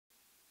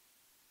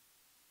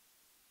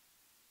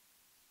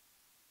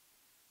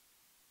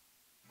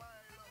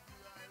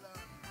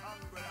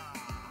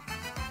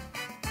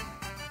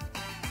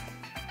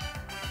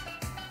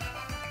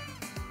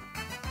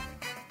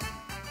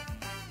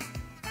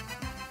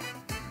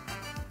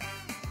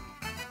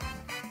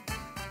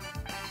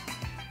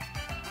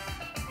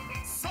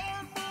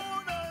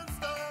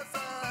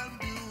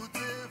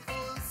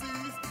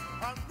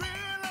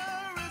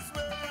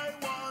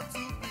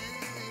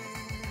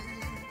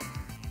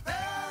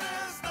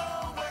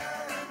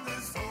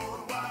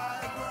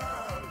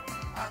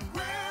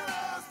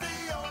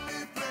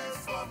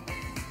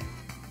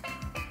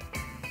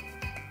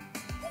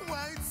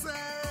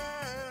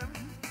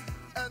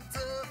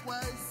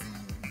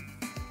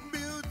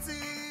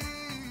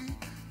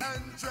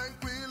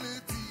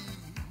tranquility,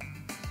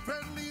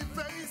 friendly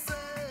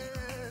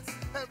faces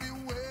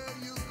everywhere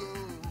you go.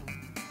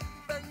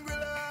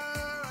 Anguilla,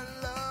 I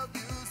love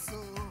you so.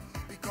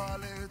 We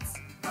call it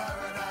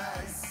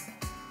paradise,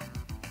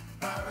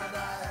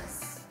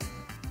 paradise,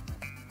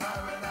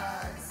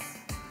 paradise,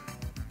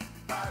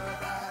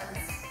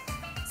 paradise.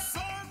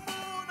 Sun,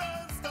 moon,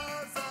 and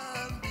stars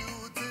and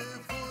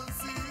beautiful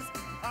seas.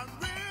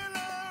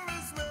 Anguilla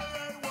is where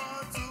I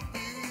want to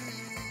be.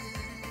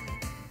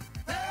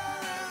 There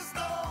is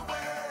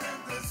nowhere in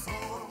this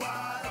whole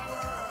wide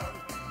world.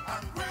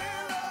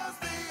 Anguilla's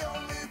the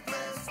only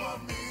place for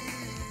me.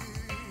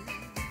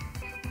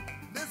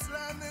 This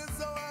land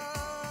is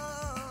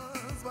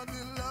ours, but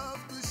we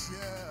love to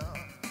share.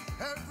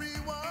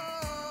 Everyone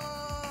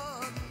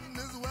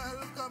is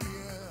welcome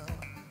here.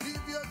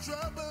 Leave your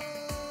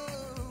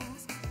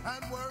troubles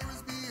and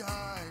worries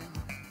behind.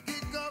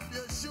 Kick up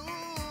your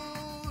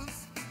shoes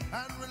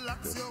and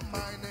relax your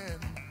mind in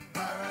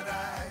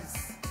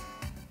paradise,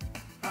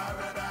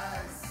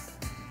 paradise,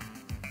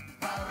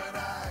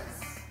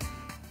 paradise,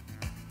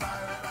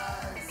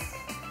 paradise.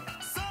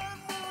 Sun,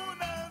 moon,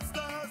 and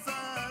stars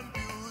and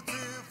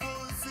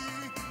beautiful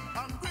sea.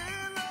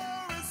 Anguilla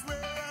is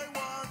where I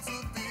want to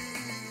be.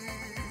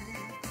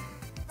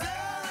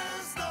 There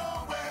is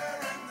nowhere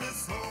in this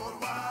whole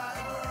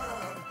wide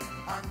world.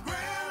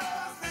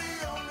 Anguilla's the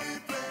only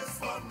place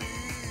for me.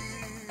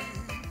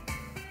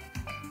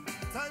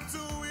 Time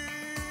to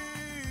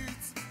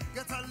eat,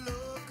 get a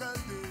local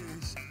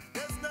dish.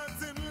 There's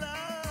nothing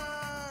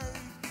like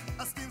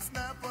a skin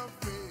snapper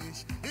fish.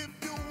 If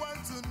you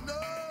want to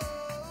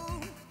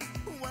know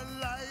what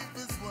life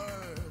is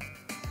worth,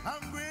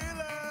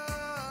 Anguilla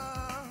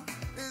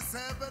is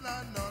heaven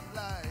and not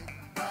like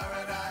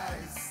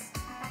paradise,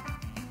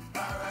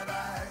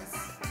 paradise,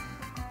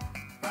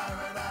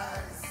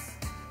 paradise,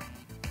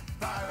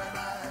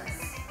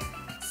 paradise.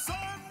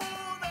 Sun,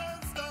 moon,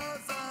 and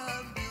stars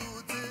and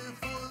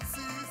beautiful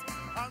seas.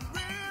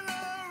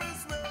 Anguilla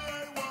is where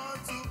I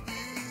want to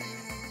be.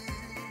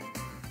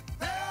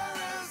 There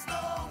is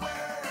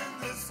nowhere in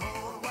this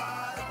whole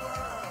wide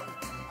world.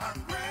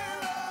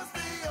 Anguilla's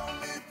the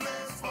only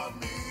place for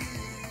me.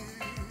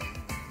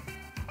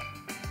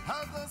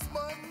 August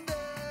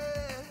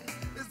Monday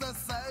is a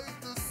sight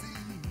to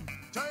see.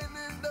 Join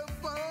in the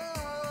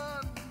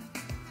fun,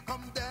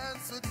 come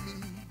dance with me.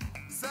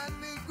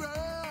 Sandy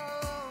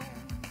ground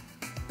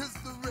is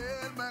the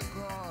real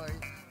McCoy.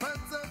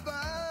 Panther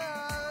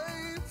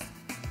vibes,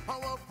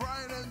 our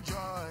pride and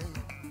joy.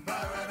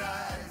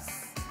 Paradise,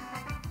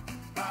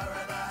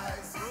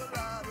 paradise, oh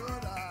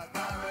Lord,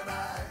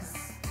 paradise.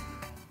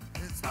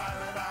 It's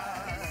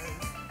paradise.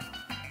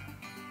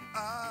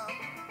 Ah,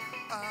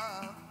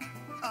 ah,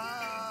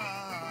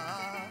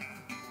 ah,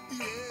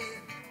 yeah,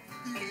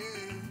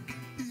 yeah,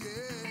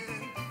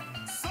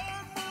 yeah.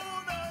 Sun,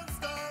 moon, and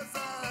stars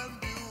and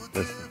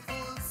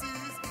beautiful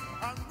seas.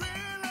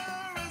 Anguilla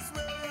is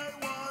where I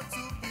want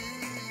to be.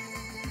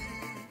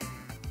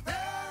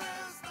 There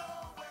is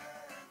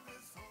nowhere in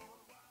this whole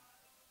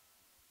world.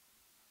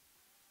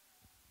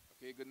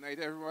 Okay, good night,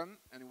 everyone,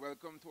 and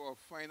welcome to our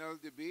final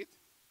debate.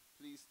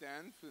 Please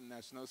stand for the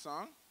national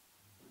song.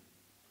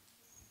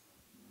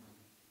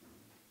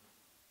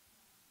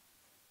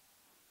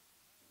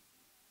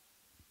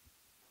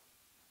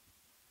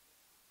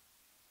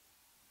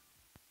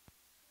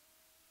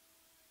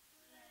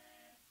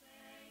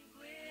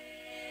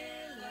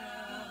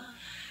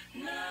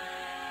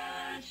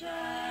 Nurture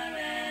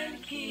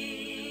and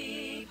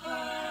keep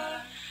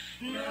her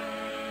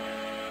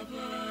noble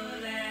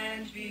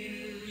and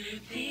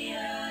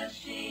beauteous.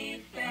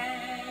 She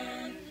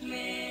stands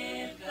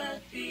with the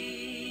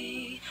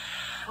sea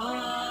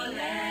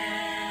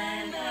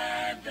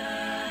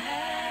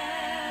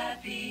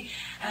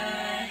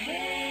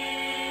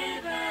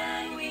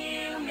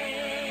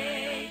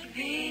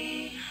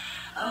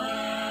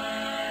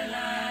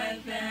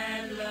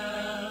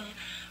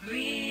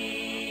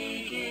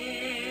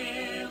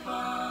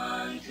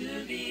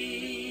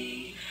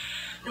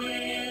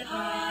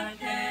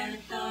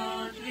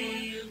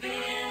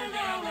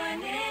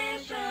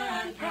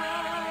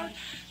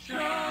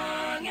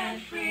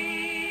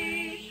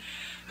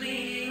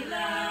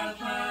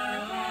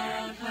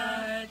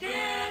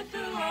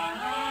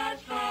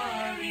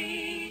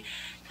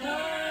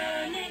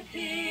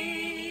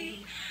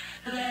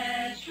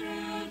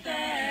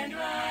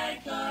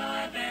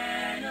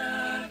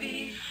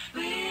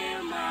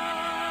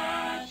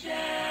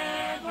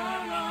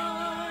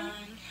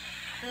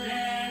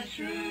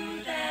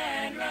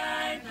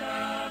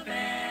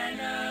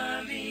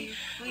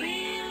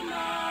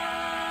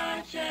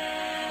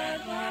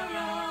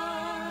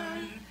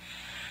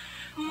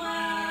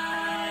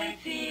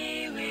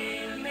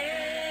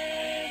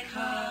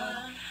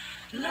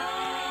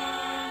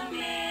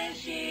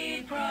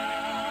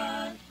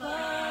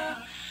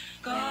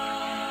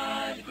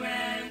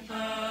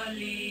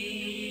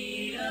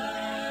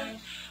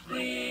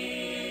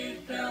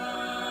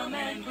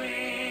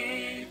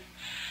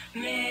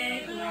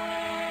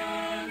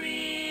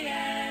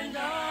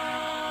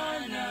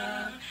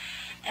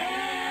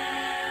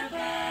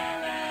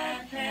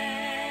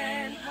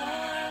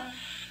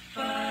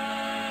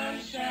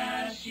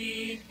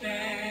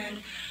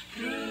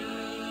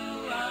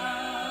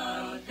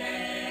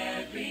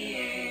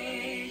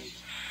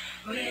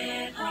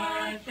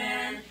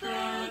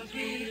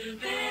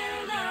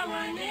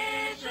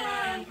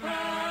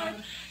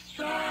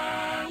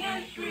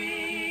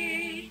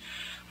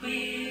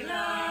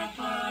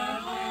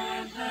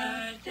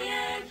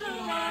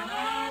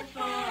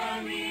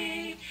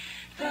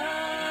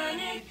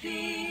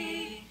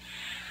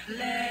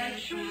Let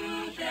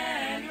truth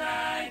and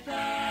right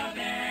the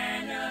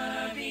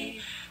banner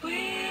be.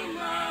 We'll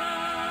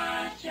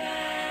march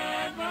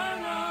ever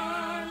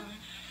on.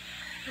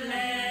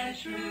 Let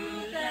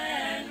truth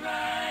and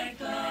right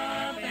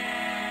the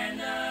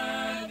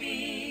banner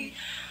be.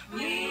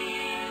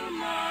 We'll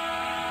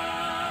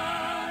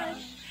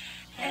march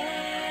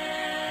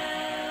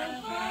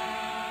ever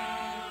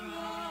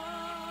on.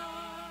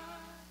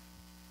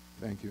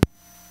 Thank you.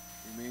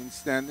 Remain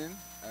standing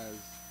as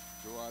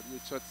Joe R.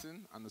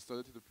 Richardson,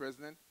 understudy to the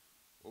President,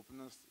 open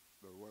us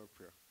the word of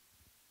prayer.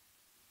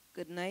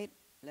 Good night.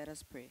 Let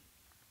us pray.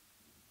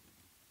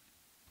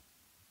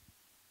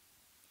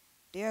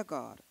 Dear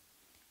God,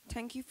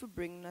 thank you for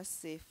bringing us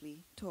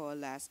safely to our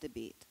last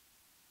debate.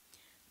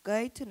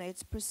 Guide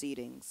tonight's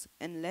proceedings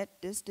and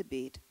let this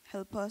debate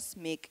help us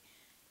make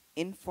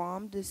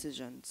informed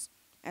decisions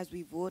as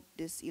we vote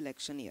this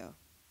election year.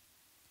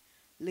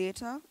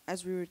 Later,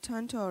 as we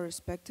return to our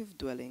respective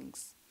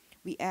dwellings,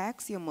 we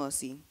ask your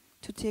mercy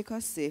to take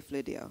us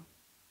safely there.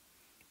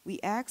 We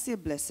ask your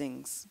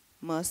blessings,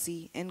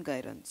 mercy, and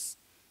guidance.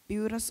 Be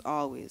with us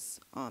always.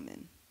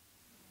 Amen.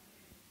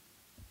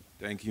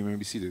 Thank you. You may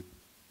be seated.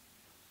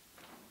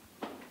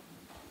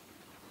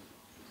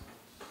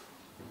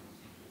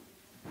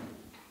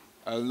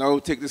 I'll now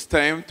take this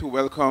time to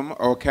welcome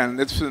our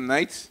candidates for the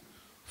night.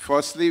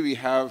 Firstly, we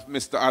have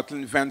Mr.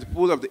 Othlyn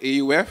Vanterpool of the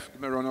AUF.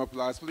 Give me a round of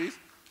applause, please.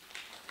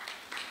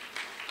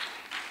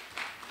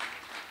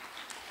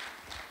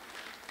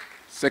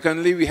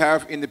 Secondly, we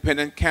have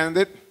independent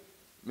candidate,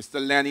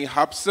 Mr. Lanny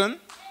Hobson.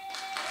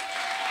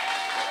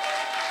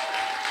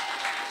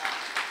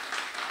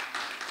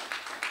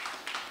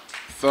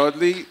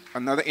 Thirdly,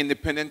 another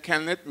independent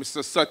candidate,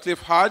 Mr.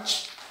 Sutcliffe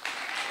Hodge.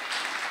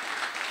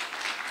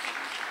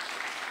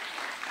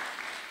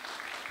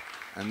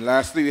 And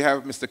lastly, we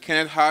have Mr.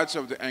 Kenneth Hodge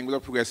of the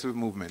Anguilla Progressive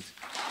Movement.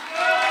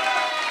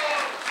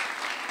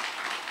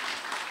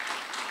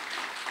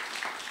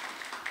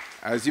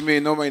 As you may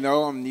know by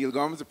now, I'm Neil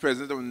Gomes, the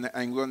president of the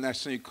Anguilla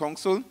National Youth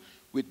Council.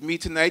 With me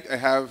tonight, I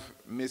have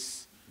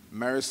Ms.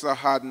 Marissa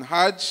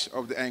Hodge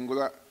of the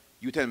Anguilla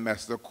Youth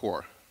Ambassador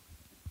Corps.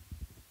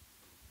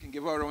 You can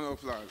give her a round of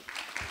applause.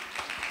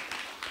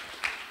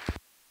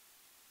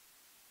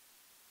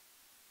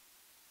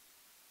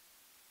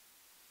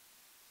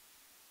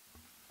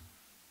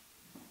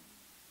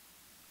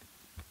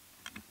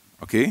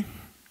 Okay.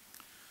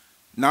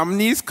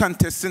 Nominees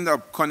contesting the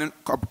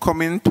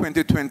upcoming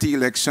 2020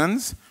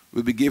 elections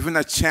will be given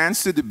a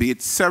chance to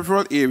debate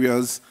several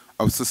areas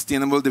of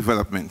sustainable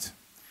development.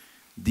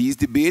 These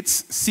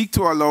debates seek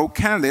to allow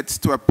candidates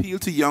to appeal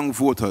to young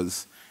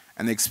voters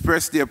and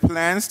express their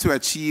plans to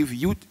achieve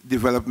youth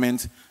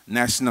development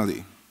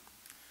nationally.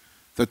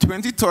 The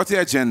 2030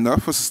 Agenda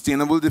for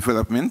Sustainable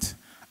Development,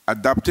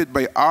 adopted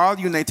by all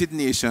United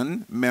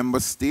Nations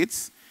member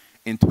states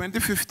in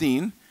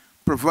 2015,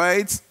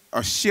 provides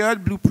a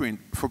shared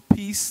blueprint for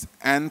peace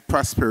and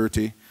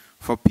prosperity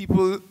for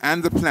people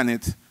and the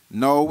planet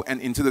now and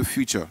into the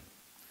future.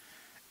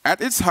 At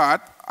its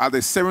heart are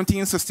the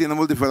 17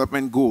 Sustainable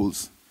Development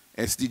Goals,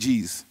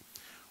 SDGs,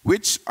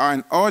 which are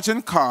an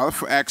urgent call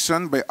for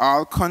action by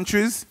all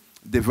countries,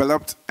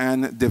 developed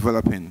and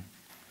developing.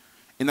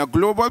 In a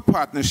global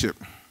partnership,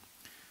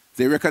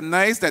 they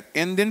recognize that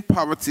ending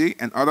poverty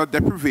and other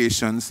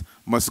deprivations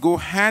must go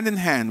hand in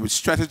hand with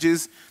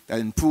strategies that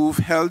improve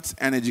health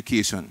and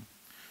education,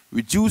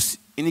 reduce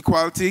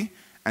inequality,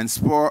 and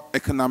spur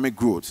economic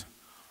growth,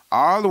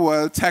 all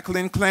while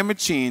tackling climate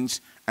change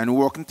and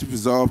working to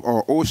preserve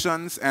our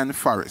oceans and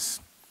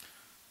forests.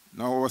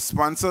 Now our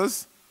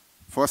sponsors,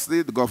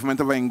 firstly, the government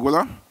of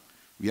Anguilla.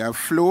 We have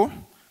Flow,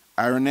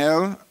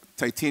 Ironel,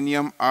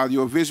 Titanium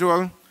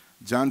Audiovisual,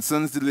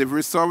 Johnson's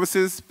Delivery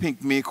Services,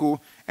 Pink Mako,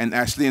 and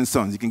Ashley &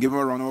 Sons. You can give them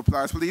a round of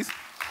applause, please.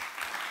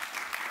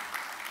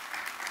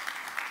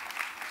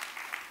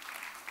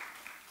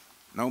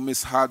 Now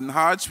Ms.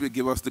 Hodge will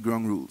give us the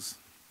ground rules.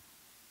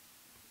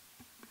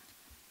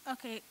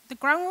 Okay, the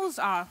ground rules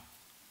are,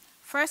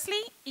 firstly,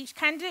 each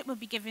candidate will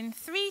be given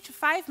 3 to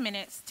 5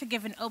 minutes to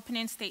give an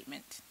opening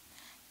statement.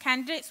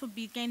 Candidates will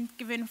be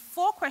given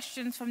 4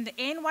 questions from the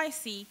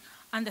ANYC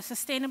on the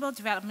Sustainable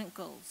Development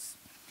Goals.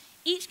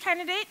 Each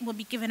candidate will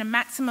be given a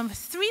maximum of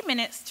 3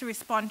 minutes to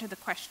respond to the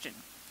question.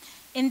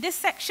 In this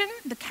section,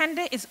 the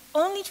candidate is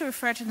only to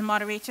refer to the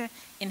moderator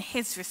in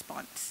his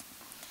response.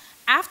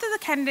 After the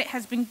candidate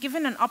has been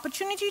given an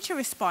opportunity to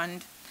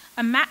respond,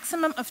 a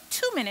maximum of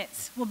 2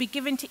 minutes will be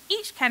given to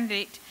each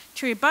candidate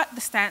to rebut the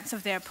stance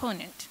of their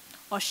opponent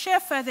or share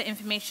further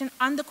information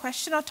on the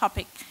question or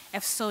topic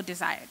if so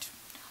desired.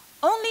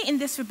 Only in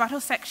this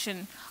rebuttal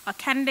section are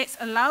candidates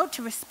allowed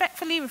to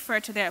respectfully refer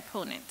to their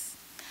opponents.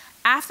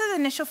 After the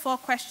initial 4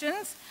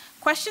 questions,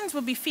 questions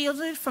will be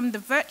fielded from the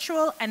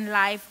virtual and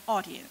live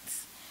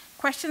audience.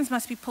 Questions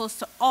must be posed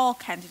to all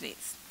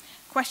candidates.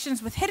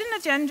 Questions with hidden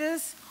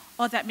agendas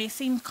or that may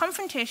seem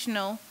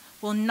confrontational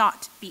will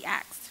not be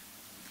asked.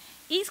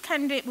 Each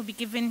candidate will be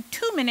given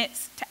 2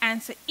 minutes to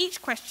answer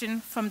each question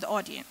from the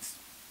audience,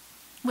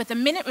 with a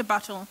minute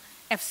rebuttal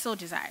if so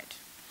desired.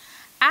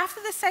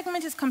 After the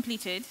segment is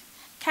completed,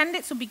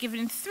 Candidates will be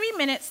given 3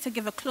 minutes to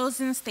give a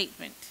closing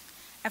statement.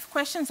 If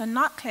questions are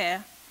not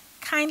clear,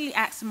 kindly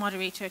ask the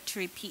moderator to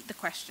repeat the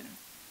question.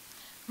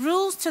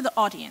 Rules to the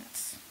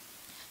audience.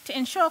 To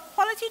ensure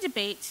quality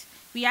debate,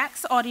 we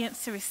ask the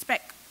audience to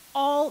respect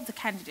all the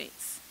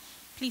candidates.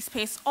 Please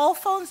place all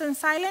phones on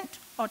silent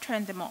or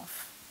turn them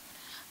off.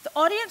 The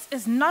audience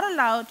is not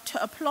allowed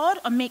to applaud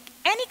or make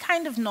any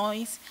kind of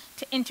noise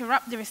to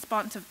interrupt the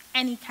response of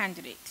any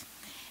candidate.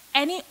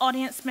 Any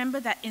audience member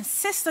that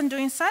insists on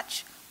doing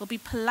such will be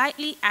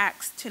politely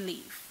asked to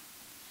leave.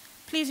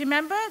 Please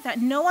remember that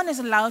no one is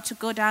allowed to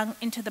go down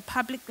into the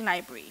public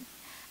library,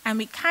 and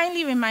we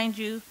kindly remind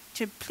you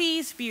to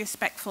please be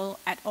respectful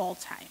at all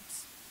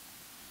times.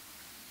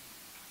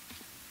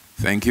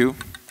 Thank you.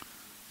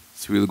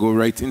 So we'll go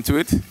right into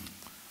it.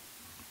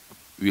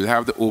 We'll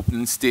have the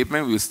opening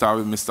statement. We'll start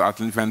with Mr.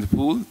 Othlyn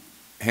Vanterpool.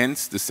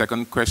 Hence, the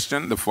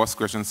first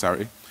question,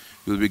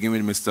 we'll begin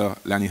with Mr.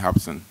 Lanny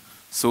Hobson.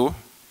 So,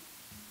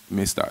 you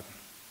may start.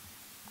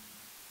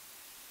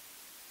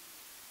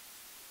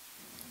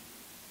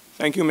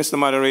 Thank you, Mr.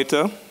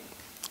 Moderator.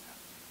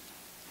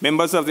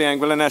 Members of the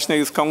Anguilla National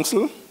Youth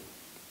Council,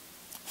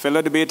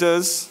 fellow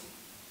debaters,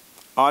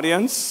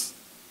 audience,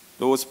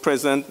 those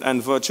present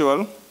and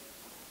virtual,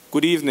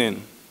 good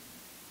evening.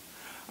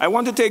 I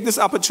want to take this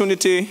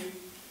opportunity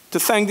to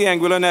thank the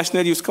Anguilla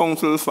National Youth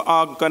Council for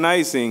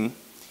organizing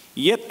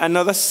yet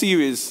another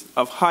series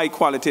of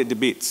high-quality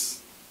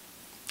debates.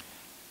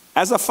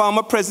 As a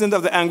former president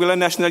of the Anguilla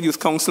National Youth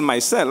Council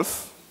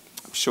myself,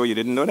 I'm sure you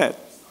didn't know that,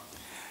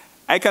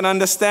 I can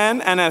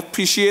understand and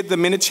appreciate the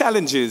many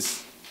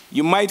challenges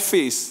you might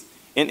face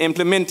in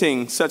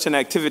implementing such an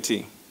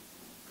activity.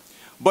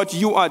 But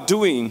you are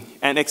doing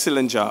an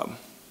excellent job.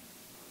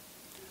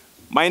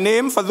 My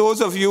name, for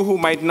those of you who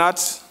might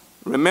not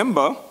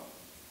remember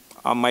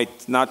or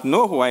might not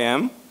know who I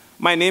am,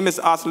 my name is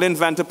Othlyn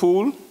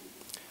Vanterpool,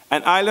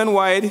 an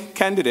island-wide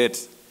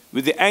candidate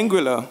with the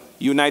Anguilla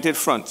United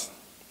Front.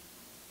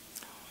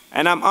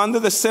 And I'm under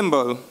the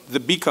symbol, the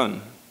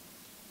beacon.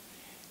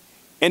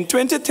 In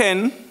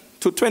 2010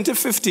 to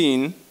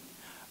 2015,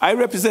 I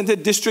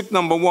represented District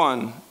Number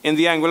 1 in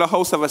the Anguilla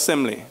House of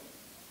Assembly.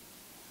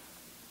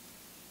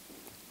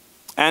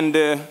 And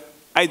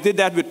I did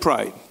that with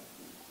pride.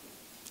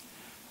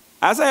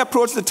 As I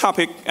approach the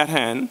topic at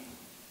hand,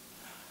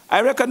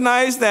 I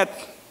recognize that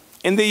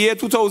in the year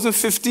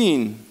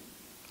 2015,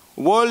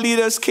 world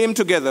leaders came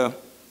together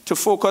to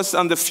focus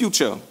on the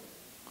future.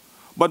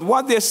 But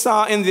what they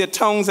saw in their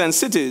towns and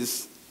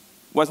cities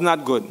was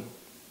not good.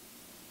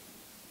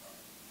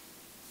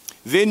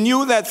 They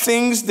knew that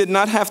things did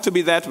not have to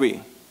be that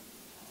way.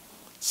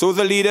 So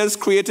the leaders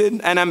created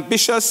an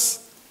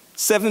ambitious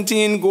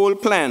 17-goal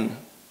plan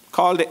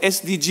called the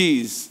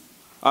SDGs,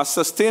 or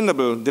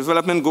Sustainable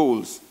Development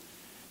Goals,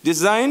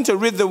 designed to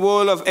rid the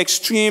world of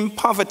extreme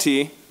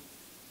poverty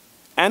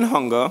and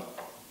hunger,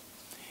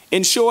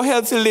 ensure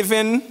healthy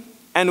living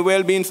and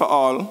well-being for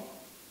all,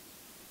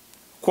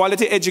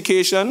 quality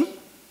education,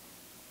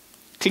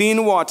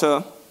 clean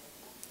water,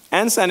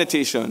 and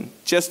sanitation,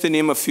 just to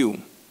name a few.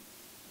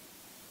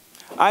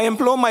 I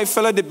implore my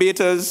fellow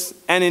debaters,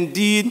 and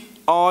indeed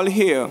all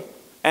here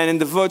and in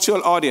the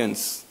virtual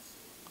audience,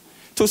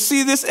 to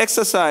see this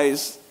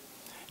exercise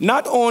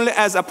not only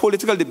as a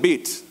political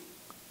debate,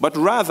 but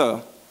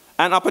rather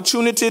an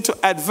opportunity to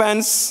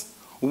advance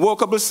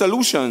workable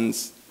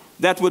solutions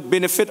that would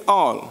benefit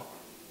all,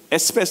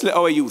 especially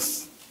our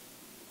youth.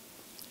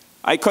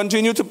 I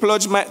continue to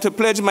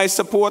pledge my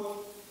support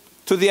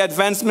to the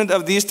advancement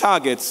of these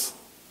targets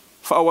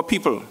for our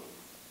people.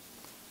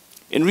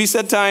 In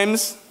recent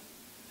times,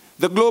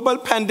 the global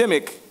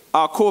pandemic,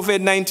 or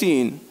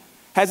COVID-19,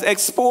 has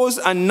exposed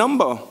a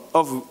number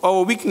of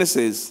our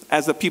weaknesses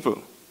as a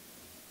people.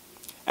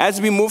 As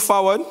we move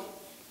forward,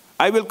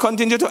 I will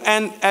continue to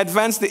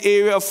advance the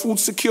area of food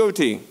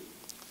security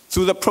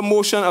through the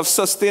promotion of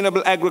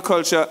sustainable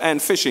agriculture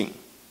and fishing.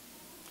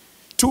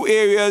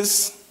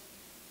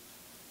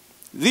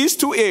 These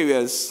two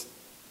areas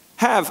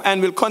have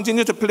and will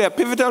continue to play a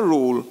pivotal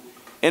role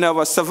in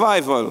our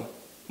survival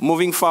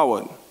moving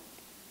forward.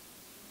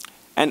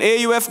 An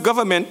AUF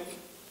government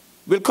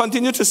will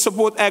continue to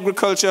support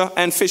agriculture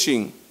and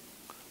fishing,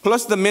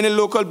 plus the many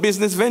local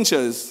business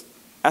ventures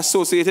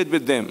associated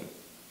with them.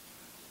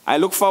 I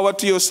look forward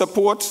to your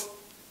support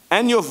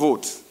and your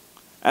vote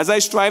as I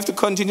strive to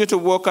continue to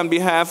work on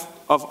behalf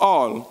of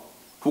all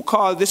who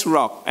call this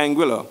rock,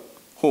 Anguilla,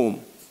 home.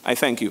 I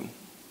thank you.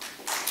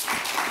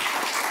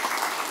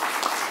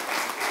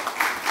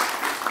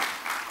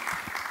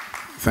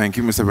 Thank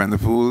you, Mr.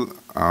 Vanterpool.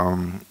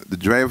 The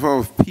driver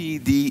of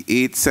PD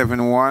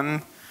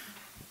 871,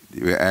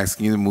 we're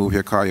asking you to move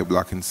your car, you're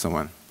blocking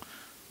someone.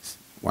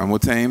 One more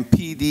time,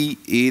 PD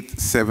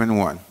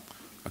 871.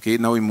 Okay,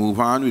 now we move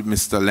on with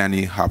Mr.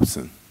 Lanny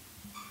Hobson.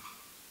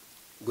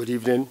 Good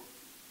evening,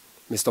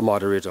 Mr.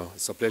 Moderator.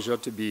 It's a pleasure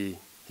to be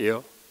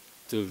here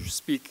to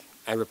speak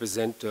and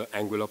represent the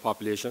Anguilla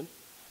population.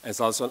 And it's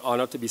also an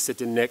honor to be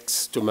sitting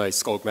next to my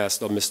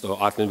Scoutmaster, Mr.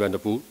 Othlyn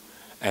Vanterpool,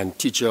 and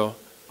Teacher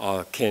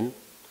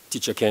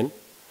Ken,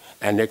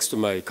 and next to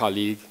my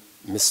colleague,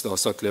 Mr.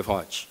 Sutcliffe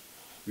Hodge.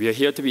 We are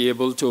here to be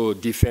able to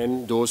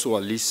defend those who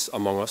are least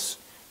among us,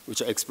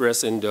 which are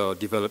expressed in the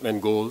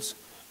development goals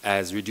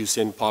as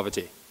reducing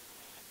poverty.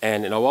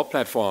 And in our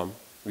platform,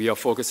 we are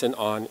focusing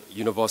on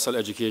universal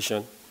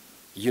education,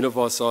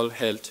 universal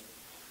health,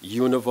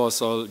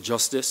 universal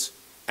justice,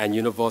 and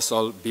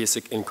universal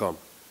basic income.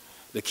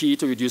 The key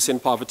to reducing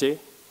poverty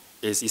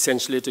is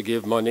essentially to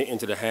give money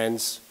into the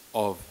hands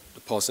of the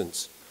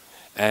persons.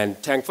 And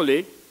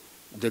thankfully,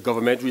 the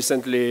government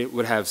recently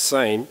would have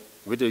signed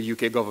with the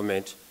UK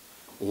government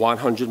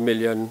 $100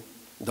 million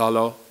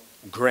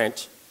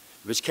grant,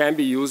 which can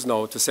be used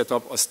now to set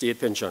up a state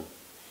pension.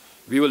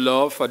 We would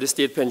love for the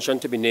state pension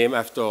to be named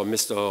after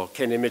Mr.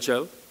 Kenny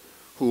Mitchell,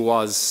 who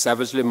was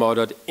savagely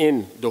murdered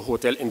in the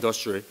hotel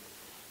industry,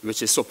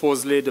 which is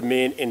supposedly the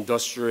main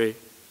industry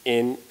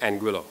in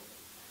Anguilla.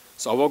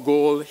 So our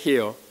goal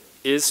here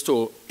is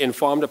to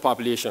inform the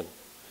population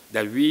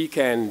that we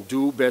can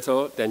do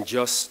better than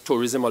just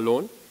tourism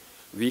alone.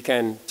 We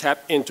can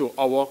tap into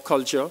our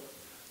culture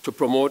to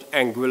promote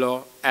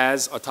Anguilla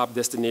as a top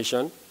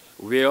destination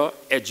where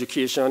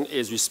education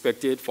is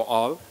respected for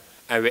all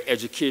and where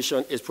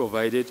education is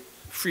provided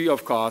free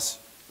of cost,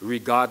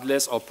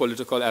 regardless of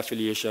political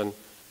affiliation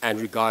and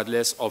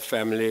regardless of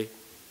family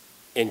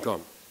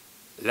income.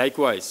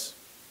 Likewise,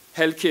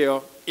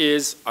 healthcare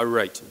is a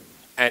right,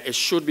 and it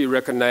should be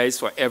recognized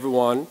for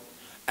everyone.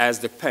 As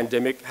the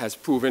pandemic has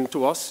proven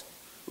to us,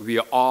 we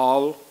are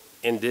all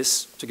in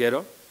this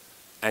together,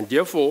 and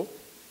therefore,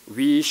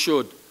 we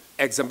should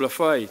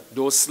exemplify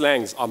those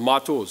slangs or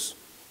mottos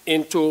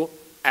into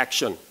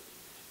action.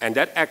 And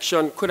that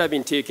action could have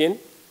been taken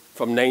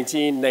from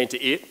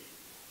 1998,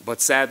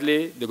 but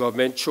sadly, the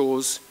government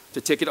chose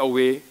to take it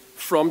away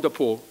from the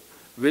poor,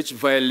 which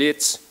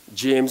violates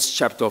James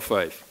chapter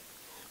 5.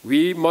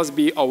 We must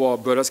be our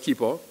brother's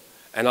keeper,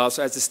 and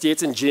also as it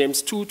states in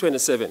James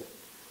 2:27,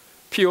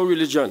 pure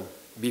religion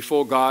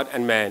before God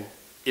and man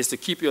is to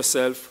keep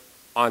yourself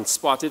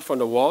unspotted from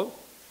the world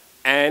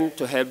and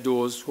to help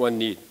those who are in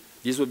need.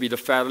 These would be the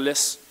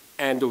fatherless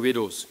and the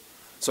widows.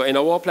 So in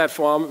our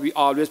platform, we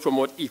always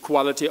promote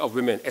equality of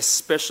women,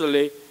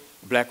 especially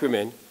black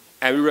women,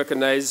 and we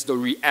recognize the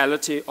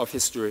reality of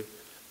history.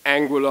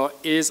 Anguilla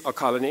is a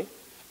colony,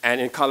 and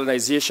in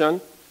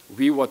colonization,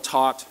 we were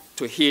taught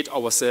to hate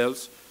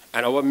ourselves,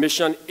 and our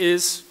mission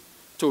is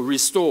to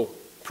restore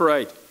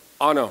pride,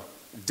 honor,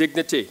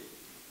 dignity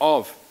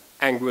of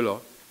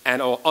Anguilla.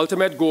 And our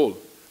ultimate goal,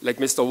 like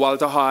Mr.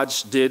 Walter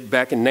Hodge did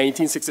back in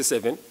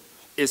 1967,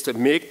 is to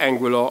make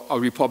Anguilla a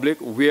republic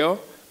where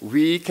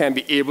we can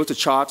be able to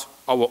chart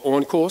our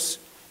own course,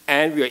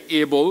 and we are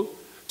able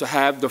to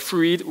have the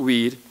freed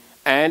weed,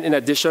 and in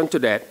addition to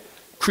that,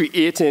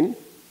 creating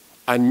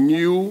a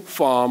new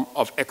form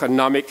of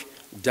economic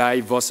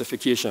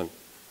diversification.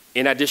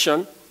 In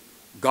addition,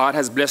 God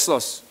has blessed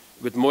us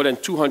with more than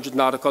 200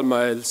 nautical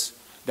miles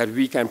that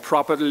we can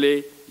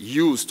properly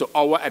use to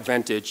our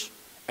advantage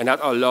and not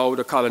allow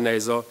the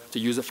colonizer to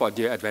use it for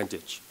their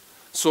advantage.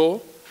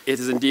 So it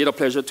is indeed a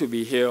pleasure to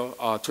be here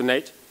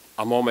tonight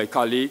among my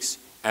colleagues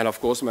and of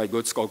course my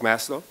good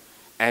Scoutmaster.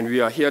 And we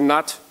are here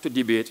not to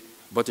debate,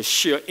 but to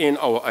share in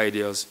our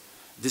ideas.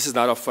 This is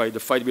not a fight. The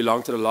fight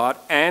belongs to the Lord,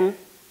 and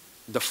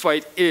the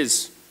fight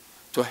is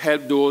to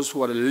help those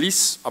who are the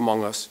least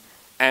among us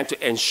and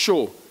to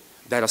ensure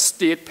that a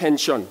state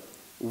pension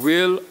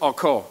will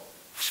occur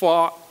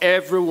for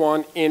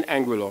everyone in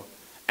Anguilla.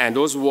 And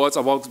those words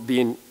about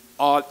being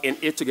all in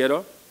it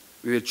together,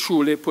 we will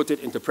truly put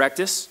it into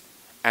practice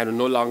and will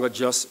no longer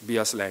just be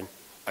a slang.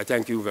 I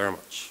thank you very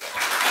much.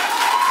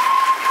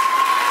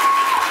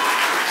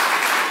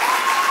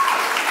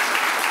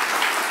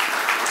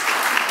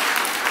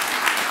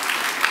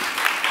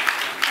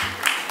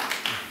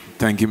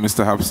 Thank you,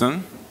 Mr.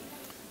 Hobson.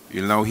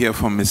 You'll now hear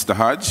from Mr.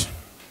 Hodge,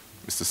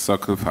 Mr.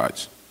 Sutcliffe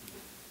Hodge.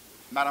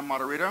 Madam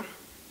Moderator,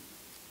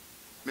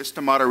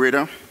 Mr.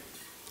 Moderator,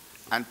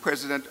 and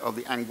President of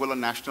the Anguilla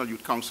National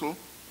Youth Council,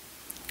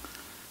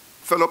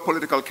 fellow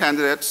political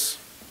candidates,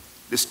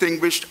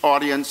 distinguished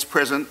audience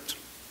present,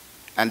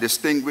 and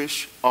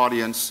distinguished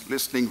audience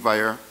listening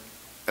via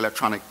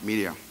electronic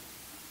media.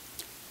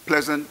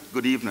 Pleasant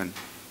good evening,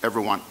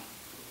 everyone.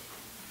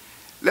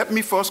 Let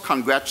me first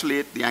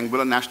congratulate the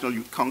Anguilla National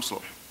Youth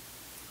Council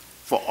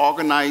for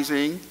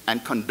organizing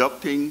and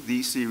conducting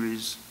these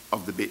series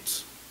of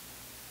debates.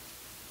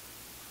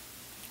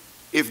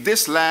 If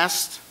this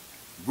last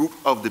group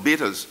of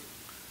debaters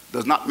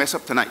does not mess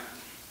up tonight,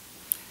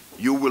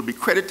 you will be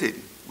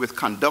credited with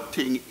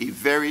conducting a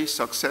very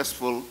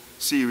successful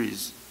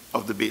series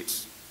of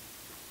debates.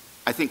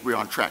 I think we're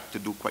on track to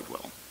do quite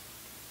well.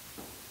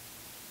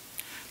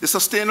 The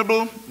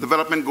Sustainable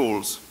Development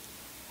Goals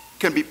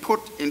can be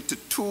put into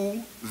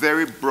two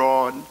very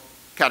broad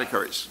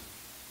categories.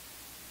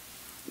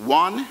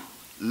 One,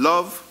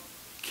 love,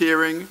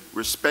 caring,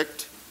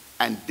 respect,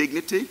 and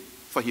dignity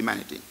for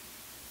humanity.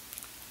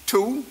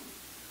 Two,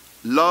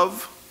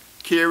 love,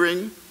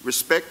 caring,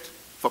 respect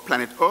for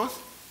planet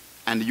Earth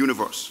and the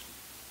universe.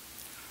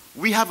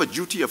 We have a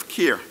duty of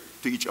care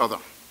to each other.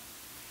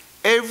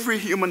 Every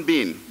human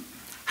being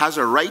has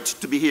a right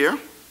to be here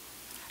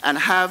and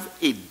have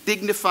a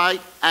dignified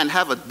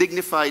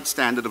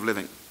standard of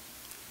living.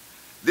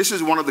 This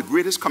is one of the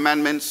greatest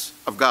commandments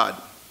of God,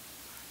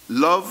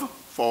 love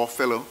for our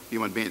fellow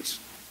human beings.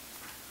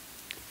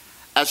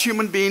 As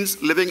human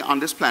beings living on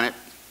this planet,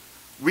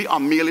 we are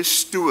merely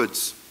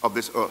stewards of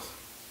this earth.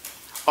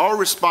 Our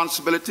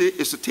responsibility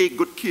is to take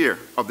good care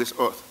of this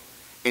earth,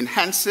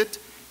 enhance it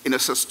in a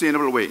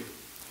sustainable way.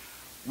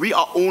 We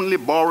are only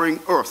borrowing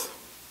earth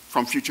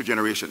from future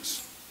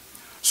generations.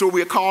 So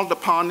we are called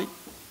upon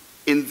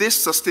in this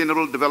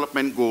sustainable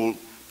development goal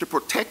to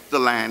protect the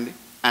land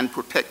and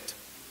protect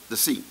the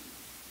sea.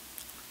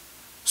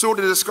 So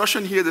the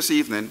discussion here this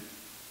evening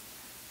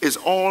is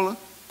all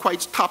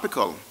quite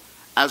topical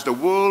as the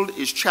world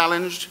is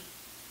challenged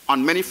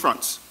on many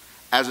fronts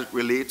as it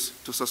relates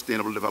to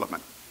sustainable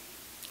development.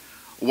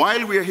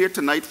 While we are here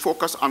tonight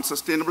focused on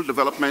sustainable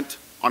development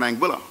on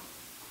Anguilla,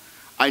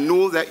 I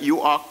know that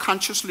you are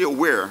consciously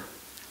aware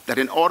that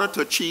in order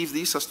to achieve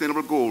these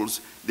sustainable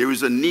goals, there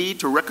is a need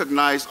to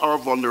recognize our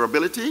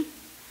vulnerability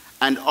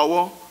and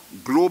our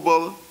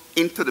global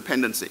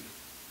interdependency.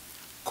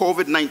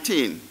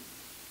 COVID-19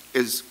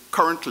 is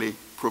currently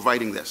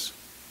providing this.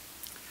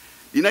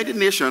 The United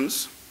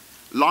Nations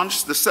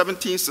launched the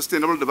 17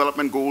 Sustainable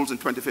Development Goals in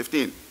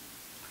 2015,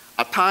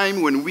 a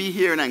time when we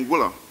here in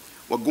Anguilla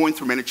were going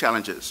through many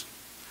challenges,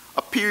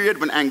 a period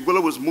when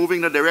Anguilla was moving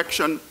in a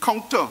direction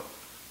counter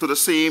to the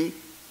same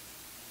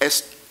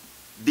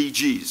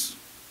SDGs,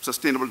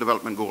 Sustainable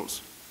Development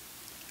Goals.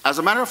 As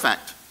a matter of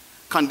fact,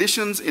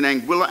 conditions in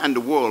Anguilla and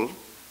the world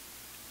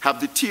have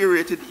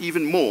deteriorated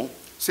even more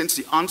since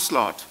the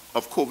onslaught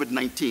of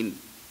COVID-19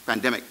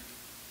 pandemic.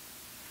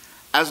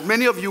 As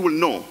many of you will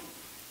know,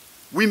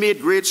 we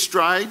made great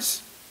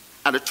strides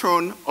at the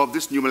turn of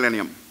this new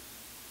millennium.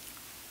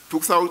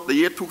 The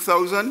year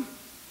 2000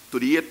 to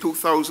the year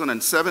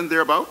 2007,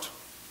 thereabout,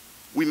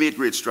 we made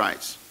great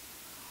strides.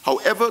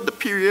 However, the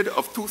period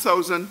of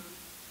 2000,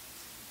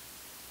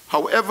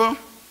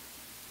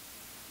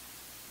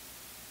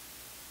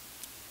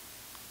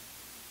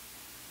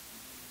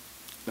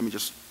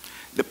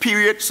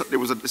 there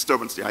was a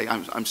disturbance there,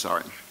 I'm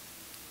sorry.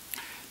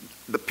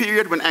 The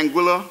period when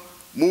Anguilla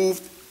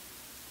moved,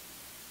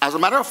 as a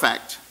matter of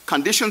fact,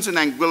 conditions in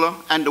Anguilla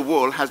and the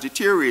world has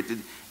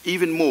deteriorated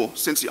even more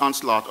since the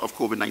onslaught of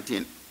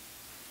COVID-19.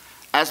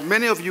 As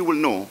many of you will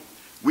know,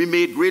 we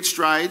made great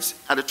strides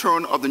at the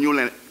turn of the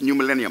new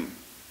millennium,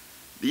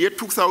 the year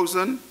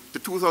 2000 to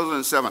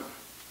 2007.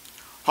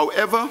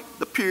 However,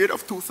 the period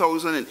of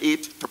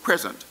 2008 to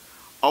present,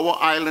 our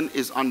island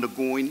is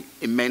undergoing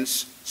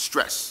immense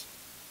stress,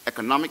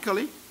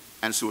 economically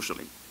and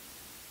socially.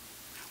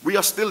 We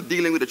are still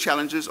dealing with the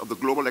challenges of the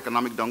global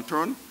economic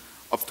downturn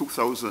of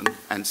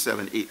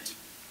 2007-08.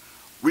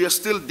 We are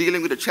still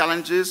dealing with the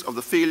challenges of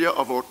the failure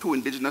of our two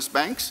indigenous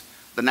banks,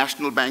 the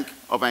National Bank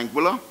of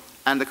Anguilla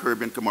and the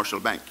Caribbean Commercial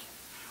Bank.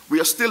 We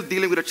are still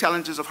dealing with the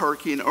challenges of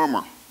Hurricane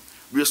Irma.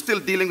 We are still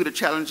dealing with the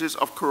challenges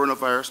of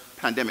coronavirus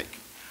pandemic.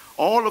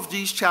 All of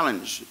these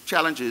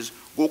challenges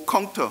go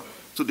counter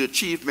to the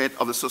achievement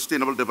of the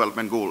Sustainable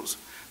Development Goals.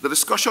 The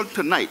discussion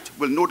tonight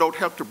will no doubt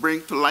help to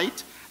bring to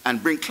light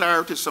and bring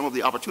clarity to some of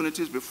the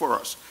opportunities before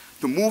us,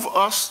 to move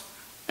us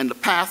in the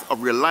path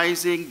of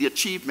realizing the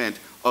achievement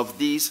of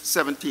these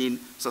 17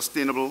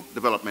 Sustainable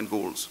Development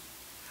Goals.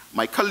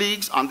 My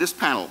colleagues on this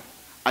panel,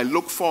 I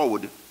look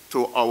forward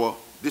to our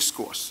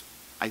discourse.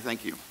 I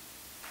thank you.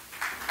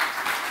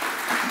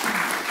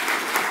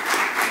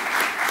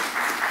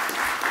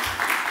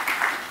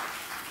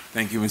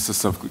 Thank you, Mr.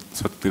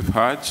 Sutcliffe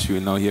Hodge. We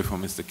will now hear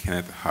from Mr.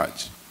 Kenneth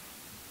Hodge.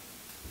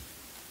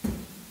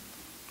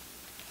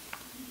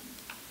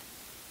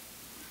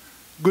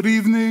 Good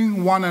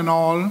evening, one and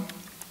all.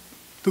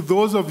 To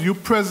those of you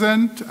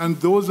present and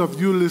those of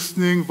you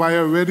listening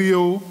via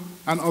radio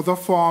and other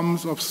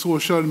forms of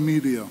social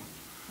media.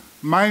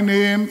 My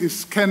name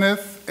is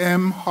Kenneth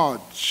M.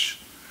 Hodge.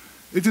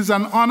 It is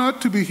an honor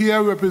to be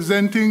here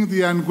representing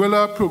the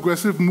Anguilla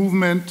Progressive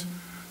Movement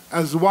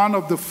as one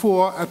of the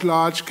 4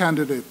 at-large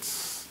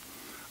candidates.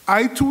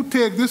 I too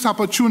take this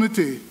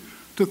opportunity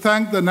to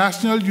thank the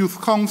National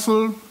Youth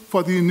Council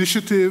for the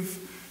initiative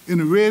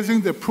in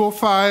raising the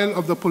profile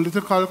of the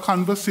political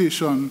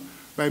conversation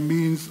by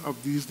means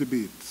of these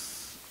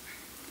debates.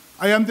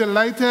 I am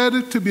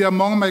delighted to be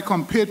among my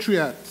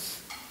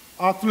compatriots,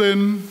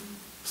 Othlyn,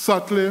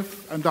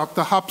 Sutcliffe, and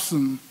Dr.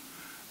 Hobson,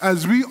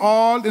 as we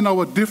all, in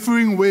our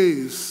differing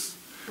ways,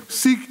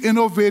 seek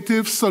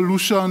innovative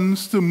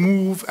solutions to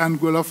move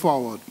Anguilla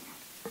forward.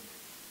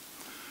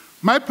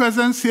 My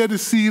presence here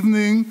this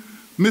evening,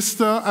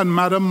 Mr. and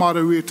Madam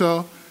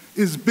Moderator,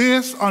 is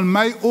based on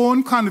my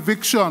own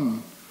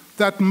conviction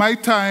that my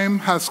time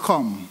has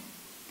come.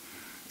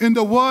 In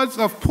the words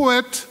of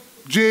poet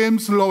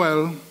James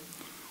Lowell,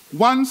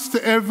 once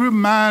to every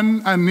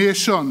man and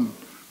nation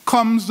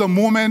comes the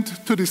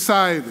moment to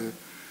decide,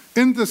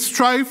 in the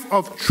strife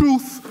of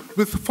truth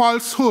with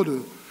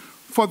falsehood,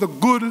 for the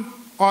good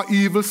or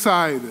evil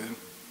side.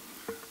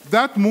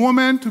 That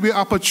moment where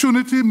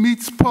opportunity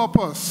meets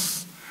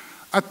purpose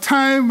a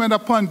time when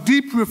upon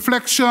deep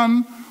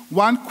reflection,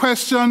 one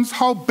questions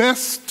how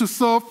best to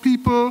serve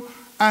people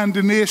and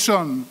the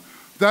nation.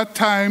 That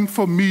time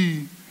for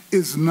me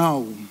is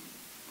now.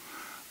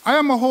 I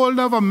am a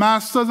holder of a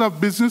Master's of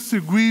Business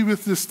degree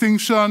with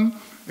distinction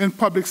in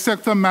public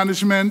sector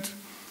management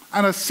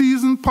and a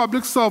seasoned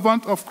public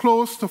servant of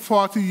close to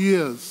 40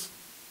 years.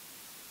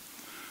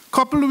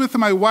 Coupled with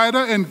my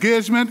wider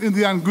engagement in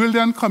the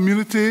Anguillan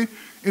community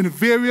in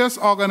various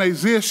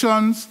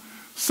organizations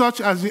such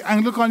as the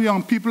Anglican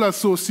Young People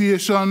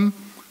Association,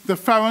 the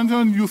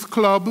Farrington Youth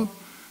Club,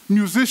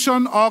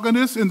 musician,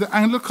 organist in the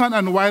Anglican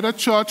and wider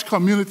church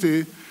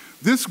community,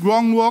 this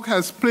groundwork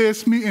has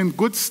placed me in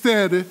good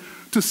stead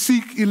to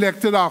seek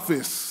elected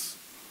office.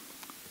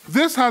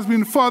 This has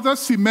been further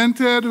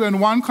cemented when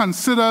one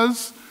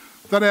considers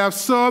that I have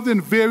served in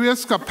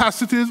various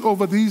capacities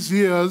over these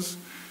years,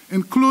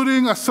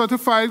 including a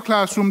certified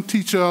classroom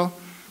teacher,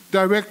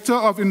 Director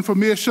of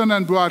Information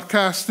and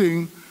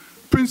Broadcasting,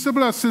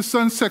 Principal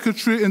Assistant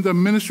Secretary in the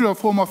Ministry of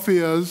Home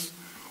Affairs,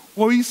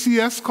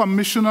 OECS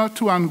Commissioner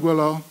to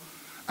Anguilla,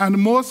 and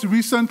most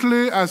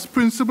recently as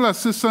Principal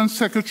Assistant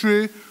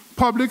Secretary,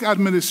 Public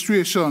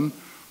Administration,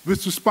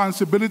 with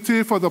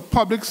responsibility for the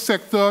public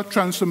sector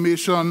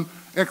transformation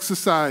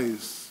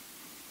exercise.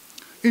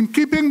 In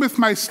keeping with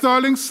my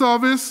sterling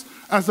service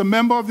as a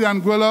member of the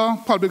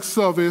Anguilla Public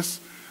Service,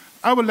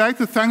 I would like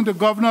to thank the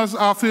Governor's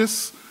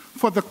Office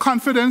for the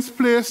confidence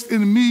placed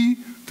in me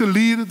to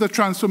lead the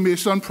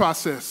transformation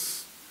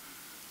process.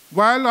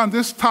 While on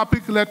this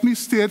topic, let me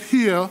state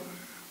here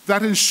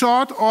that in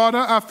short order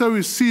after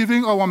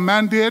receiving our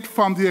mandate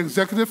from the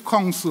Executive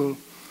Council,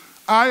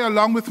 I,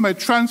 along with my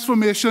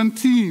transformation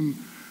team,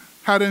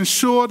 had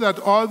ensured that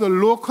all the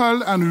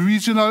local and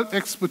regional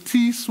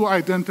expertise were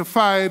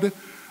identified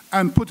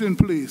and put in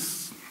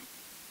place.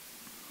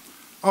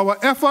 Our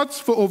efforts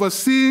for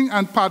overseeing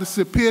and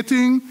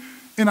participating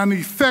in an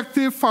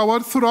effective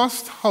forward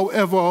thrust,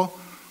 however,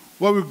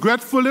 were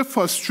regretfully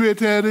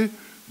frustrated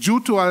due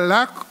to a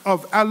lack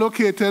of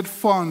allocated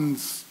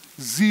funds,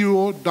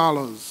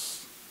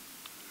 $0.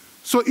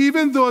 So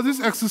even though this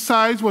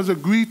exercise was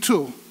agreed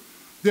to,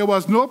 there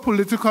was no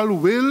political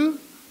will,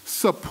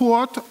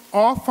 support,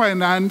 or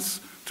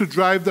finance to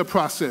drive the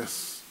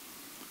process.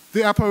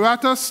 The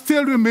apparatus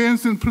still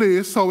remains in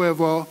place,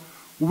 however,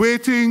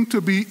 waiting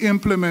to be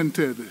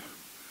implemented.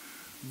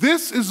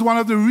 This is one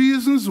of the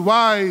reasons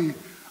why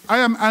I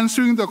am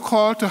answering the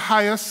call to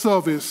higher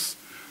service,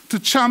 to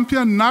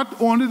champion not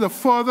only the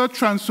further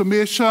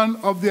transformation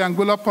of the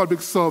Anguilla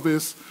Public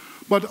Service,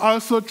 but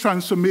also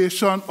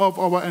transformation of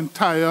our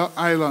entire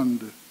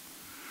island.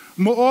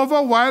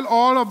 Moreover, while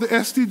all of the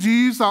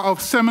SDGs are of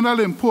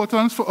seminal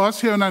importance for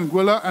us here in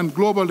Anguilla and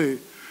globally,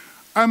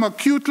 I'm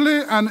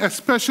acutely and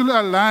especially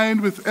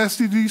aligned with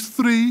SDG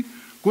 3,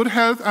 good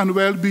health and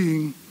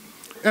well-being,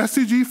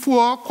 SDG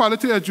 4,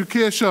 quality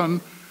education,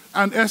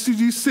 and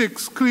SDG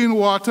 6, clean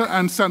water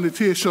and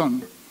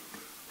sanitation.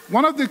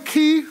 One of the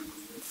key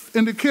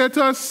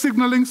indicators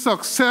signaling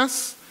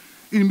success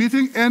in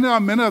meeting any or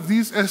many of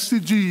these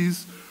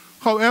SDGs,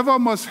 however,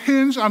 must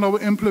hinge on our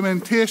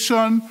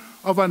implementation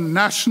of a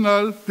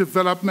national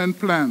development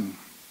plan.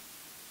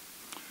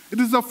 It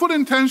is the full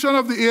intention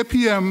of the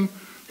APM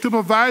to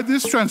provide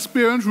this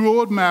transparent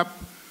roadmap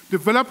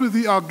developed with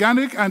the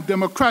organic and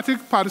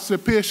democratic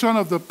participation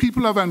of the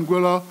people of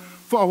Anguilla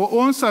for our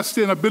own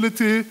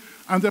sustainability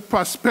and the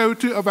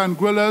prosperity of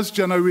Anguilla's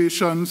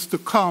generations to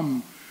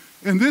come.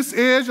 In this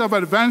age of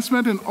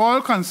advancement in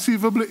all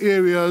conceivable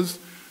areas,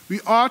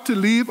 we ought to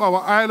leave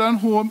our island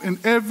home in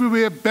every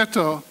way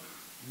better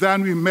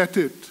than we met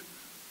it.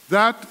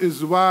 That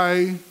is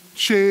why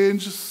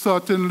change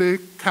certainly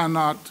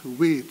cannot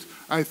wait.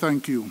 I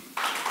thank you.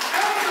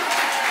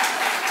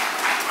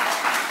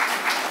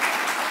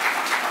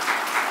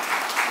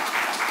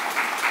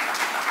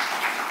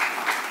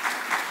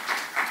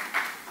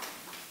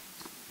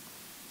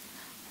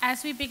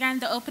 As we began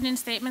the opening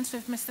statements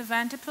with Mr.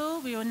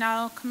 Vanterpool, we will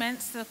now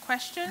commence the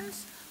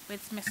questions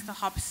with Mr.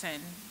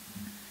 Hobson.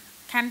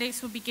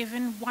 Candidates will be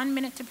given 1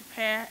 minute to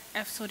prepare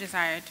if so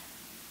desired.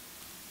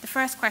 The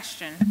first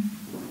question.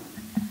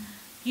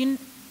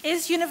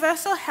 Is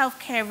universal health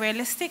care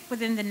realistic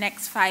within the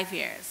next 5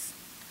 years?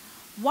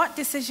 What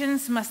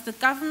decisions must the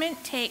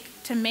government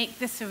take to make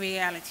this a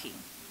reality?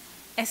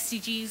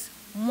 SDGs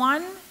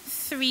 1,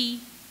 3,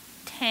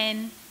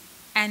 10,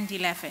 and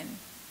 11.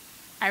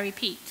 I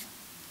repeat.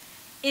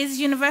 Is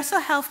universal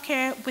health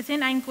care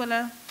within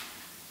Anguilla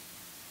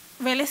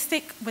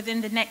realistic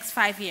within the next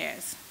 5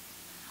 years?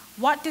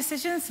 What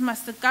decisions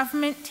must the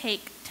government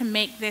take to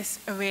make this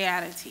a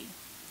reality?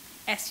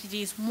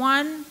 SDGs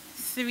 1,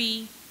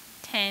 3,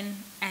 10,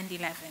 and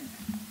 11.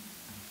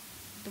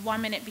 The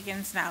 1 minute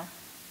begins now.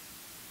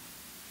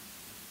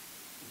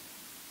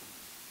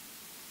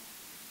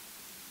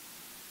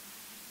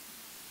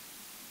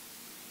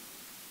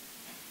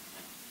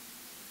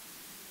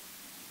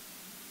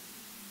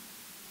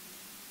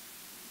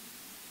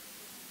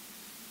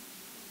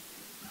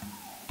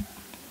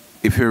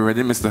 If you're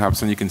ready, Mr.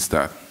 Hobson, you can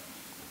start.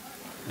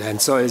 The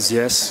answer is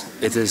yes,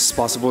 it is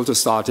possible to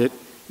start it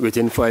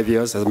within 5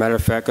 years. As a matter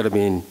of fact, it had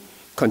been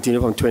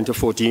continued from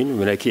 2014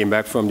 when I came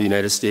back from the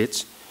United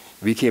States.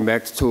 We came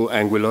back to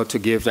Anguilla to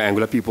give the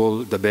Anguilla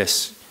people the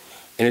best.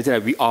 Anything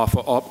that we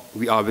offer up,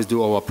 we always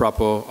do our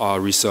proper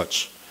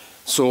research.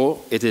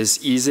 So it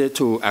is easy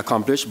to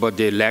accomplish, but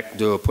they lack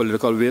the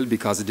political will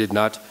because it did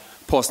not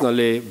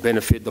personally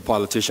benefit the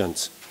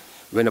politicians.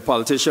 When the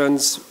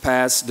politicians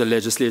passed the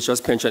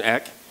legislature's Pension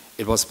Act,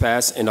 it was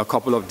passed in a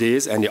couple of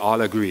days and they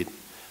all agreed.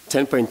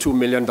 $10.2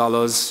 million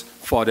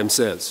for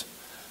themselves.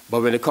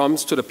 But when it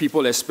comes to the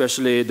people,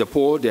 especially the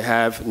poor, they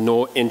have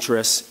no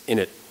interest in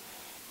it.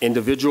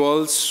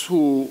 Individuals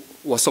who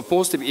were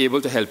supposed to be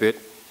able to help it,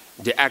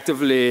 they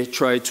actively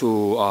try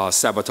to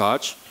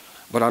sabotage.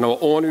 But on our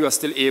own, we are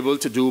still able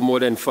to do more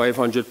than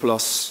 500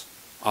 plus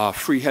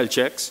free health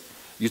checks,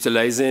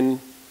 utilizing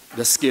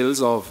the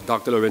skills of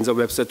Dr. Lorenzo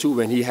Webster too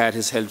when he had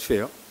his health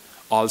fair.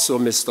 Also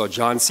Mr.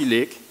 John C.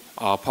 Lake,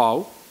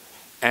 POW.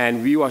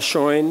 And we were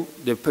showing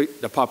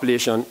the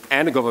population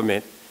and the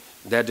government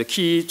that the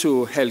key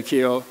to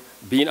healthcare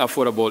being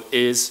affordable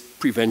is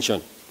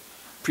prevention.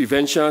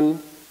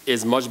 Prevention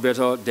is much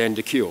better than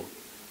the cure.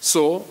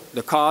 So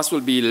the cost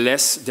will be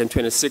less than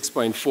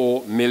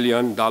 $26.4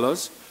 million,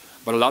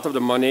 but a lot of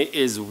the money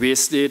is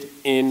wasted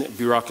in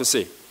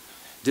bureaucracy.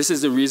 This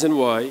is the reason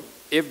why,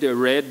 if they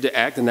read the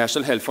Act, the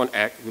National Health Fund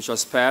Act, which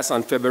was passed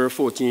on February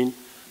 14,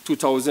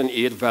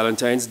 2008,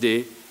 Valentine's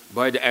Day,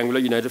 by the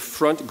Anguilla United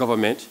Front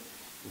government,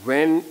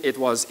 when it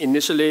was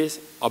initially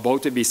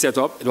about to be set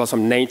up, it was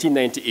from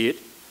 1998,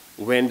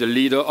 when the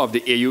leader of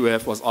the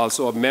AUF was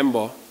also a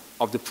member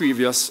of the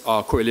previous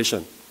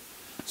coalition.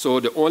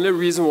 So the only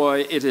reason why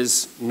it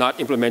is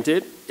not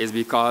implemented is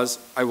because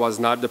I was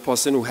not the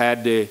person who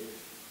had the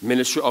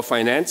Ministry of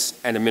Finance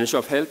and the Ministry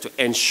of Health to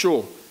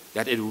ensure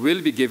that it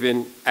will be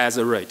given as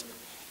a right.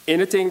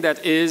 Anything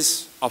that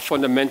is a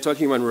fundamental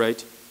human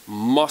right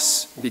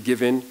must be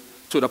given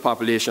to the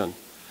population.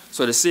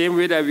 So the same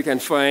way that we can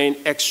find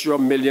extra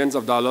millions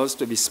of dollars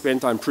to be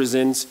spent on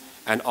prisons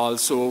and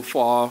also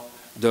for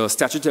the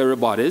statutory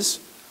bodies,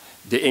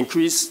 they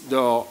increased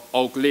the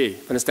outlay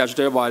for the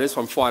statutory bodies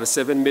from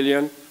 47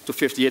 million to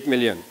 58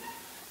 million.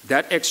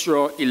 That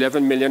extra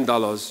 $11 million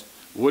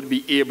would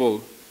be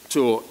able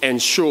to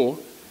ensure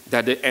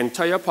that the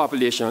entire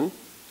population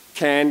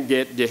can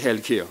get the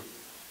health care.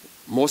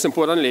 Most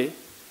importantly,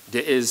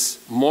 there is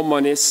more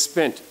money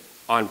spent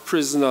on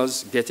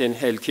prisoners getting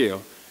health care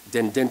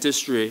than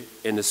dentistry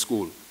in the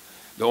school.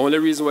 The only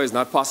reason why it's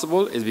not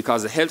possible is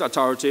because the health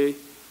authority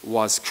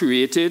was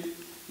created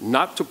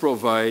not to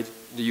provide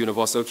the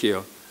universal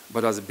care,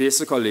 but as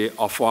basically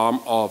a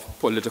form of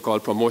political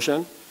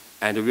promotion.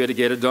 And the way to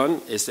get it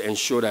done is to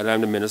ensure that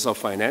I'm the Minister of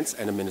Finance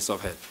and the Minister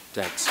of Health.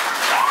 Thanks.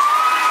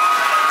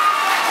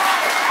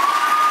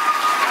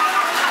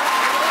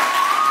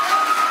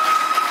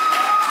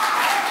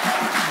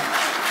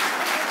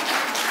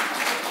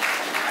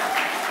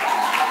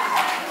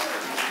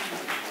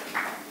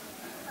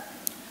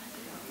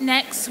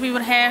 Next, we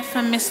will hear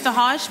from Mr.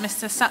 Hodge,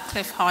 Mr.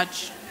 Sutcliffe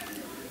Hodge.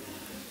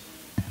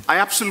 I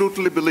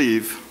absolutely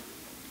believe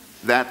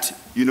that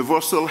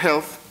universal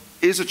health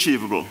is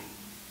achievable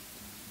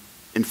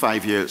in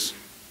 5 years.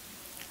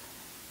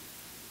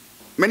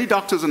 Many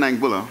doctors in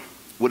Anguilla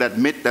would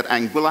admit that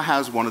Anguilla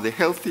has one of the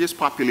healthiest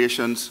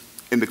populations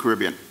in the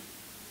Caribbean.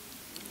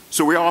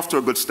 So we're off to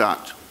a good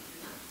start.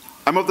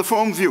 I'm of the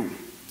firm view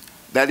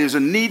that there's a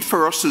need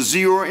for us to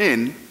zero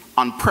in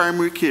on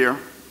primary care,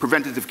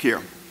 preventative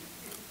care.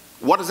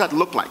 What does that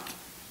look like?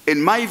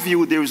 In my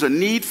view, there is a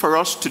need for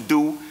us to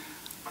do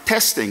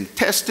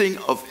testing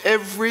of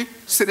every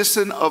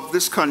citizen of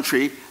this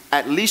country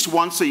at least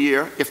once a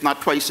year, if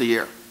not twice a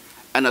year.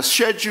 And a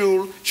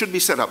schedule should be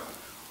set up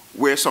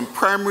where some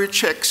primary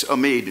checks are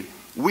made.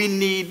 We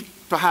need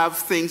to have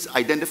things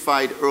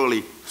identified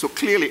early. So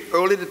clearly,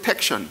 early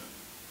detection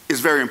is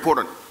very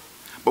important.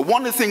 But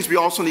one of the things we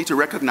also need to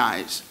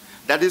recognize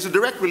that there's a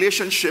direct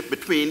relationship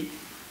between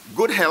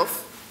good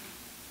health,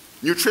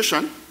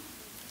 nutrition,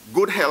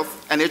 good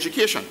health, and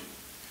education.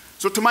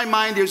 So to my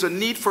mind, there's a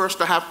need for us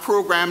to have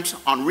programs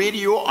on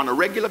radio on a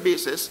regular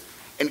basis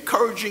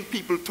encouraging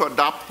people to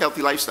adopt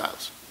healthy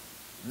lifestyles.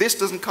 This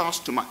doesn't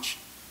cost too much.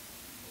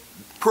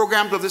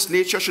 Programs of this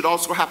nature should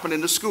also happen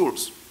in the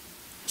schools.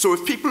 So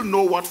if people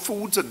know what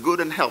foods are good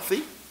and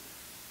healthy,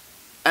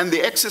 and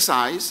they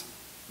exercise,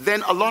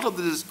 then a lot of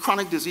the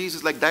chronic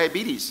diseases like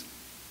diabetes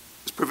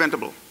is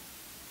preventable.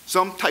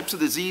 Some types of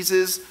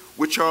diseases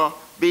which are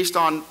based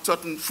on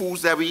certain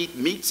foods that we eat,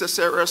 meats,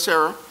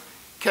 etc.,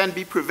 can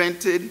be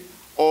prevented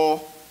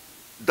or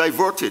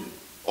diverted,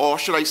 or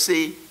should I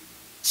say,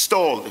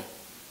 stalled,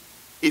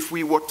 if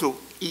we were to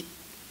eat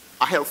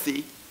a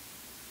healthy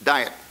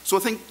diet. So I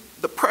think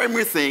the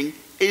primary thing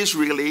is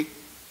really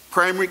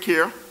primary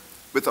care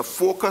with a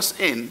focus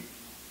in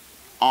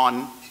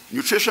on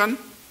nutrition,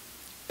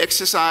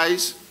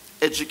 exercise,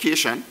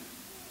 education,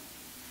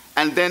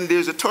 and then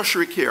there's a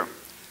tertiary care.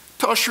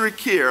 Tertiary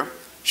care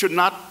should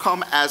not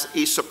come as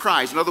a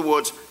surprise. In other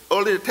words,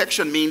 early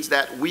detection means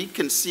that we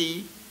can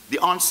see the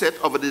onset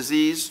of a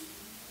disease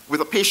with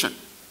a patient.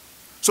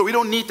 So we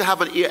don't need to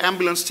have an air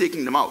ambulance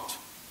taking them out.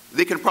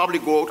 They can probably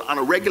go out on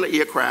a regular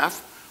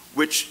aircraft,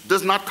 which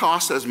does not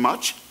cost as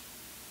much.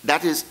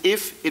 That is,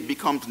 if it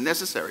becomes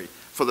necessary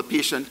for the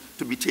patient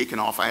to be taken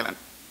off island.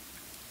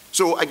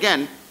 So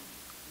again,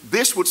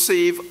 this would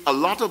save a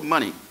lot of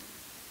money,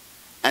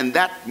 and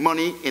that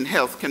money in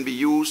health can be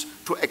used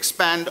to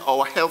expand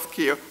our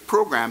healthcare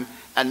program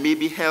and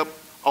maybe help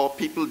our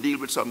people deal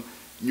with some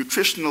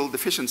nutritional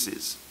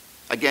deficiencies.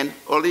 Again,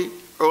 early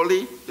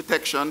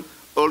detection,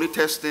 early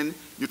testing,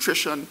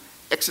 nutrition,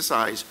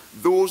 exercise,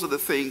 those are the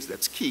things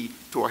that's key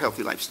to our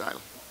healthy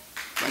lifestyle.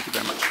 Thank you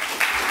very much.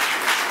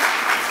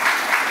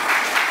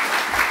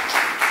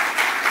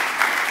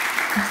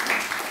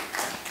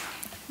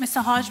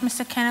 Mr. Hodge,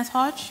 Mr. Kenneth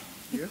Hodge,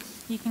 Yes.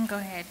 you can go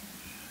ahead.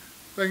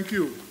 Thank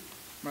you,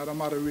 Madam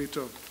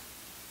Moderator.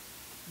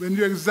 When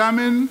you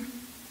examine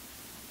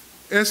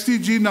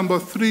SDG number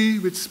 3,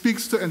 which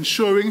speaks to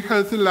ensuring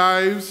healthy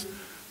lives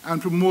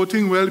and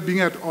promoting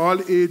well-being at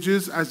all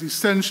ages as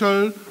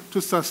essential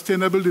to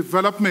sustainable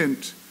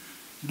development,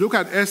 you look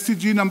at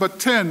SDG number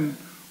 10,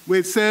 where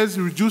it says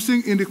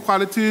reducing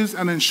inequalities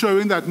and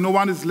ensuring that no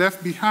one is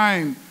left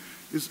behind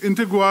is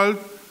integral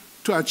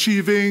to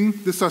achieving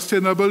the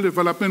Sustainable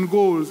Development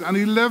Goals. And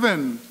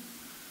 11,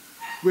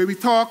 where we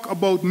talk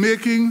about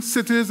making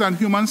cities and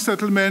human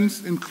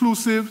settlements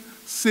inclusive,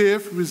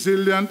 safe,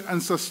 resilient,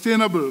 and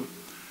sustainable.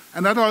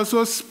 And that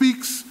also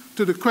speaks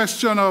to the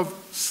question of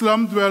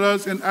slum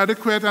dwellers,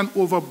 inadequate and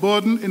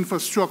overburdened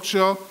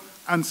infrastructure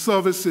and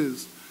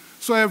services.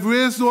 So I've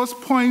raised those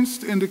points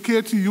to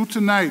indicate to you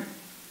tonight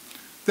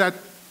that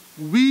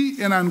we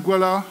in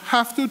Anguilla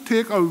have to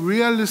take a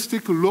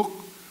realistic look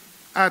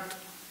at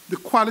the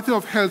quality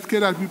of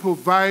healthcare that we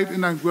provide in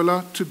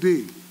Anguilla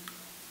today.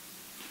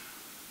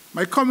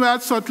 My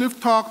comrade Sutcliffe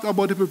talked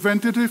about the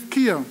preventative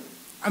care,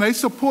 and I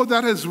support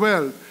that as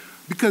well,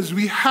 because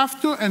we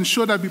have to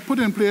ensure that we put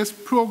in place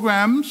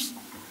programs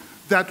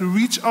that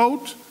reach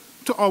out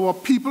to our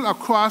people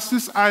across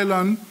this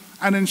island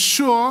and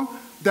ensure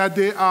that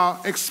they are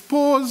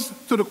exposed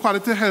to the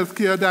quality health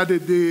care that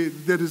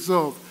they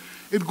deserve.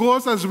 It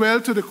goes as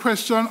well to the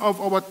question of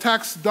our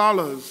tax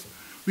dollars.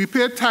 We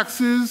pay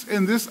taxes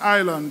in this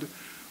island.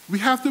 We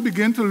have to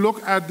begin to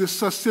look at the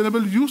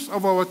sustainable use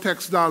of our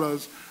tax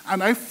dollars.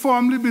 And I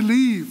firmly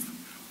believe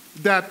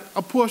that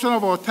a portion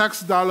of our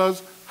tax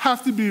dollars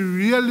have to be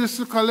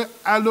realistically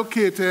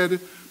allocated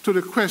to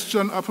the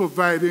question of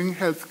providing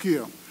health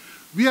care.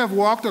 We have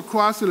walked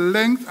across the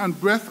length and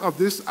breadth of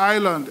this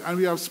island, and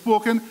we have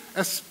spoken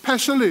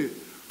especially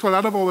to a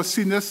lot of our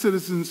senior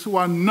citizens who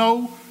are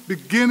now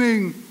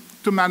beginning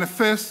to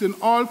manifest in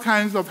all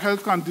kinds of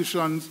health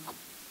conditions.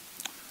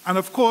 And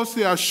of course,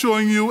 they are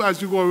showing you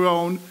as you go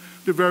around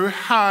the very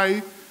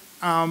high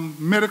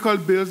medical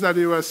bills that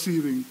they are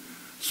receiving.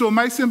 So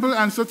my simple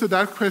answer to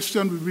that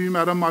question would be,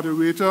 Madam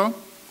Moderator,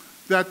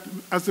 that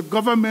as a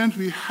government,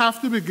 we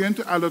have to begin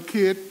to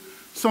allocate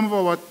some of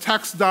our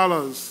tax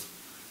dollars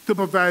to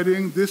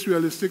providing this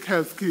realistic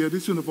health care,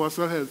 this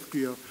universal health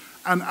care.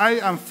 And I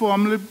am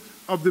firmly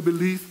of the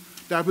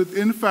belief that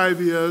within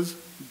 5 years,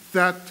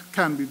 that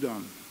can be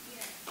done.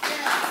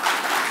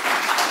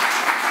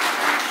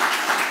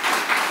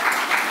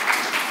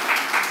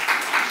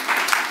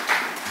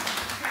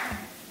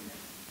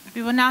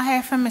 We will now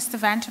hear from Mr.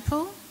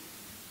 Vanterpool.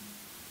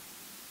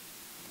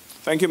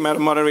 Thank you,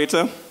 Madam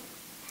Moderator.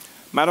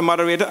 Madam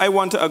Moderator, I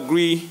want to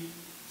agree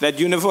that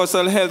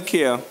universal health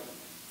care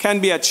can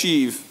be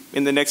achieved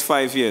in the next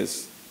 5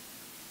 years.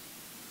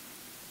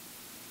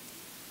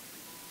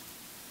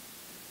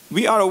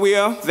 We are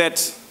aware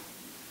that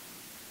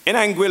in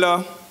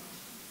Anguilla,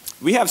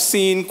 we have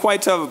seen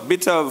quite a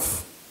bit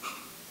of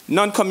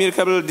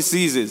non-communicable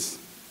diseases.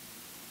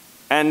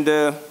 And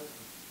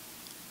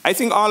I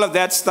think all of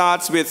that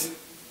starts with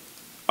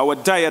our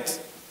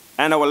diet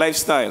and our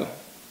lifestyle.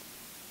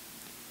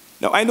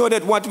 Now, I know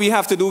that what we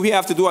have to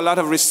do a lot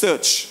of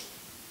research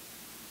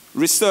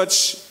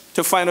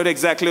to find out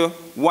exactly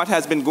what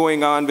has been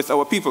going on with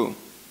our people.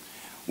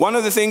 One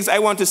of the things I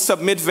want to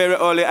submit very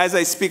early as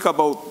I speak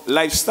about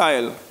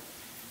lifestyle,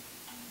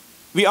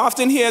 we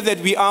often hear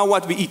that we are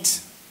what we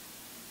eat.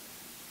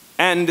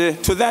 And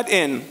to that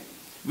end,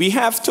 we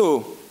have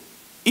to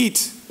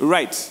eat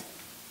right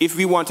if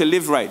we want to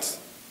live right.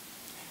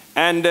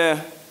 And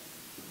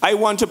I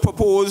want to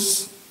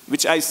propose,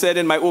 which I said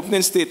in my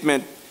opening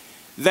statement,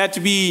 that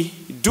we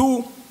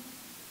do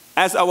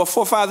as our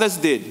forefathers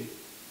did.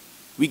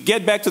 We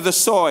get back to the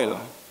soil.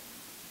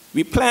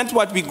 We plant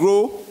what we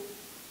grow,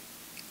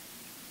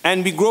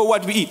 and we grow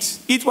what we eat.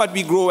 Eat what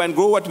we grow and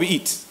grow what we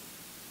eat.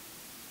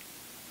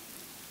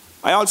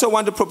 I also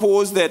want to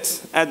propose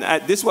that,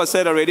 and this was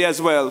said already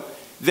as well,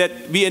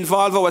 that we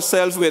involve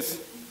ourselves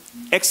with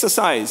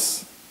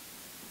exercise.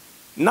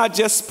 Not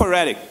just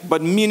sporadic,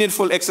 but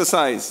meaningful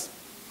exercise.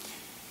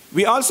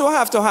 We also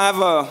have to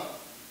have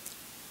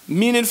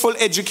meaningful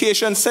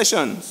education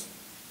sessions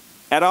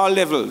at all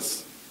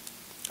levels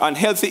on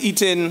healthy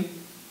eating.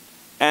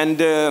 And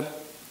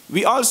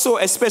we also,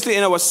 especially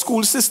in our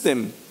school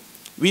system,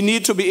 we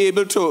need to be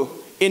able to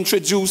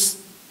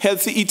introduce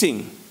healthy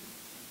eating.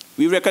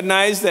 We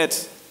recognize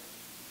that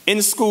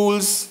in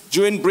schools,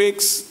 during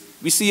breaks,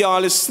 we see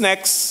all the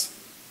snacks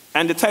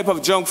and the type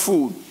of junk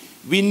food.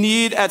 We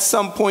need at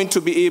some point to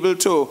be able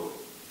to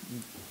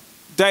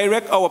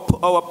direct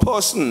our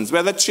persons,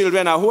 whether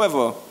children or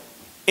whoever,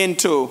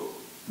 into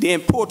the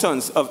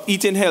importance of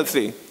eating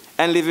healthy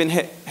and living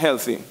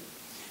healthy.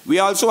 We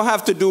also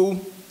have to do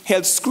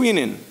health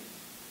screening,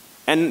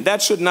 and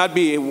that should not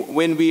be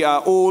when we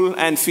are old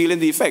and feeling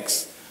the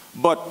effects,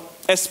 but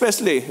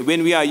especially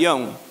when we are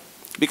young,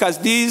 because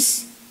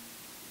these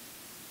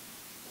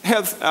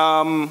health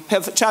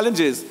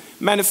challenges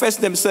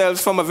manifest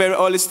themselves from a very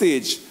early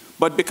stage,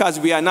 but because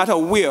we are not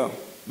aware,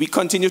 we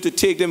continue to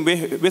take them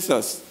with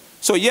us.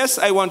 So yes,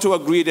 I want to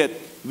agree that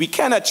we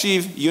can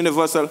achieve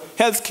universal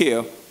health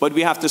care, but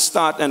we have to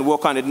start and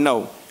work on it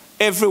now.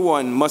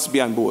 Everyone must be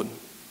on board.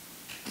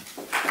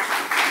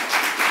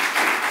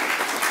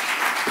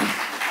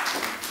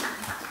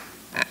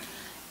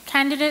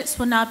 Candidates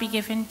will now be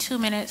given 2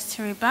 minutes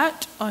to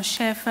rebut or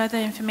share further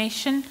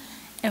information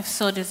if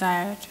so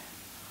desired.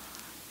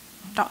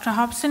 Dr.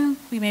 Hobson,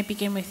 we may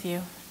begin with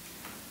you.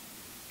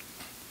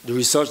 The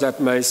research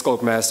that my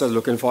Scoutmaster is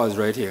looking for is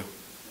right here.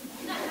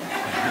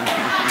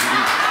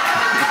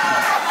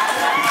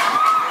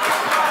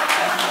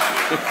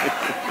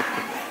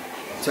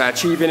 To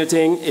achieve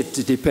anything, it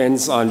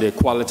depends on the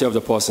quality of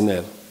the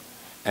personnel.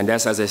 And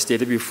that's, as I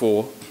stated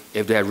before,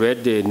 if they have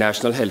read the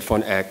National Health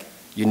Fund Act,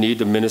 you need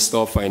the Minister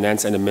of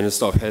Finance and the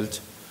Minister of Health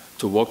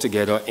to work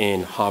together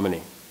in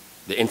harmony.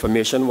 The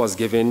information was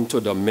given to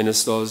the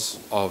Ministers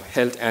of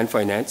Health and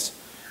Finance,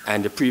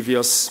 and the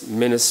previous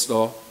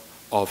Minister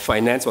of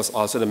Finance was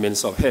also the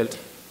Minister of Health,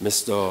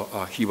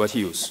 Mr. Hubert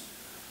Hughes.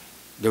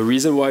 The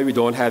reason why we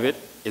don't have it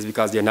is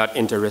because they're not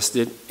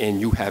interested in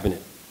you having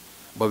it.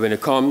 But when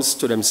it comes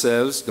to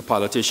themselves, the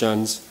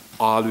politicians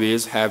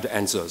always have the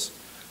answers.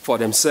 For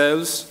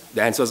themselves,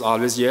 the answer is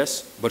always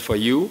yes, but for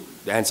you,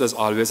 the answer is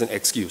always an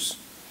excuse.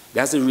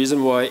 That's the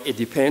reason why it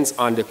depends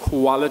on the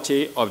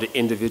quality of the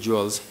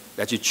individuals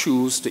that you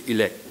choose to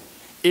elect.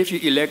 If you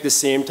elect the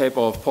same type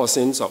of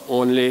persons or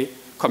only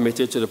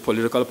committed to the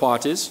political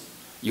parties,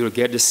 you'll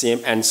get the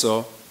same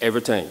answer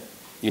every time.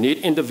 You need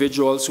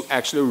individuals who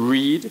actually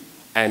read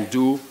and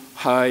do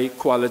high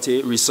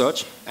quality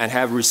research and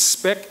have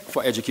respect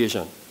for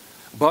education.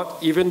 But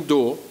even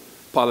though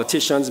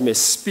politicians may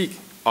speak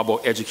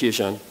about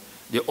education,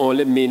 they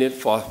only mean it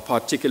for a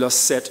particular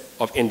set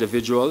of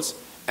individuals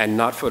and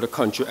not for the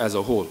country as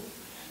a whole.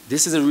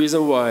 This is the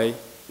reason why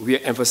we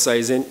are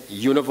emphasizing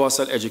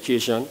universal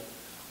education,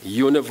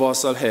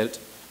 universal health,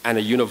 and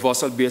a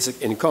universal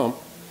basic income,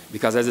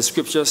 because as the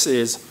scripture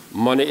says,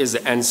 money is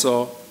the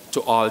answer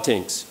to all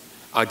things.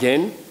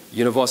 Again,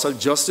 universal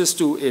justice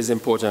too is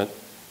important,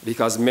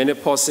 because many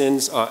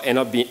persons end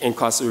up being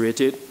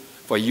incarcerated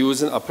for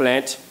using a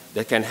plant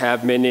that can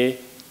have many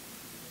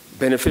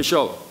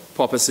beneficial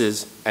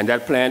purposes, and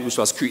that plant, which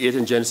was created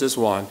in Genesis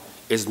 1,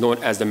 is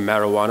known as the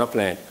marijuana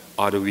plant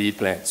or the weed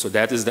plant. So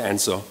that is the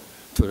answer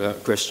to the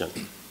question.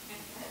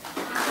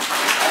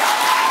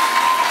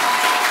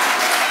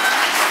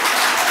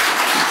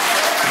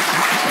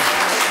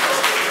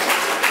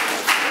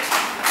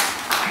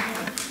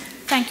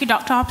 Thank you,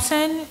 Dr.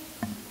 Hobson.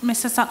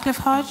 Mr. Sutcliffe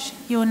Hodge,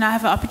 you will now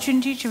have an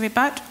opportunity to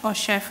rebut or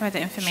share further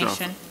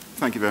information. Sure.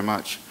 Thank you very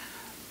much.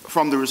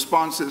 From the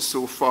responses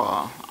so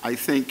far, I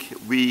think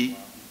we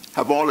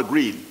have all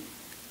agreed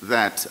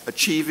that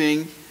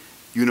achieving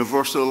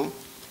universal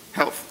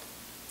health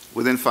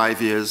within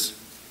 5 years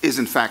is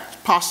in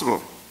fact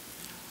possible.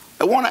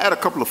 I want to add a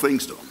couple of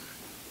things though.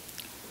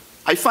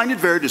 I find it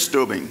very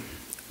disturbing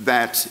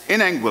that in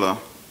Anguilla,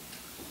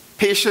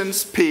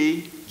 patients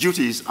pay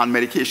duties on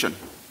medication.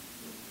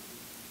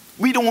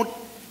 We don't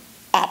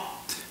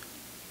opt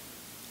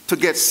to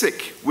get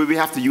sick where we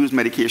have to use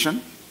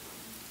medication.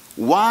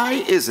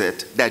 Why is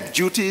it that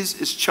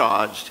duties is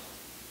charged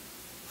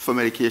for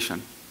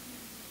medication?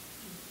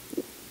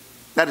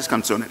 That is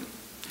concerning.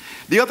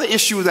 The other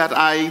issue that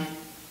I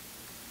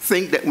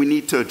think that we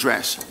need to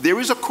address, there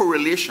is a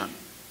correlation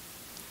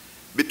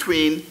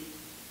between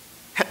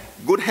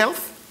good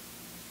health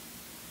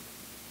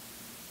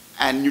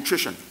and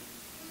nutrition,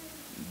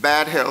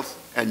 bad health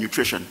and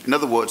nutrition. In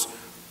other words,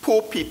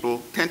 poor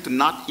people tend to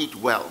not eat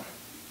well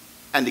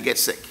and they get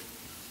sick.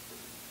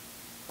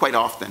 Quite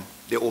often,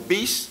 they're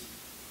obese,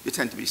 they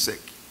tend to be sick.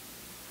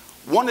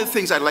 One of the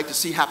things I'd like to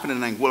see happen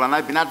in Anguilla, and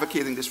I've been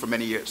advocating this for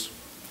many years,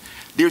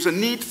 there's a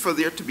need for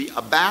there to be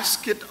a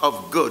basket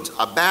of goods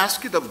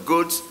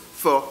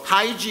for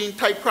hygiene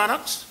type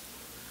products,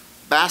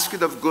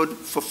 basket of goods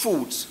for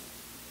foods.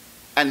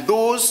 And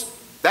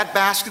that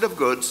basket of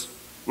goods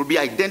will be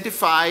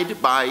identified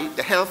by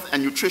the health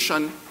and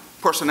nutrition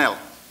personnel.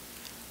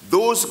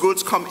 Those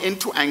goods come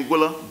into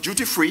Anguilla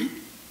duty-free,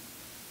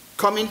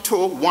 come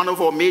into one of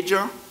our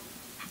major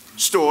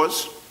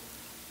stores,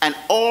 and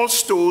all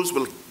stores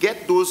will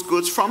get those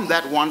goods from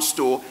that one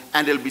store,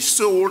 and they'll be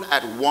sold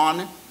at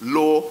one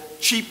low,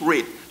 cheap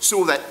rate,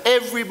 so that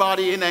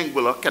everybody in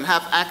Anguilla can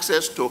have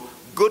access to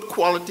good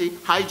quality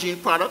hygiene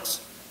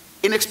products,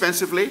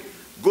 inexpensively,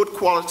 good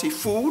quality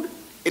food,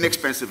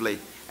 inexpensively.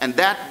 And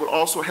that will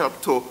also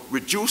help to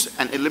reduce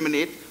and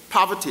eliminate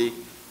poverty,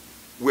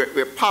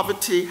 where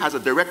poverty has a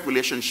direct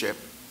relationship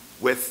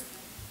with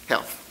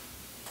health.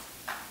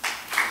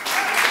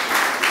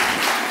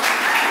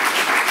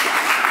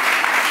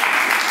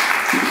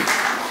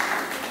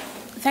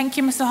 Thank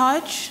you, Mr.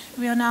 Hodge.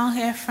 We'll now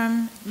hear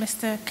from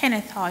Mr.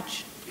 Kenneth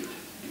Hodge.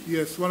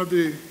 Yes, one of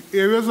the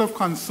areas of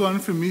concern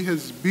for me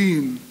has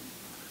been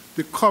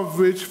the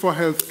coverage for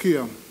health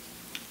care.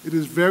 It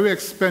is very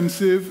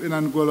expensive in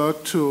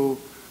Anguilla to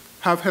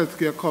have health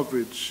care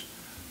coverage.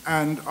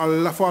 And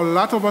for a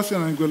lot of us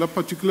in Anguilla,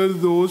 particularly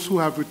those who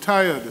have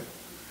retired,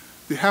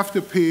 they have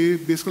to pay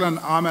basically an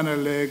arm and a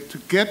leg to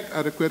get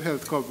adequate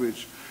health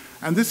coverage.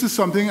 And this is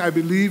something I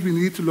believe we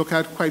need to look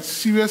at quite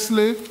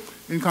seriously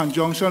in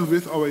conjunction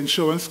with our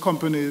insurance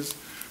companies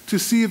to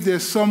see if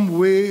there's some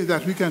way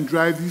that we can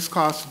drive these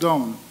costs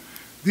down.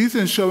 These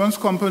insurance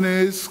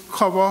companies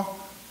cover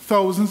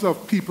thousands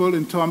of people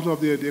in terms of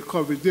their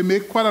coverage. They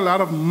make quite a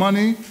lot of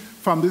money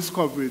from this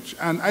coverage.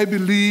 And I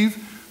believe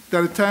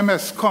that the time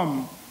has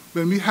come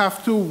when we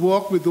have to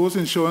work with those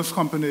insurance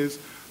companies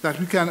that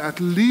we can at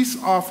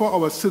least offer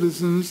our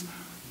citizens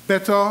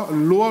better,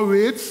 lower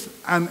rates,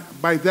 and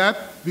by that,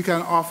 we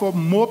can offer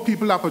more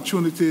people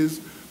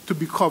opportunities to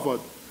be covered.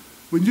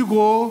 When you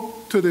go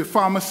to the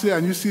pharmacy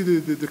and you see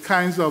the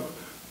kinds of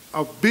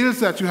bills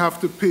that you have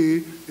to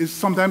pay, is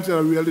sometimes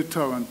a real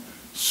deterrent.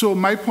 So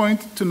my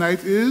point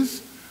tonight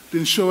is the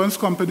insurance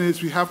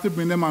companies, we have to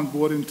bring them on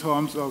board in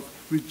terms of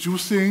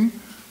reducing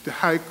the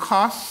high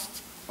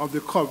cost of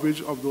the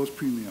coverage of those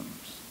premiums.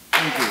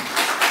 Thank you.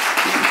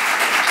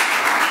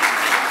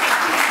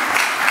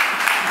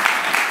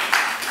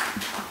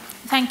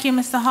 Thank you,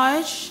 Mr.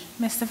 Hodge.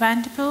 Mr.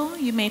 Vanterpool,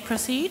 you may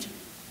proceed.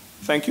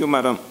 Thank you,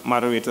 Madam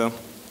Moderator.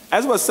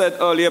 As was said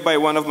earlier by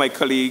one of my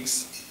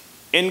colleagues,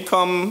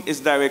 income is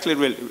directly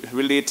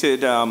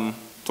related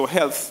to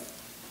health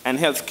and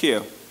health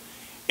care.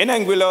 In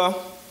Anguilla,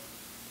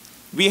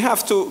 we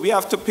have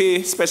to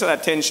pay special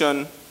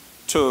attention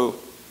to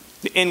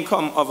the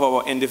income of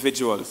our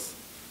individuals,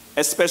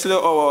 especially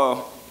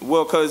our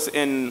workers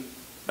in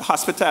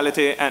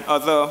hospitality and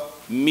other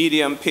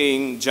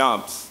medium-paying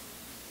jobs.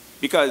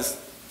 Because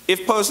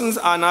if persons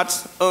are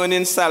not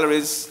earning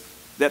salaries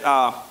that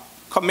are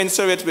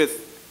commensurate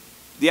with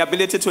the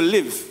ability to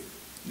live,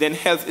 then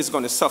health is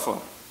going to suffer.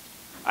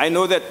 I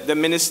know that the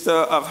Minister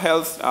of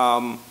Health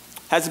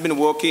has been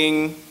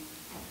working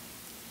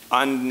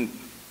on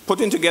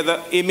putting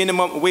together a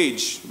minimum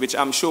wage, which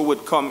I'm sure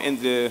would come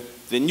in the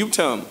new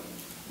term.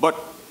 But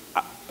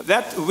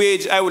that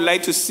wage I would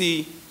like to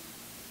see,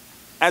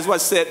 as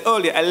was said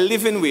earlier, a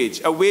living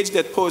wage, a wage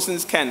that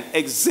persons can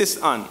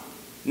exist on,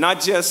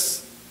 not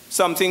just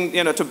something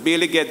to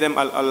barely get them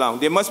along.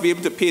 They must be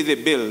able to pay their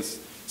bills.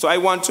 So I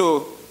want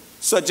to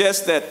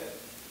suggest that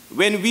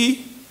when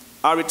we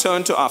are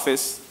returned to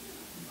office,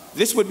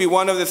 this would be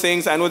one of the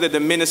things I know that the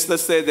minister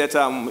said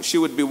that she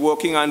would be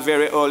working on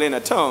very early in a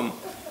term,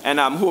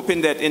 and I'm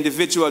hoping that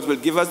individuals will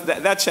give us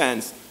that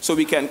chance so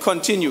we can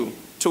continue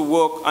to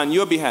work on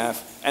your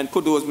behalf and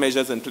put those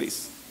measures in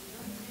place.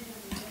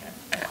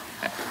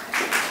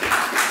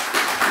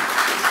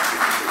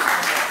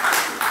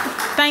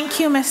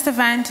 Thank you, Mr.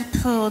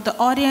 Vanterpool. The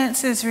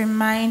audience is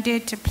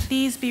reminded to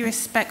please be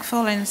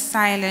respectful and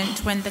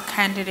silent when the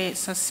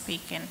candidates are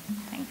speaking.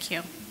 Thank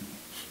you.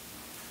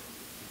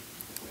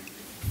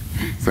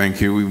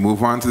 Thank you. We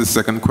move on to the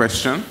second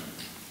question.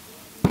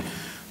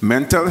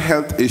 Mental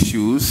health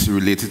issues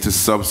related to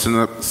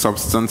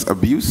substance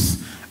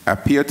abuse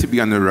appear to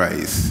be on the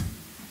rise.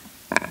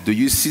 Do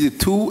you see the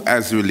two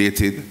as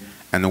related,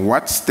 and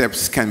what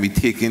steps can be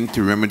taken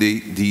to remedy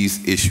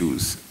these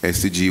issues?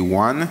 SDG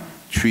 1,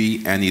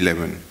 3, and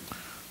 11.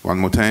 One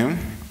more time.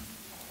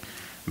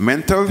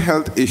 Mental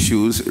health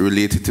issues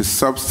related to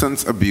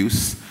substance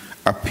abuse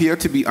appear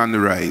to be on the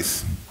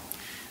rise.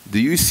 Do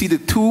you see the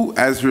two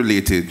as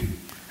related,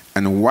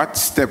 and what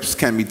steps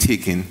can be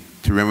taken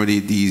to remedy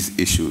these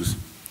issues?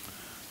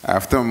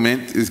 After a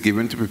minute is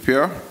given to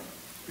prepare,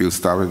 we'll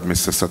start with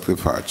Mr. Sutcliffe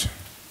Hodge.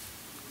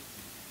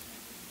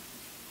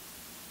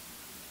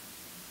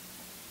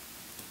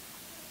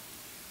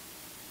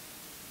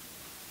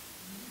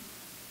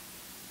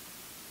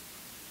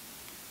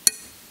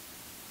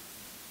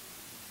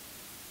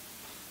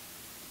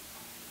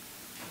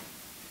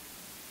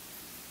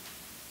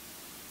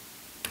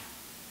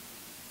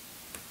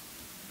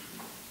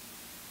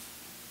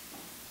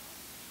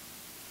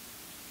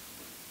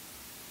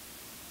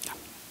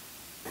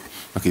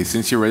 Okay,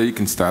 since you're ready, you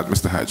can start,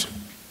 Mr. Hodge.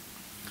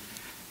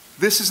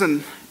 This is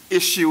an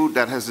issue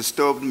that has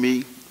disturbed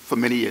me for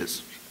many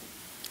years.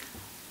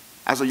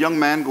 As a young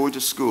man going to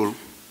school,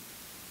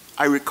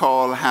 I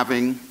recall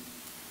having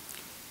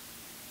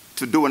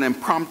to do an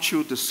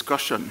impromptu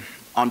discussion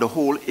on the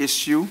whole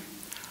issue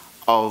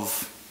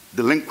of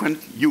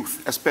delinquent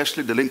youth,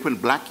 especially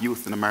delinquent black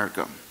youth in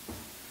America.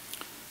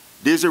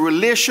 There's a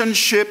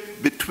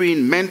relationship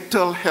between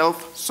mental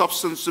health,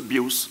 substance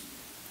abuse,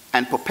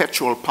 and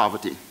perpetual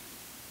poverty.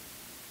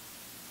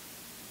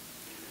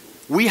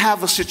 We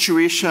have a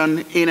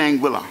situation in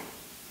Anguilla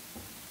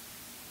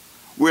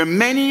where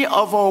many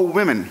of our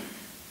women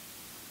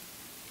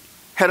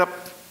head up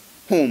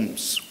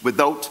homes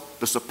without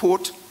the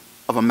support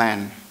of a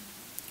man,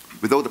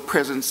 without the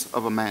presence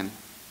of a man.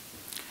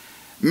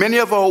 Many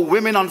of our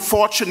women,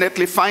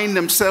 unfortunately, find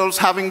themselves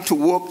having to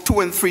work 2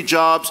 and 3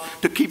 jobs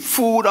to keep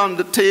food on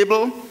the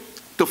table,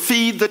 to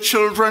feed the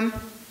children,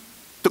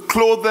 to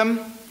clothe them,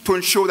 to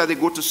ensure that they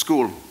go to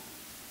school.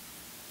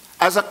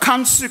 As a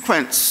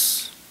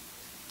consequence,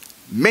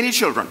 many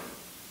children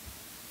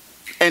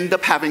end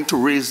up having to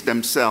raise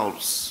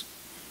themselves.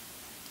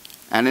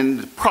 And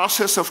in the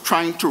process of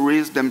trying to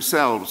raise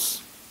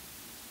themselves,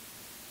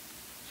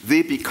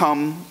 they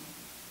become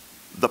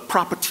the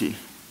property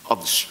of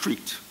the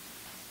street.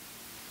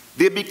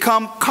 They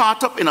become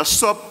caught up in a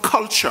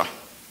subculture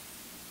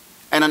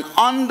and an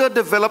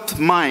underdeveloped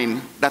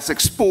mind that's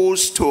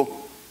exposed to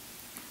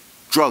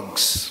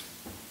drugs.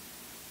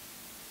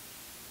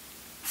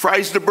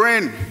 Fries the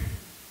brain.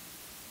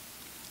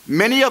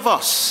 Many of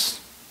us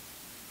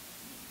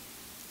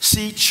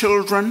see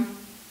children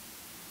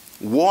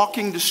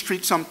walking the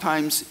street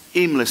sometimes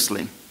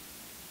aimlessly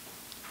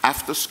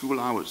after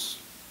school hours,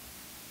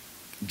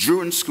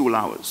 during school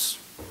hours.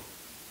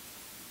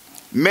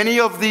 Many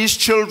of these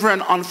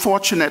children,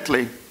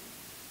 unfortunately,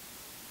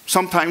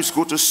 sometimes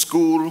go to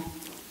school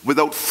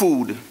without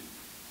food,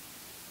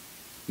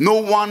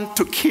 no one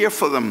to care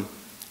for them,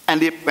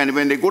 and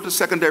when they go to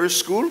secondary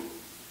school,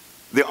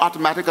 they're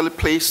automatically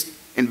placed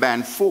in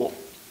Band 4.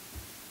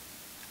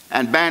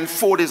 And Band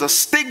 4, there's a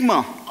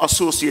stigma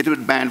associated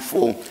with Band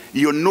 4.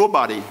 You're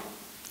nobody.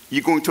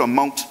 You're going to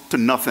amount to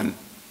nothing.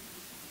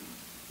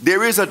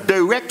 There is a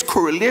direct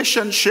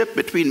correlation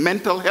between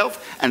mental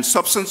health and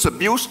substance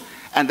abuse,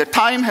 and the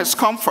time has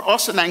come for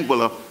us in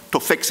Anguilla to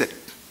fix it.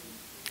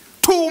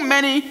 Too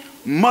many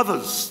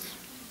mothers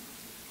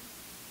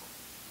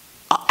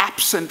are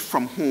absent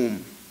from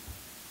home,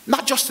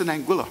 not just in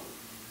Anguilla.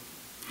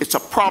 It's a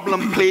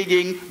problem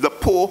plaguing the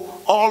poor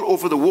all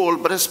over the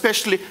world, but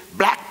especially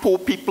black poor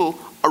people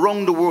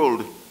around the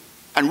world.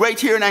 And right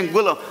here in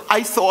Anguilla,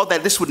 I thought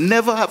that this would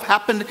never have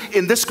happened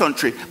in this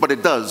country, but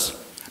it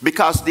does,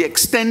 because the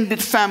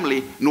extended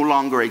family no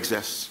longer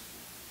exists.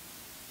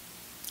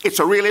 It's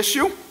a real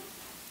issue,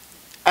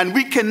 and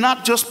we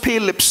cannot just pay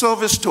lip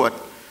service to it,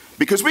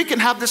 because we can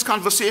have this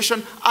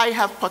conversation. I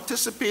have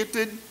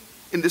participated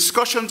in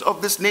discussions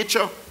of this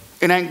nature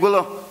in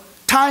Anguilla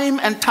time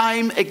and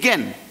time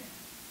again,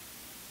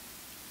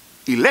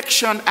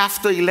 election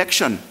after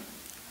election,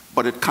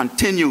 but it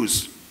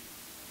continues.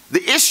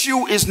 The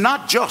issue is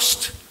not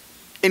just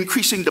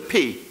increasing the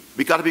pay.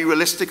 We got to be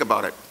realistic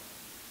about it.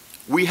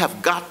 We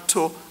have got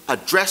to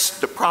address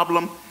the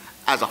problem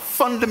as a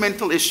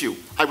fundamental issue.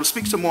 I will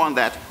speak some more on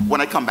that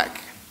when I come back.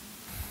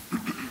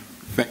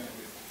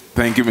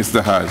 Thank you,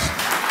 Mr. Hodge.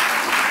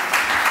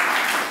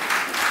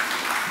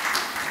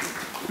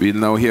 We'll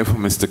now hear from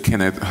Mr.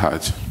 Kenneth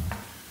Hodge.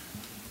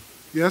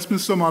 Yes,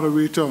 Mr.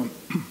 Moderator.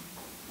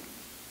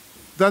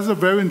 That's a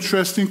very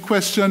interesting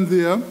question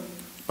there,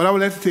 but I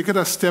would like to take it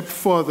a step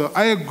further.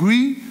 I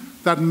agree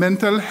that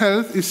mental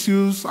health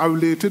issues are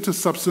related to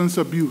substance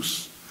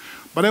abuse,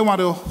 but I want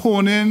to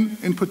hone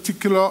in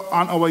particular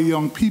on our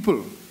young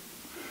people.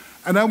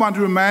 And I want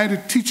to remind the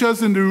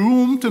teachers in the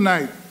room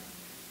tonight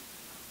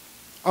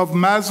of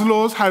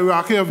Maslow's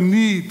hierarchy of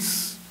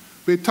needs,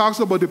 where it talks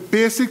about the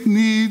basic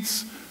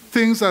needs,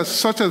 things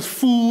such as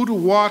food,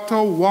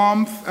 water,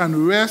 warmth,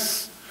 and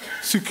rest,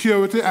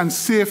 security, and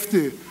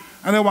safety.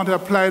 And I want to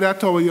apply that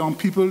to our young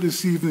people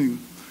this evening.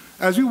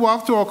 As we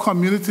walk through our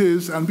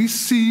communities and we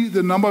see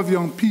the number of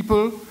young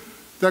people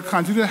that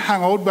continue to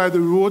hang out by the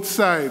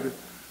roadside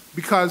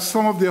because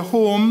some of their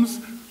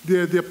homes,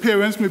 their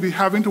parents may be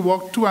having to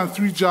work 2 and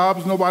 3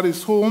 jobs,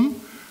 nobody's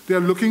home. They're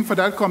looking for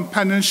that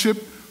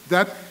companionship,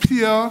 that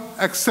peer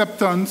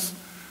acceptance.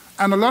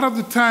 And a lot of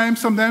the time,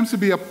 sometimes to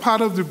be a part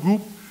of the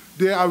group,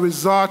 they are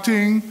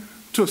resorting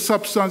to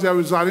substance, they are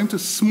resorting to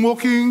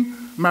smoking,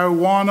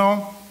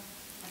 marijuana,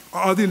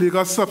 or other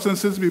illegal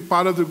substances to be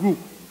part of the group.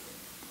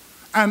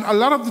 And a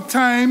lot of the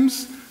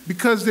times,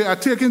 because they are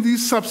taking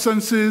these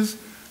substances,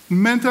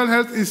 mental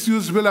health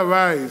issues will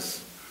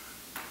arise.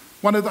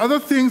 One of the other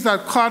things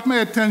that caught my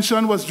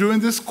attention was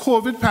during this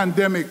COVID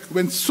pandemic,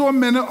 when so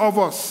many of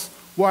us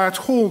were at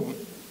home,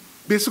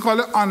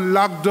 basically on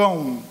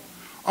lockdown.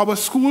 Our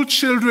school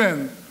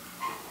children,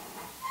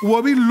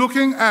 were we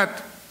looking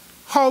at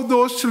how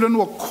those children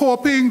were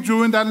coping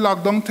during that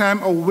lockdown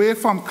time away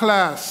from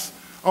class,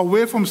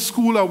 away from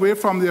school, away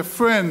from their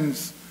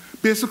friends,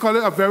 basically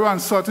a very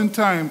uncertain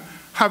time,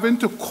 having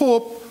to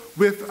cope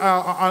with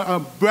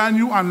a brand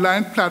new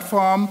online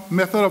platform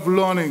method of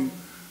learning.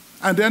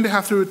 And then they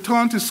have to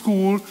return to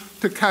school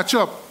to catch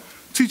up.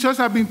 Teachers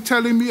have been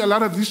telling me a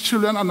lot of these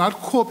children are not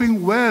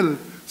coping well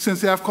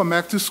since they have come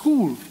back to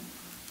school.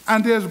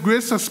 And there's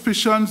great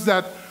suspicions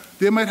that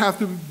they might have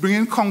to bring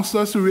in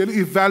counselors to really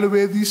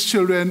evaluate these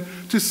children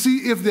to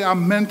see if there are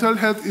mental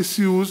health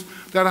issues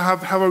that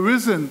have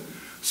arisen.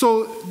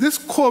 So this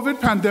COVID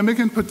pandemic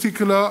in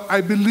particular,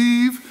 I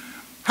believe,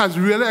 has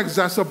really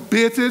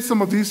exacerbated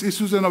some of these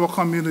issues in our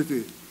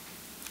community.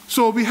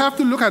 So we have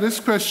to look at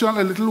this question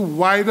a little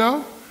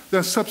wider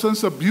than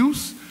substance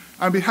abuse,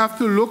 and we have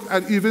to look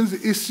at even the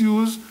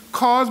issues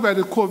caused by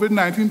the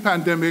COVID-19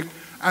 pandemic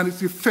and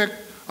its effect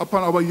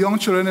upon our young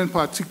children in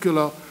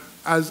particular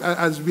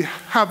as we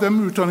have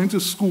them returning to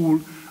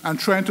school and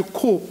trying to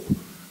cope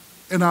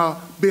in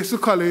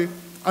basically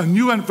a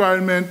new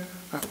environment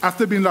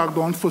after being locked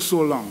down for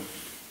so long.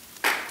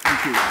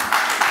 Thank you.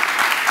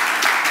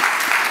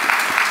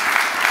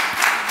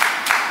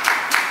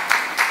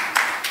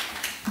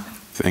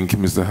 Thank you,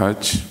 Mr.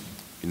 Hodge.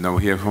 We now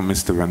hear from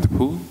Mr.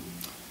 Vanterpool.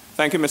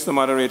 Thank you, Mr.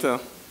 Moderator.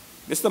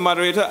 Mr.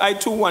 Moderator, I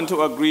too want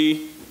to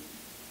agree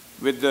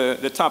with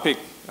the topic,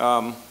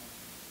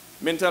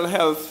 mental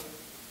health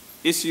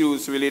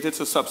issues related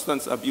to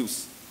substance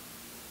abuse.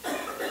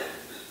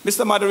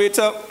 Mr.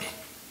 Moderator,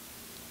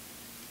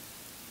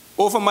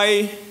 over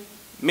my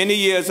many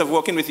years of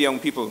working with young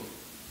people,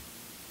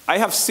 I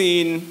have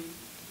seen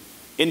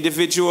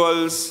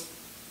individuals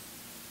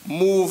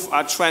move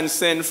or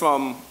transcend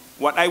from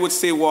what I would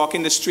say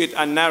walking the straight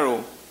and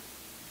narrow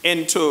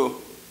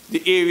into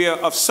the area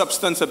of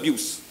substance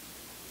abuse.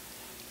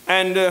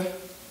 And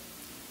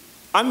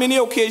on many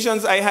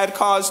occasions, I had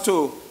cause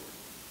to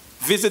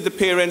visit the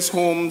parents'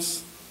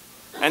 homes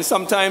and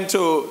sometimes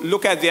to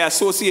look at their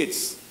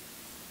associates.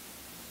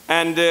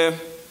 And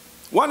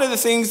one of the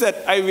things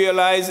that I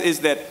realized is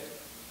that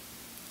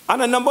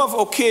on a number of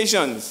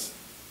occasions,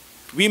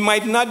 we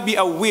might not be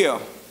aware,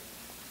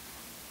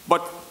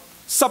 but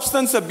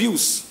substance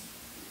abuse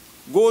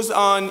goes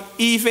on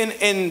even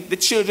in the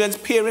children's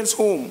parents'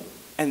 home,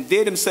 and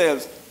they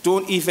themselves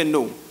don't even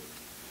know.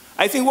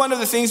 I think one of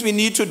the things we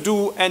need to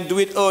do, and do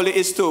it early,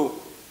 is to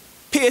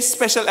pay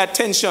special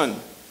attention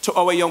to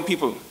our young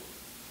people.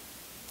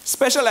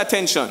 Special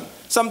attention.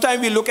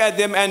 Sometimes we look at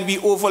them and we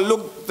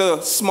overlook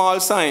the small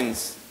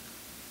signs.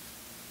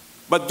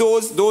 But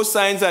those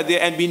signs are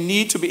there, and we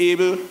need to be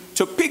able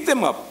to pick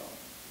them up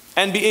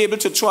and be able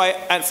to try,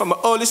 and from an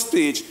early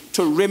stage,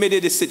 to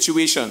remedy the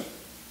situation.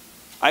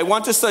 I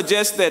want to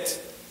suggest that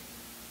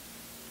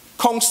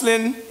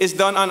counseling is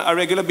done on a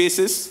regular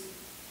basis,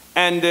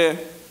 and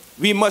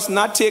we must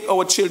not take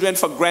our children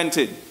for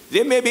granted.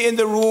 They may be in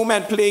the room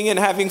and playing and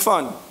having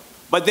fun,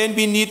 but then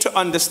we need to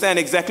understand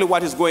exactly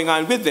what is going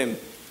on with them,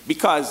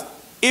 because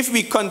if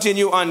we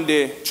continue on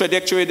the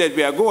trajectory that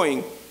we are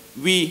going,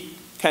 we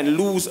can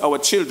lose our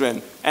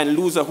children and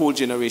lose a whole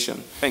generation.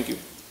 Thank you.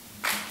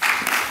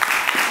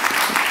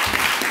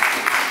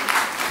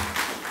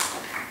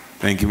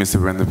 Thank you,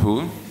 Mr.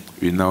 Vanterpool.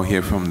 We now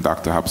hear from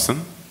Dr.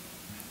 Hobson.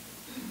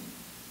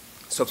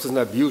 Substance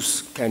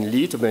abuse can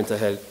lead to mental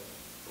health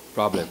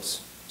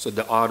problems. So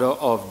the order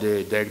of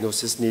the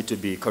diagnosis need to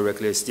be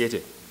correctly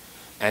stated.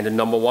 And the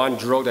number one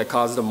drug that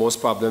causes the most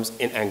problems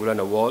in Anguilla and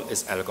the world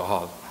is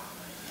alcohol.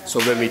 So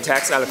when we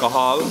tax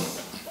alcohol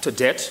to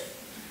death,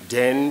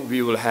 then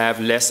we will have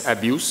less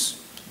abuse,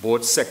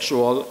 both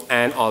sexual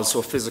and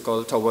also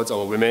physical, towards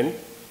our women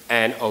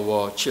and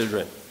our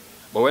children.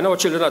 But when our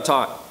children are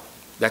taught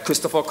that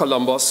Christopher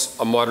Columbus,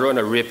 a murderer and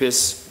a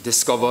rapist,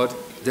 discovered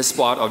this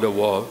part of the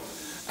world,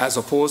 as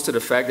opposed to the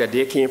fact that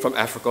they came from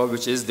Africa,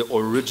 which is the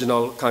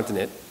original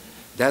continent,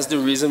 that's the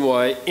reason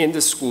why in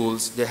the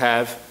schools they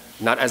have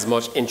not as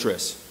much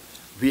interest.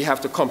 We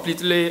have to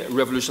completely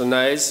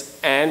revolutionize,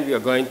 and we are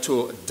going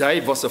to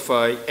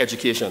diversify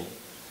education.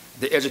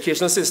 The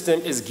educational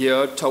system is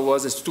geared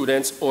towards the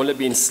students only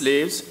being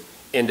slaves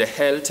in the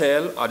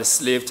hell-tail or the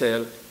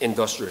slave-tail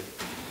industry.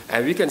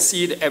 And we can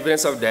see the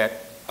evidence of that,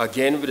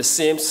 again, with the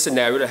same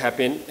scenario that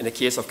happened in the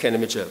case of Kenny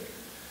Mitchell.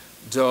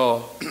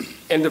 The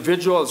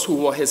individuals who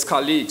were his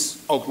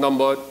colleagues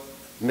outnumbered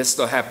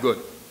Mr. Hapgood,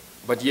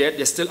 but yet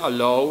they still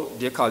allow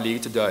their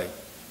colleague to die.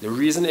 The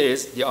reason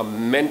is they are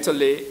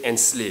mentally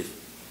enslaved.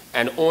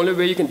 And the only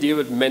way you can deal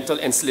with mental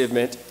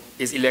enslavement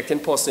is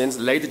electing persons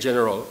like the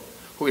general,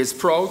 who is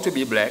proud to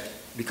be black,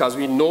 because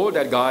we know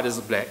that God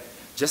is black,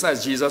 just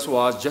as Jesus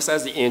was, just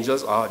as the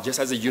angels are, just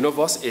as the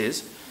universe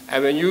is.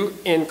 And when you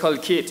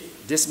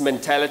inculcate this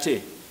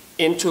mentality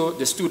into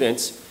the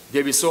students,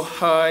 they'll be so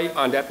high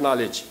on that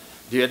knowledge,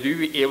 they'll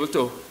be able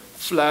to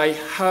fly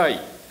high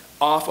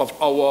off of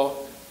our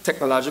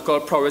technological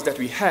prowess that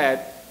we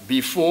had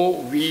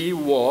before we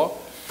were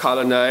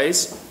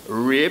colonized,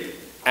 raped,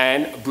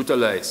 and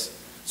brutalized.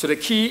 So the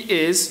key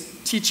is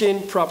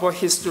teaching proper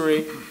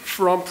history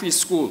from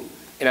preschool.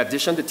 In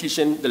addition to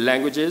teaching the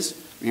languages,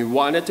 we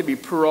want it to be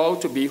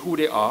proud to be who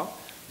they are.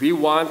 We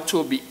want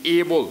to be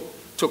able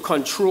to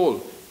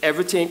control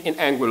everything in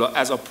Anguilla,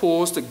 as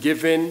opposed to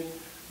giving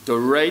the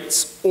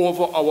rights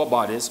over our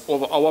bodies,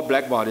 over our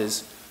black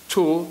bodies,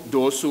 to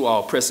those who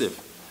are oppressive.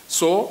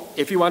 So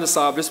if you want to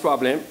solve this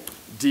problem,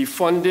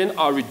 defunding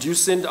or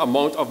reducing the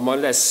amount of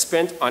money that's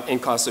spent on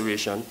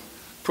incarceration,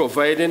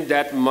 providing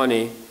that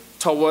money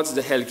towards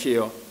the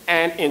healthcare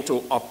and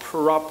into a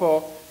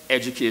proper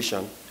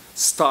education,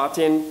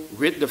 starting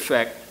with the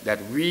fact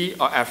that we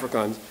are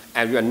Africans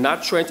and we are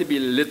not trying to be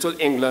Little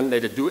England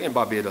like they do in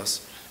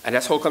Barbados. And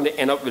that's how come they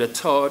end up with the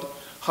third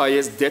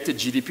highest debt to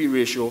GDP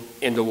ratio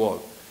in the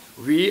world.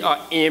 We are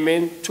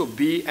aiming to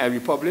be a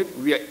republic,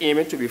 we are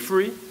aiming to be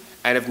free,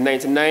 And if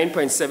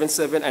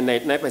 99.77 and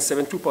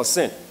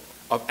 99.72%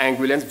 of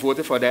Anguillians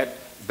voted for that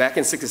back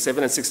in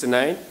 67 and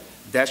 69,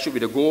 that should be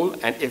the goal.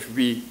 And if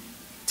we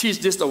teach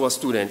this to our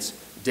students,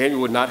 then we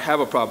would not have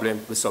a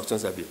problem with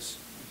substance abuse.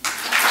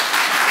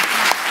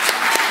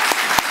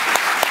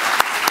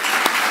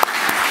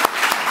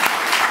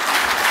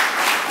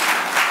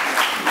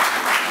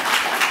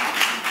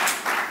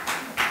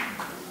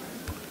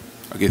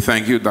 Okay,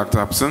 thank you, Dr.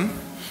 Hobson.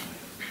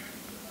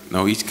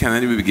 Now each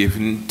candidate will be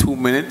given 2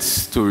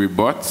 minutes to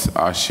rebut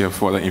or share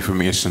further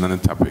information on the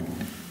topic.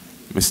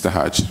 Mr.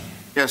 Hodge.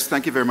 Yes,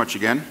 thank you very much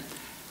again.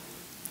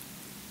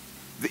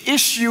 The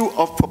issue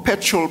of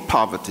perpetual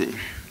poverty,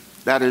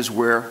 that is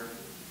where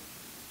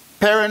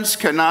parents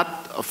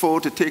cannot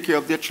afford to take care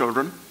of their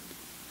children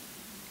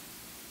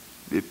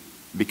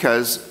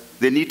because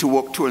they need to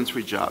work 2 and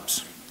 3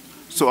 jobs.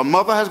 So a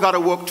mother has got to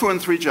work 2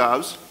 and 3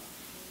 jobs,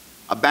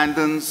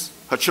 abandons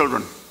her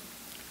children.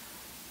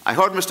 I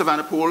heard Mr.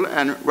 Vanterpool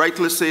and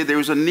rightly say there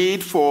is a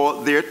need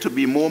for there to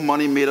be more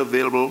money made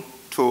available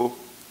to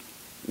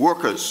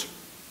workers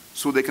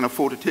so they can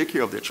afford to take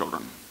care of their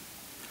children.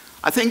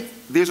 I think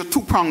there's a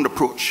 2-pronged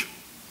approach.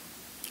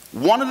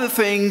 One of the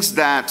things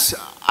that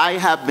I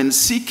have been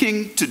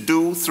seeking to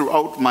do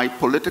throughout my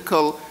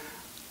political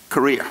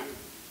career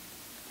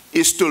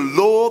is to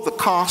lower the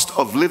cost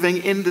of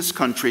living in this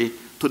country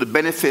to the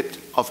benefit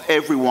of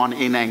everyone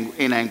in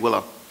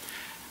Anguilla.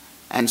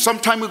 And some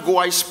time ago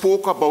I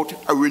spoke about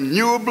a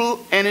renewable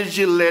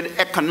energy-led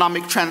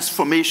economic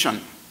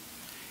transformation.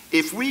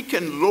 If we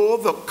can lower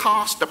the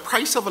cost, the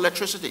price of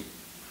electricity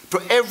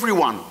to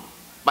everyone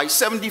by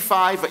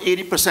 75 or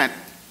 80%,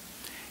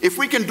 if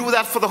we can do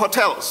that for the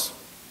hotels,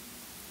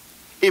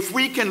 if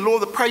we can lower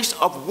the price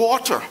of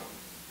water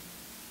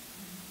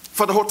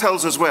for the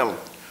hotels as well,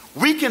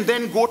 we can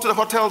then go to the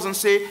hotels and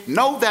say,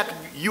 now that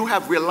you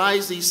have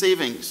realized these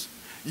savings,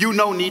 you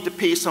now need to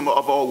pay some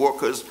of our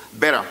workers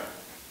better.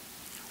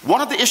 One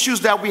of the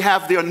issues that we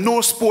have, there are no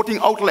sporting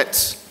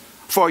outlets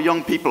for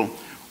young people.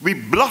 We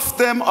bluff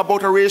them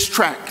about a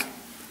racetrack.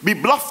 We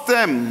bluff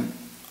them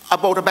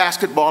about a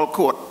basketball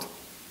court.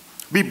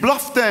 We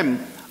bluff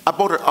them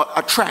about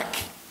a track,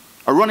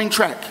 a running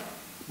track,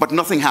 but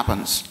nothing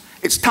happens.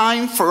 It's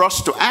time for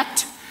us to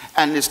act,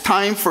 and it's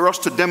time for us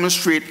to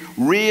demonstrate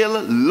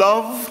real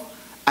love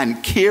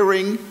and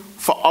caring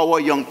for our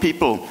young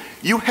people.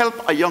 You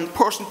help a young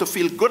person to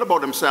feel good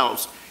about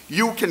themselves,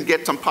 you can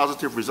get some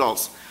positive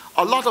results.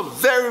 A lot of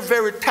very,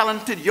 very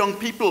talented young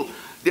people,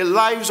 their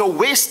lives are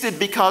wasted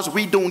because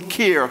we don't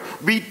care.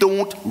 We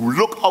don't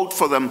look out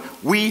for them.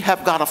 We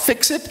have got to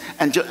fix it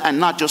and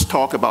not just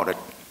talk about it.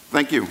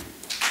 Thank you.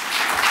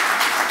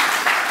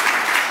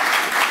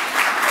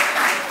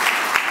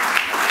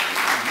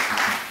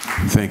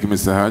 Thank you,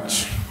 Mr.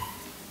 Hodge.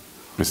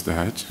 Mr.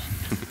 Hodge.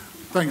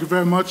 Thank you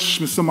very much,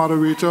 Mr.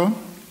 Moderator.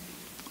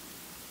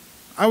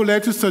 I would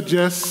like to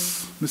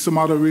suggest, Mr.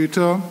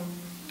 Moderator,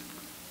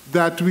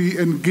 that we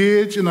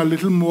engage in a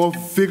little more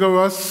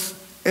vigorous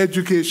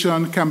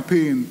education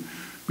campaign.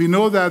 We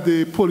know that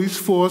the police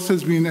force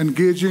has been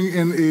engaging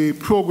in a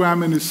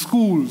program in the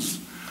schools.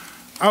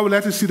 I would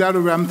like to see that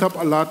ramped up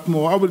a lot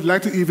more. I would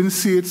like to even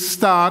see it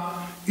start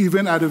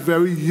even at a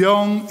very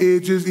young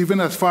ages,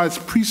 even as far as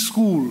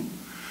preschool,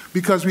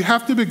 because we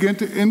have to begin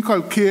to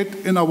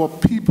inculcate in our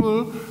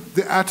people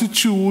the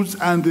attitudes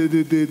and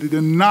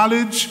the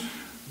knowledge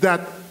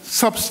that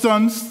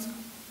substance,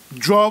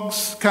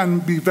 drugs can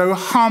be very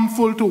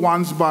harmful to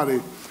one's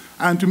body.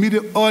 And to me,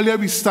 the earlier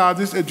we start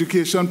this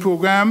education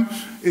program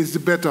is the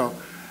better.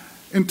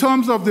 In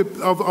terms of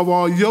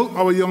our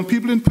young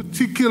people in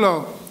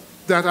particular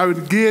that are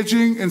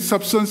engaging in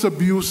substance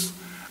abuse,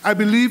 I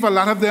believe a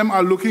lot of them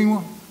are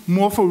looking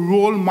more for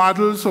role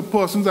models or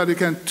persons that they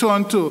can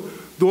turn to,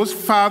 those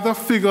father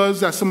figures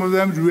that some of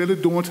them really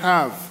don't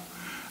have.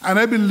 And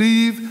I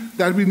believe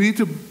that we need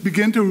to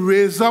begin to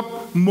raise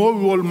up more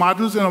role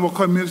models in our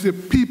community,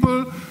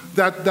 people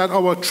that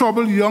our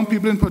troubled young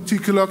people in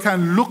particular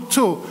can look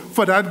to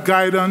for that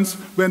guidance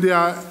when they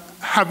are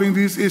having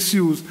these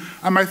issues.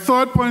 And my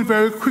third point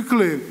very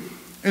quickly,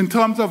 in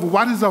terms of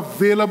what is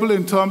available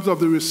in terms of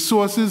the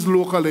resources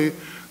locally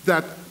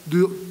that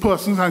the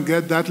person can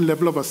get that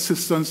level of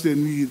assistance they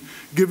need,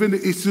 given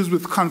the issues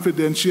with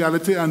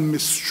confidentiality and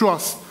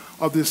mistrust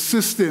of the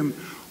system.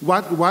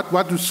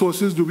 What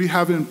resources do we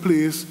have in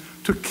place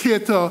to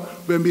cater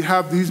when we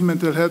have these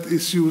mental health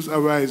issues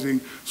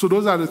arising? So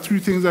those are the 3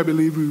 things I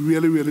believe we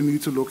really, really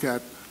need to look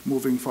at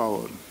moving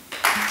forward.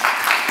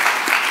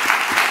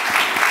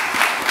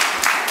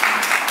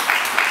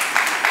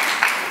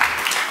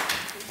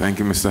 Thank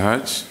you, Mr.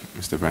 Hodge.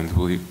 Mr.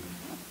 Vanterpool.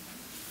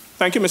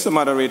 Thank you, Mr.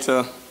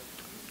 Moderator.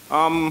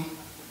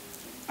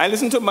 I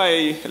listened to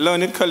my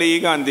learned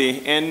colleague on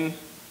the end,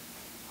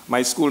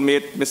 my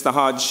schoolmate, Mr.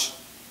 Hodge,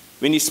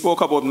 when he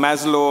spoke about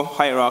Maslow's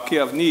hierarchy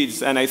of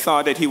needs, and I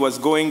thought that he was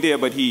going there,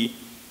 but he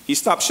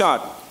stopped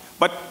short.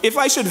 But if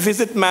I should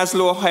visit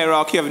Maslow's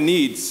hierarchy of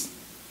needs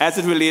as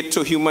it relates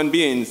to human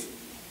beings,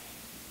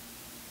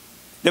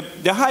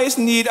 the highest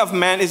need of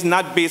man is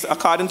not based,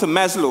 according to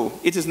Maslow,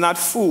 it is not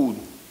food,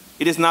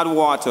 it is not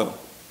water,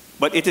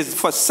 but it is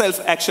for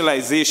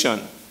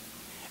self-actualization.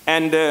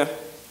 And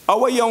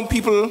our young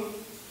people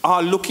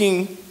are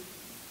looking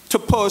to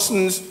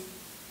persons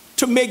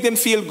to make them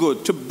feel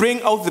good, to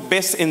bring out the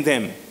best in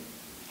them.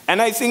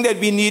 And I think that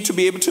we need to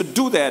be able to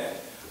do that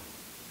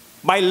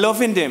by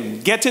loving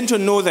them, getting to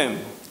know them,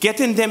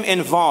 getting them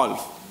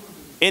involved.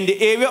 In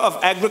the area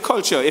of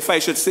agriculture, if I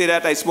should say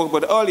that, I spoke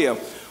about earlier,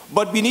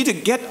 but we need to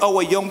get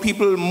our young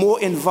people more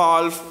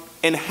involved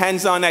in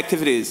hands-on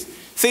activities,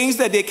 things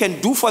that they can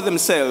do for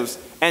themselves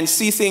and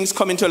see things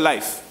come into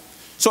life.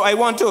 So I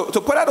want to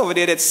put that over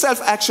there, that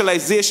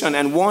self-actualization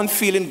and one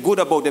feeling good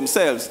about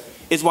themselves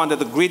is one of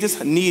the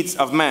greatest needs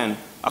of man,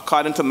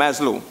 according to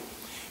Maslow.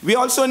 We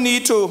also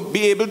need to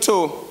be able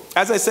to,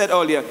 as I said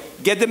earlier,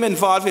 get them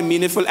involved in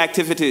meaningful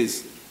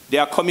activities.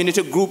 There are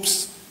community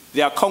groups,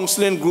 there are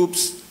counseling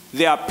groups,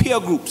 there are peer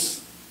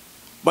groups.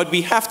 But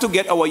we have to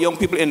get our young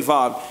people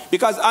involved,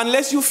 because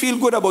unless you feel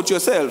good about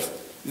yourself,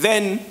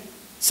 then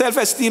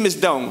self-esteem is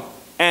down,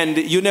 and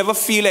you never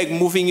feel like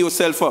moving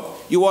yourself up.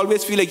 You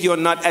always feel like you're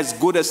not as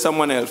good as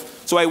someone else.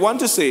 So I want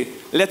to say,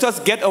 let us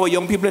get our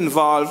young people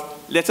involved,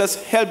 let us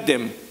help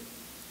them,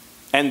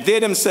 and they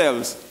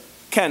themselves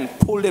can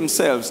pull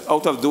themselves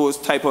out of those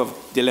type of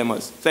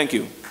dilemmas. Thank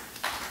you.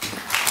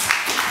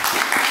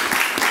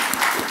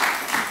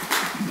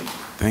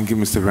 Thank you,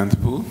 Mr.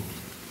 Vanterpool.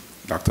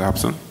 Dr.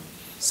 Hobson.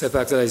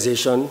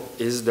 Self-actualization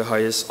is the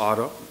highest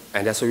order,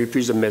 and that's why we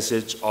preach the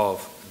message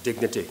of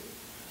dignity.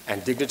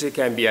 And dignity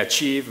can be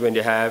achieved when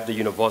they have the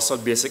universal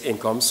basic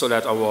income, so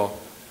that our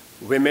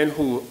women,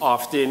 who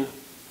often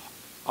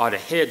are the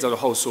heads of the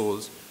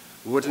households,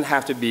 wouldn't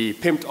have to be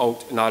pimped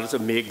out in order to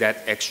make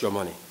that extra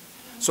money.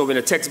 So when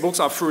the textbooks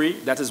are free,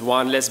 that is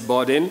one less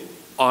burden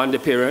on the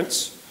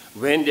parents.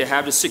 When they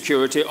have the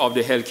security of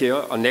the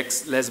healthcare, a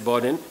next less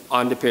burden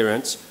on the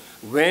parents.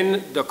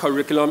 When the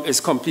curriculum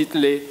is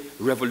completely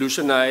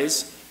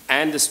revolutionized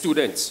and the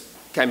students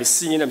can be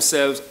seeing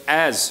themselves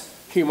as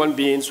human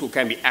beings who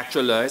can be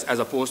actualized as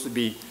opposed to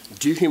be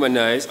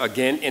dehumanized,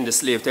 again, in the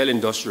slave tail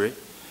industry.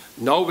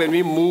 Now, when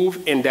we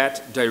move in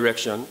that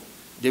direction,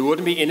 there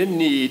wouldn't be any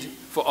need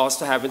for us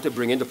to having to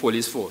bring in the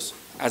police force.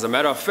 As a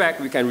matter of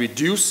fact, we can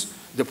reduce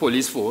the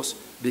police force,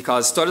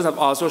 because studies have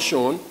also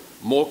shown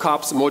more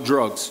cops, more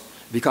drugs,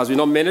 because we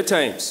know many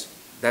times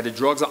that the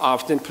drugs are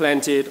often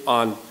planted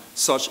on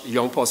such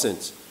young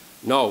persons.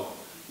 Now,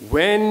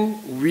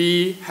 when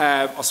we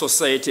have a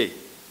society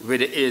where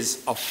there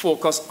is a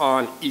focus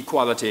on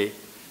equality,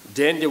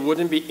 then there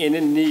wouldn't be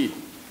any need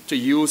to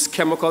use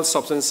chemical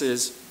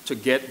substances to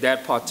get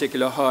that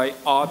particular high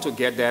or to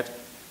get that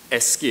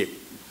escape.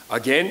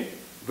 Again,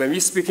 when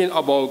we're speaking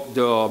about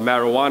the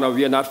marijuana,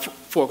 we are not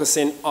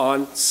focusing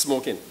on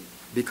smoking,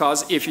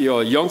 because if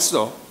you're a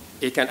youngster,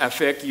 it can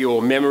affect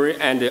your memory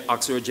and the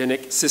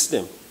oxygenic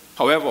system.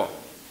 However,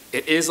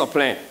 it is a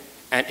plant.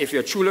 And if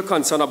you're truly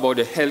concerned about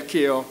the health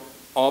care of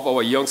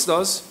our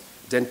youngsters,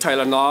 then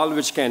Tylenol,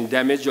 which can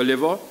damage your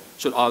liver,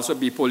 should also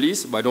be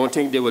policed, but I don't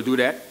think they will do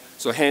that.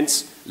 So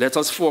hence, let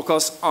us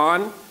focus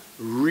on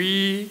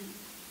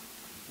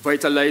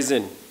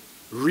revitalizing,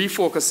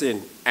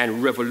 refocusing,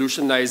 and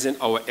revolutionizing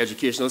our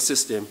educational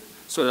system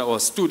so that our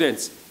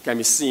students can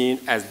be seen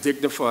as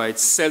dignified,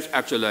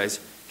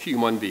 self-actualized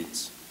human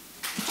beings.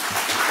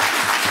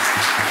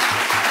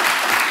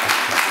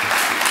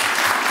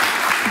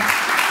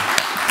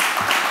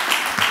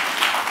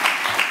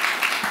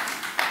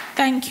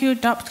 Thank you,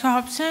 Dr.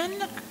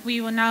 Hobson.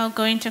 We will now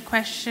go into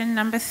question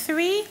number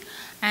 3,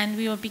 and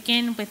we will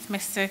begin with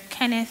Mr.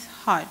 Kenneth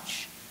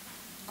Hodge.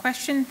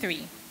 Question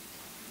 3.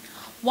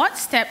 What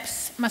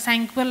steps must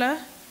Anguilla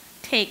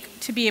take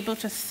to be able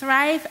to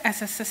thrive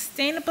as a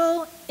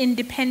sustainable,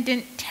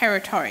 independent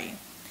territory?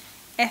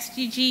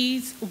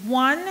 SDGs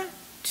 1,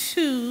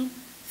 2,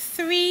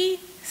 3,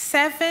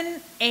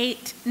 7,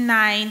 8,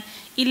 9,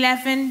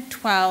 11,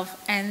 12,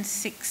 and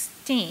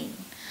 16.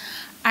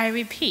 I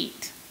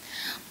repeat.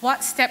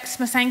 What steps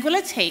must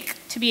Anguilla take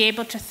to be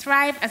able to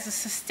thrive as a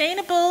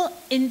sustainable,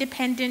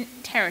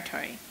 independent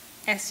territory?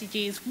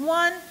 SDGs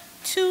 1,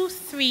 2,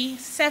 3,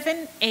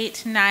 7,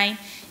 8, 9,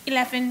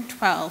 11,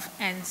 12,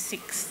 and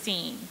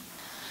 16.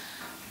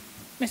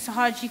 Mr.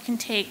 Hodge, you can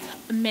take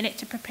a minute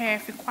to prepare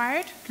if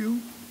required. Thank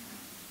you.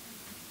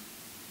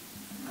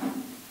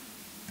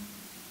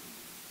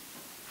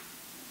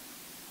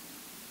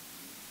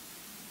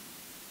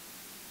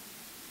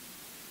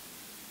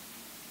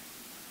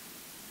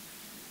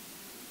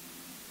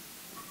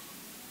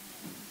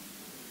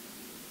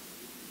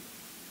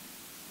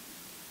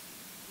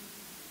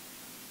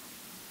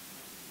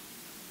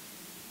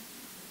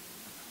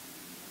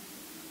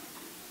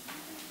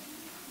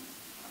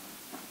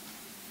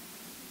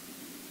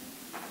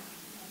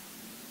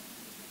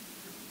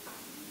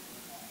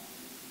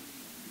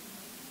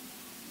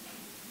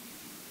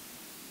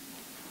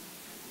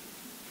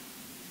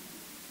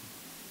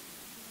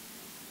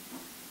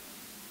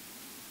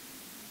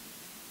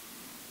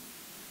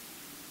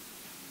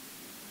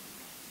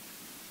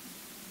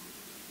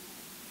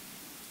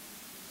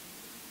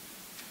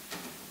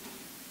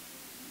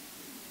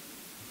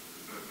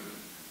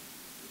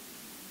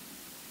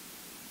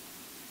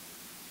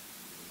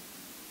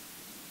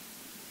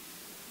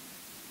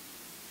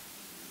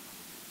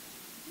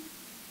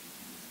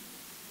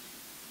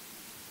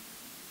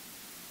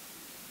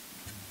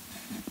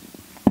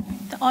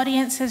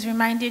 audience is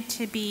reminded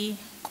to be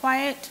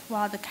quiet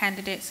while the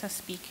candidates are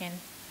speaking.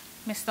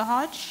 Mr.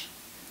 Hodge,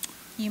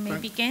 you may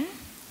begin.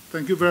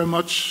 Thank you very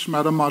much,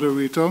 Madam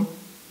Moderator.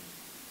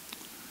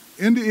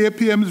 In the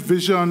APM's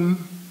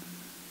vision,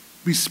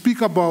 we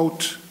speak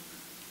about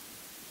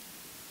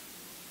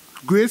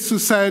great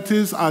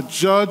societies are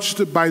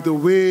judged by the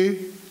way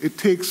it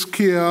takes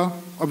care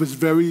of its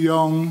very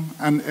young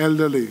and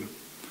elderly.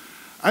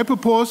 I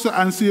propose to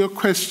answer your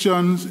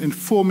questions in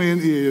four main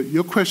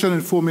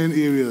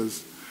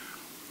areas.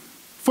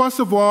 First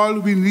of all,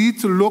 we need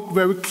to look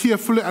very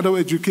carefully at our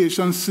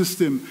education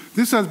system.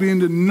 This has been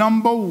the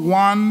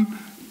 #1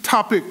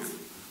 topic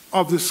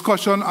of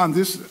discussion on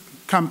this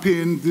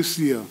campaign this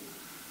year.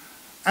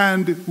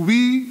 And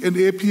we in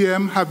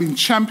APM have been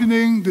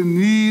championing the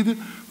need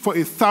for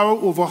a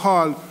thorough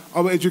overhaul.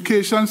 Our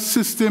education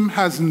system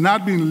has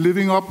not been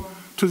living up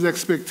to the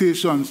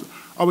expectations.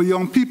 Our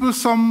young people,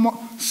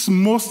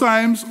 most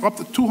times up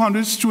to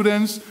 200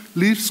 students,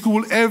 leave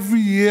school every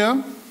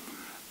year,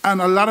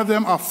 and a lot of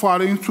them are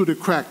falling through the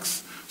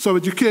cracks. So our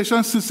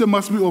education system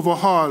must be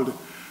overhauled.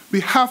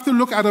 We have to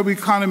look at our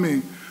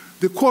economy.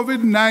 The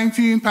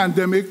COVID-19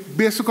 pandemic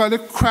basically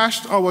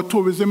crashed our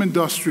tourism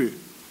industry.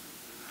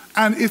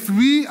 And if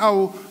we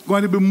are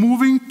going to be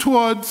moving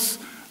towards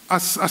a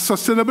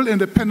sustainable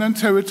independent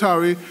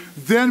territory,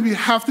 then we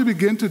have to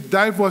begin to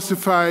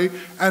diversify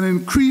and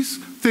increase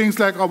things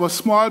like our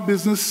small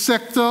business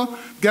sector,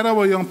 get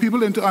our young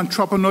people into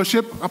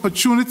entrepreneurship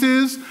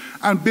opportunities,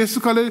 and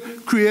basically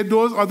create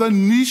those other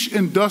niche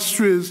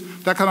industries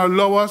that can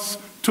allow us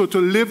to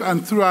live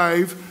and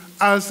thrive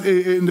as an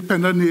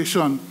independent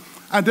nation.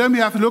 And then we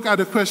have to look at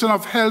the question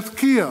of health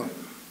care.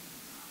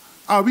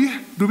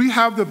 Do we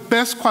have the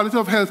best quality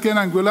of health care in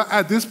Anguilla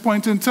at this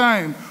point in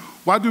time?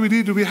 What do we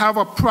need? Do we have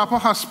a proper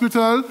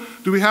hospital?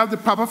 Do we have the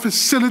proper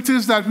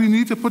facilities that we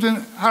need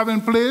to have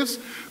in place?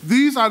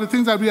 These are the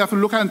things that we have to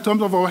look at in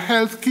terms of our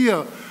health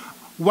care.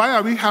 Why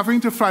are we having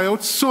to fly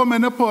out so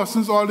many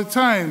persons all the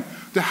time?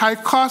 The high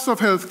cost of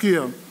health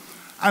care.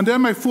 And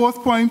then my fourth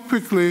point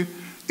quickly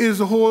is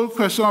the whole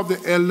question of the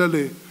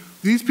elderly.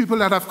 These people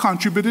that have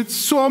contributed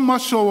so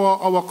much to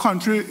our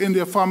country in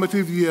their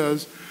formative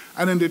years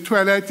and in the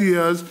twilight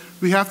years,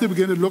 we have to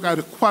begin to look at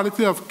the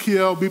quality of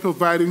care we're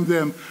providing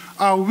them.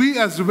 Are we,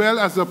 as well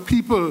as the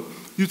people,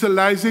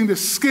 utilizing the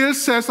skill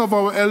sets of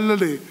our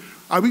elderly?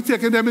 Are we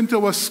taking them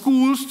into our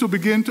schools to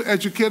begin to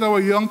educate our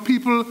young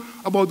people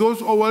about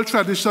those oral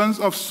traditions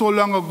of so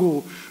long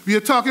ago? We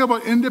are talking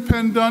about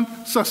independent,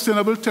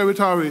 sustainable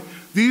territory.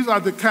 These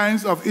are the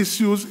kinds of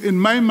issues, in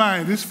my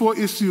mind, these 4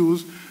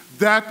 issues,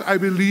 that I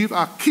believe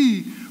are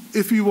key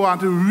if we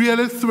want to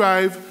really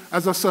thrive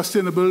as a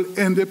sustainable,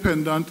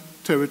 independent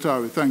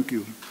territory. Thank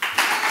you.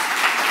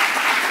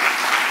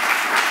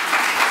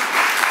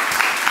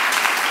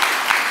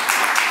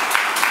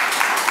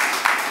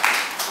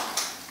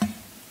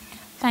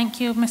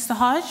 Thank you, Mr.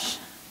 Hodge.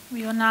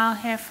 We will now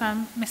hear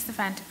from Mr.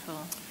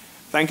 Vanterpool.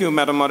 Thank you,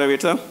 Madam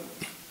Moderator.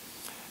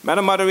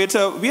 Madam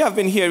Moderator, we have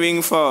been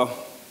hearing for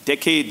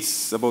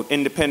decades about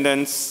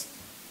independence,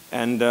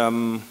 and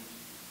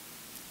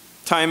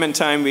time and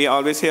time we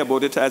always hear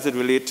about it as it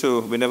relates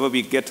to whenever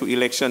we get to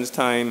elections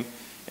time,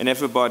 and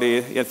everybody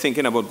is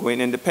thinking about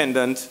going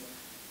independent,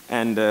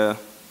 and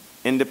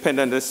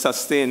independent is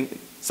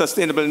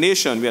sustainable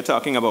nation we are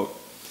talking about.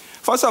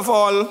 First of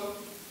all,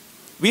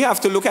 we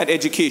have to look at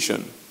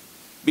education,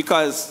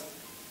 because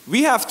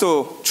we have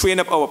to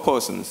train up our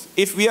persons.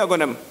 If we are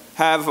going to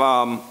have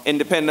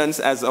independence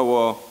as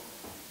our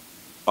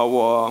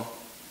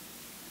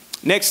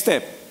next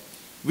step,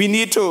 we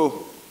need to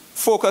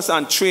focus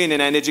on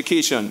training and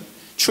education,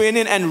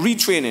 training and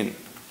retraining.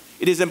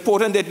 It is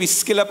important that we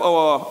skill up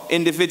our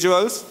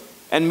individuals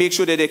and make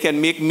sure that they can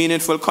make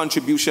meaningful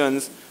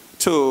contributions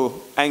to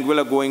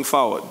Anguilla going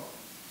forward.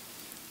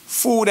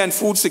 Food and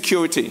food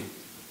security.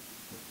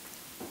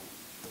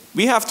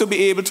 We have to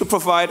be able to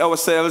provide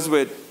ourselves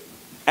with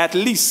at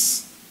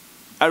least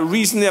a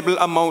reasonable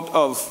amount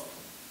of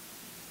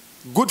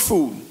good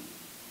food.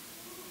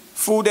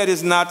 Food that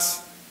is not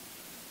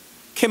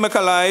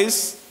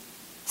chemicalized,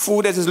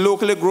 food that is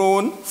locally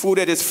grown, food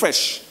that is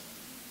fresh.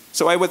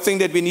 So I would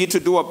think that we need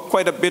to do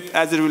quite a bit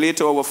as it relates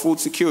to our food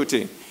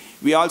security.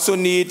 We also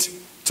need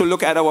to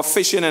look at our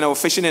fishing and our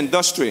fishing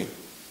industry.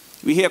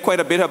 We hear quite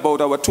a bit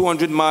about our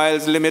 200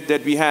 miles limit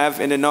that we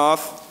have in the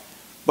north,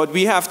 but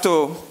we have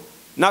to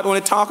not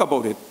only talk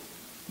about it,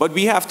 but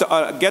we have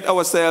to get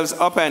ourselves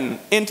up and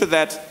into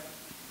that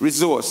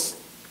resource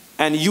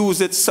and use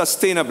it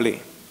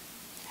sustainably.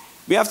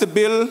 We have to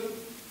build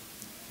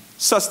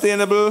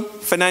sustainable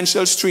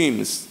financial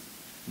streams,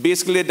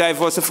 basically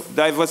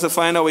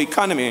diversifying our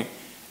economy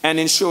and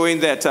ensuring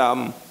that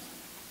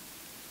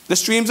the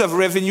streams of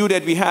revenue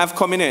that we have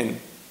coming in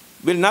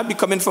will not be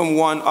coming from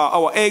one,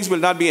 our eggs will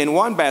not be in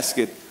one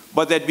basket,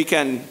 but that we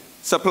can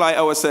supply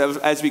ourselves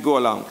as we go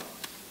along.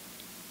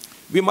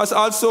 We must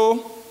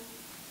also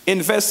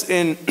invest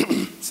in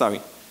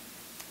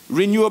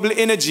renewable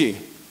energy.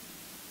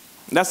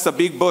 That's the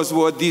big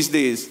buzzword these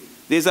days.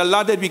 There's a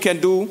lot that we can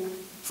do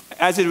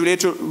as it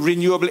relates to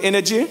renewable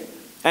energy,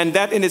 And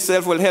that in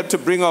itself will help to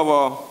bring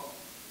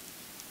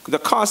the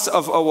cost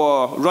of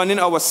running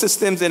our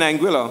systems in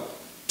Anguilla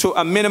to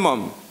a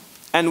minimum,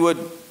 and would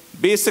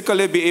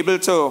basically be able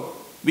to,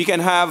 we can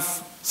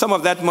have some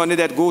of that money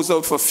that goes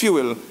out for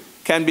fuel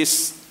can be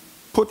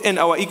put in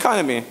our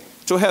economy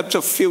to help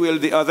to fuel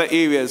the other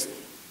areas.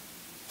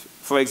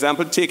 For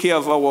example, take care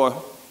of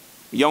our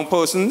young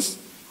persons,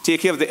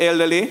 take care of the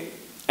elderly,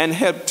 and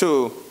help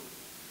to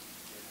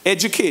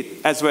educate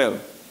as well.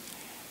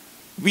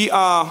 We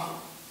are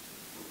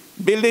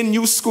building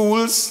new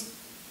schools,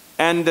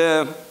 and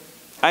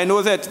I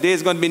know that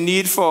there's going to be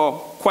need for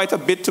quite a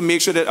bit to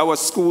make sure that our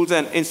schools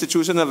and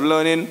institutions of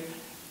learning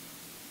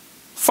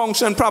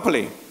function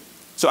properly.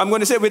 So I'm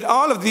going to say with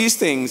all of these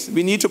things,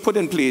 we need to put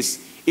in place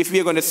if we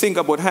are going to think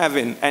about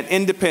having an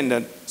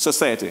independent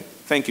society.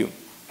 Thank you.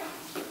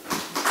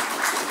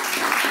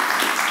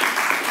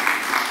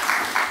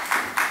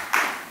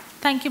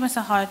 Thank you,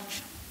 Mr.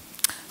 Hodge.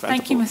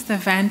 Thank you, Mr.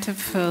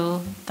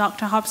 Vanterpool.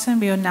 Dr. Hobson,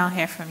 we will now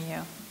hear from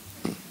you.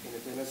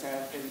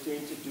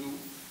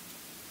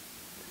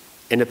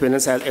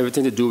 Independence has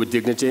everything to do with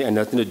dignity and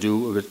nothing to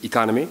do with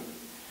economy.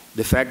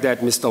 The fact that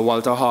Mr.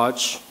 Walter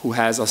Hodge, who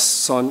has a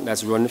son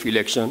that's running for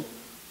election,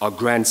 a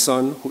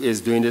grandson who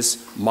is doing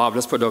this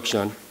marvelous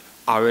production,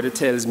 already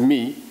tells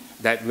me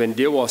that when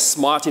they were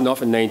smart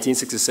enough in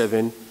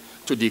 1967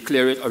 to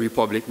declare it a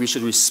republic, we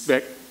should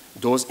respect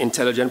those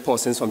intelligent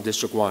persons from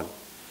District 1.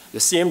 The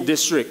same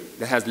district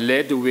that has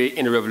led the way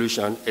in the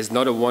revolution is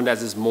not the one that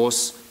is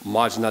most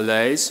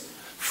marginalized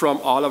from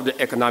all of the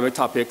economic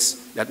topics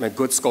that my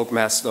good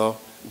scoutmaster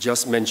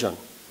just mentioned.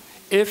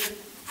 If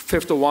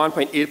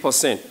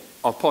 51.8%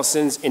 of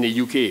persons in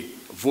the UK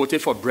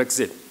voted for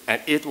Brexit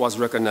and it was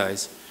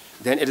recognized,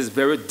 then it is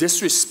very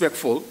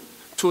disrespectful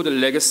to the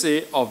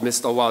legacy of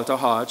Mr. Walter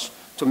Hodge,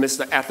 to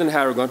Mr. Othlyn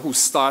Harrigan, who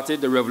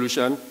started the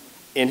revolution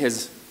in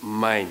his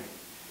mind.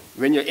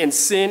 When you're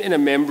insane in a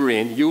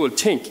membrane, you will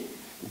think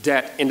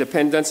that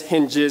independence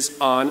hinges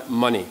on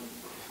money.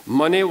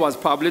 Money was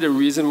probably the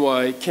reason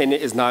why Kenya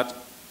is not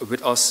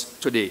with us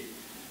today.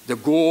 The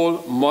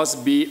goal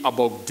must be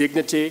about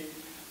dignity,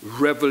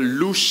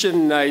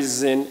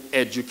 revolutionizing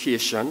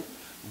education,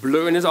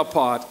 blowing it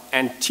apart,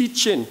 and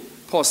teaching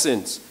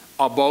persons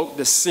about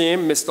the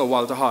same Mr.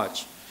 Walter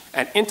Hodge.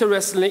 And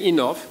interestingly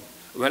enough,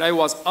 when I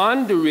was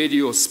on the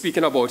radio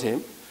speaking about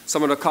him,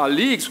 some of the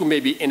colleagues who may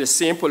be in the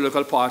same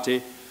political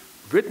party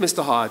with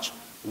Mr. Hodge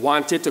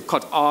wanted to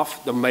cut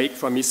off the mic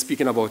from me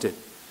speaking about it.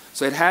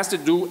 So it has to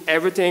do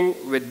everything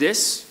with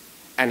this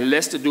and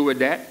less to do with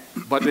that.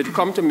 But when it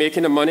comes to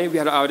making the money, we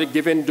had already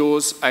given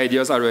those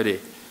ideas already.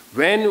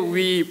 When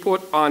we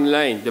put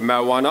online the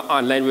marijuana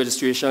online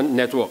registration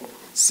network,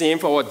 same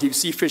for our deep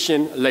sea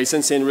fishing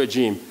licensing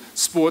regime,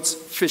 sports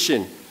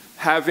fishing,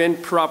 having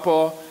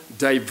proper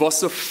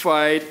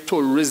diversified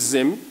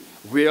tourism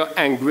where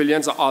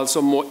Anguillians are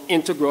also more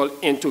integral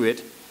into it,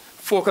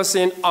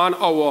 focusing on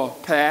our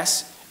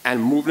past and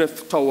moving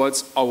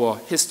towards our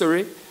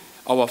history,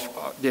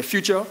 the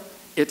future,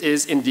 it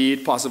is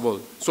indeed possible.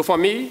 So for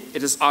me,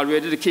 it is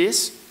already the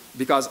case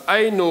because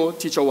I know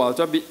Teacher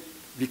Walter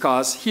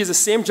because he is the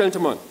same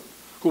gentleman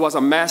who was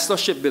a master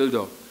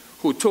shipbuilder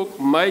who took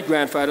my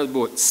grandfather's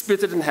boat,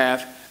 split it in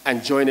half,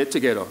 and joined it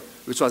together,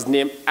 which was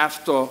named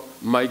after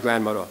my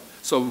grandmother.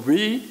 So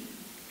we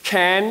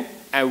can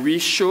and we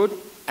should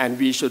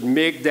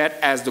make that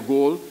as the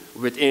goal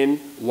within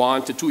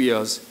 1 to 2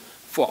 years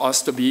for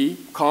us to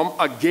become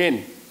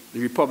again the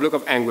Republic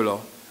of Anguilla,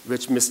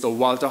 which Mr.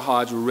 Walter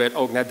Hodge read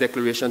out in that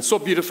declaration so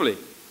beautifully,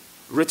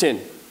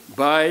 written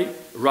by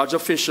Roger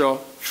Fisher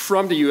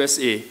from the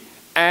USA,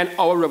 and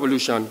our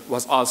revolution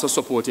was also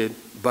supported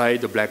by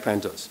the Black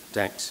Panthers.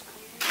 Thanks.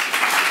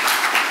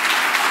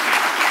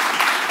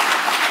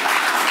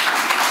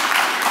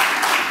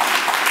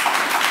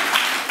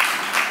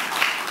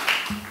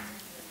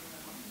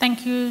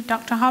 Thank you,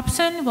 Dr.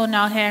 Hobson. We'll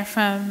now hear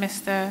from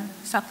Mr.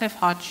 Sutcliffe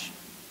Hodge.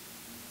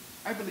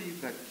 I believe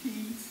that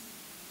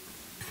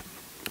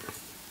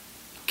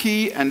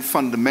key and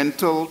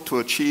fundamental to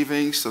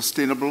achieving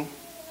sustainable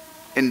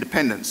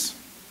independence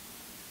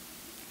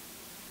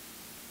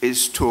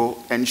is to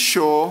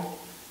ensure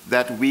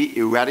that we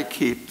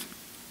eradicate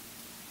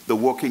the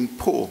working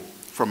poor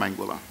from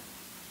Anguilla.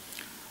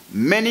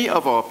 Many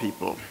of our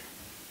people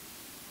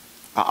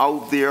are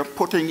out there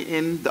putting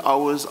in the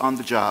hours on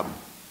the job,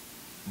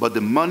 but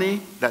the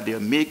money that they're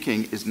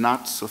making is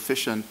not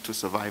sufficient to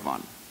survive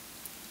on.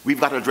 We've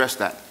got to address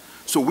that.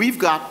 So we've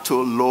got to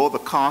lower the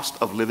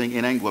cost of living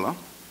in Anguilla,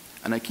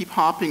 and I keep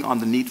harping on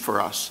the need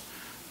for us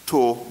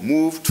to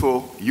move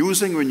to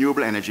using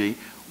renewable energy,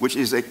 which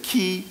is a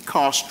key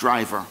cost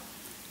driver.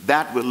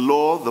 That will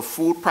lower the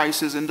food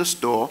prices in the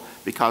store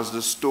because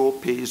the store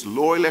pays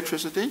low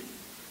electricity,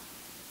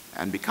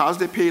 and because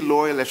they pay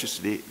low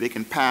electricity, they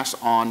can pass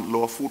on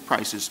lower food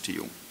prices to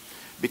you.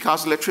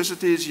 Because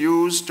electricity is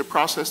used to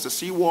process the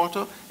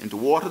seawater into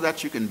water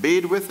that you can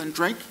bathe with and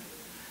drink,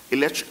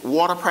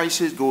 water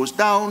prices goes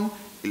down,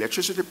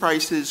 electricity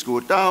prices go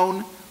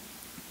down,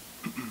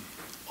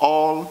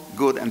 all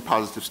good and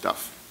positive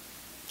stuff.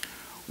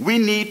 We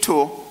need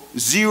to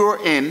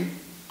zero in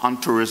on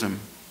tourism.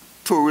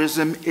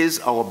 Tourism is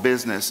our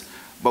business,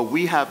 but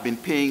we have been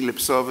paying lip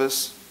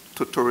service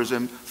to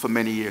tourism for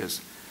many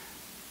years.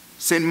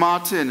 St.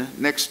 Martin,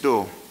 next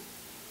door,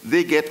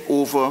 they get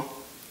over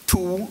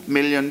 2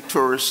 million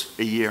tourists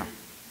a year.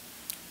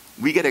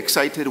 We get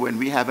excited when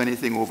we have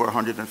anything over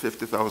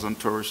 150,000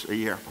 tourists a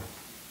year.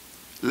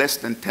 Less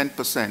than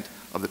 10%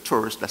 of the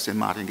tourists that St.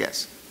 Martin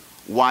gets.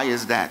 Why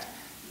is that?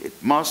 It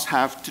must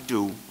have to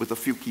do with a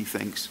few key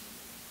things.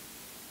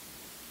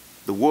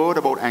 The word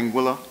about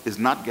Anguilla is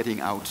not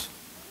getting out.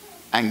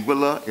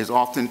 Anguilla is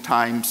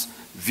oftentimes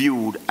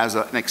viewed as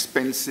an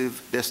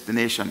expensive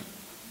destination.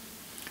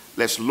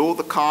 Let's lower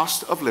the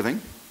cost of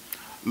living,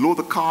 lower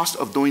the cost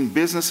of doing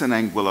business in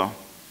Anguilla.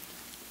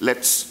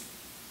 Let's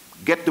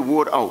get the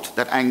word out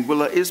that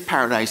Anguilla is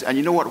paradise. And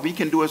you know what we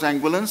can do as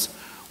Anguillans?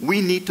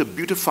 We need to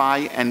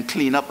beautify and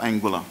clean up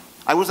Anguilla.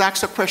 I was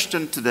asked a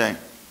question today.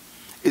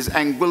 Is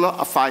Anguilla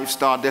a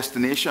 5-star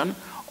destination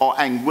or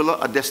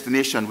Anguilla a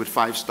destination with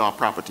 5-star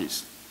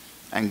properties?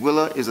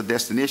 Anguilla is a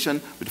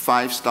destination with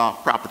 5-star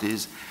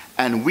properties.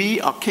 And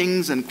we are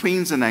kings and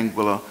queens in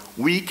Anguilla.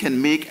 We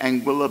can make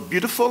Anguilla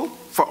beautiful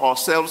for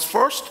ourselves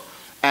first.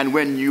 And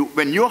when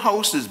your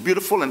house is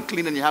beautiful and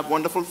clean and you have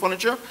wonderful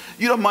furniture,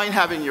 you don't mind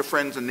having your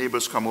friends and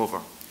neighbors come over.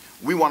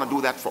 We want to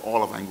do that for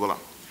all of Anguilla.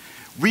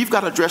 We've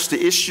got to address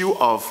the issue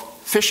of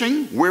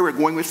fishing, where we're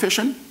going with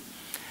fishing.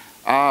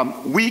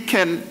 We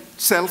can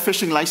sell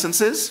fishing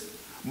licenses,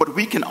 but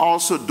we can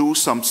also do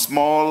some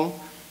small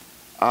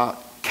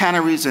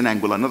canneries in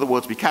Anguilla. In other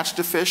words, we catch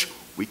the fish,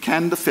 we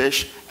can the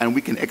fish, and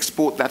we can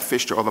export that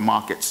fish to other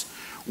markets.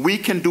 We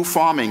can do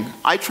farming.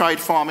 I tried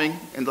farming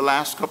in the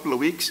last couple of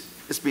weeks.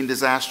 It's been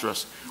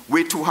disastrous.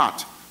 Way too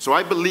hot. So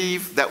I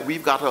believe that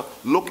we've got to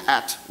look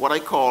at what I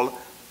call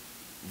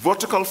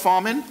vertical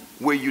farming,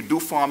 where you do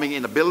farming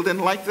in a building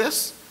like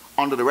this,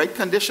 under the right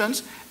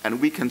conditions, and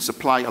we can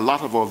supply a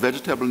lot of our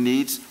vegetable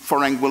needs for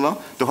Anguilla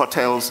to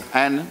hotels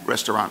and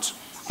restaurants.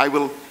 I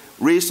will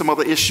raise some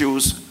other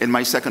issues in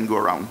my second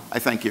go-around. I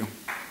thank you.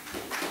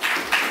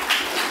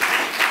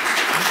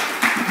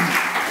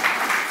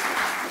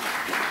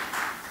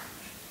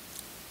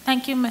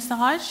 Thank you, Mr.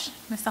 Hodge.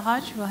 Mr.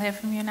 Hodge, we'll hear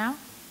from you now.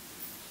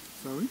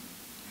 Sorry?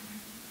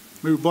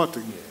 Maybe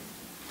rebutting.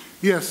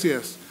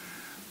 Yes.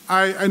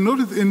 I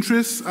noted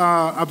interest,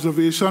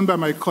 observation by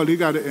my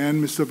colleague at the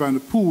end, Mr.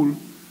 Vanterpool.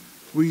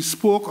 We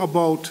spoke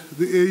about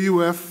the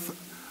AUF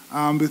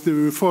with the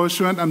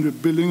refurbishment and the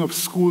building of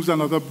schools and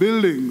other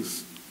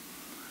buildings.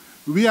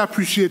 We are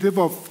appreciative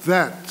of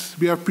that.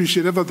 We are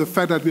appreciative of the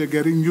fact that we are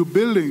getting new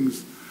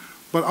buildings.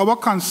 But our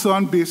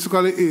concern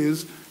basically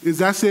is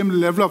that same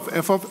level of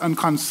effort and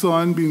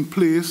concern being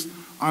placed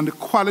on the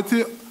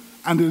quality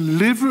and the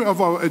delivery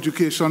of our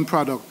education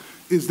product?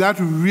 Is that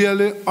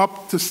really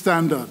up to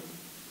standard?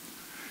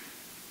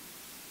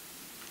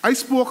 I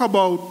spoke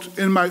about,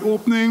 in my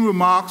opening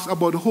remarks,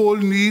 about the whole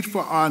need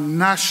for our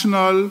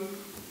national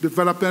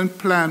development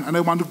plan, and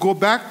I want to go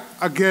back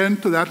again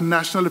to that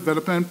national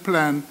development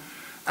plan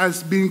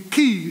as being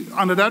key.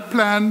 Under that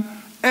plan,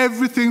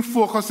 everything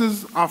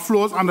focuses or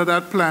flows under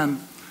that plan.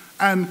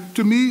 And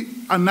to me,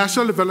 a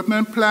national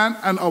development plan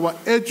and our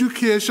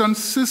education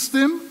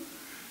system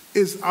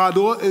is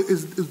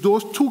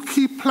those two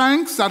key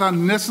planks that are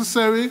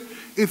necessary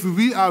if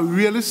we are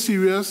really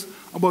serious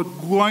about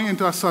growing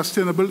into a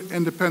sustainable,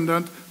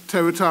 independent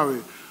territory.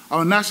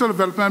 Our national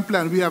development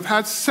plan, we have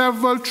had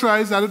several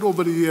tries at it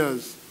over the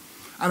years.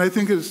 And I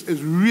think it's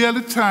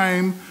really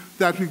time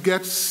that we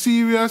get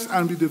serious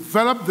and we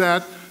develop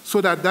that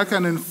so that that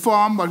can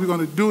inform what we're going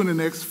to do in the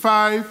next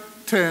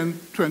 5, 10,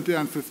 20,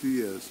 and 50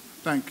 years.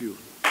 Thank you.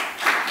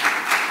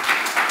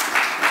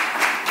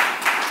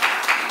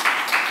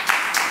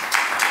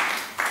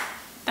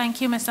 Thank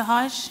you, Mr.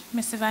 Hodge.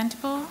 Mr.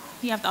 Vanterpool,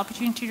 you have the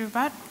opportunity to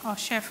rebut or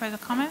share further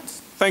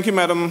comments. Thank you,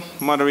 Madam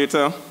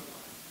Moderator.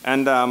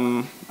 And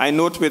I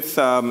note with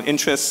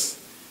interest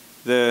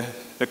the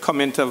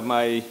comment of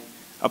my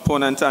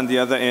opponent on the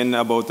other end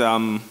about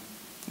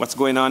what's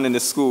going on in the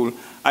school.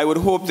 I would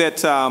hope that,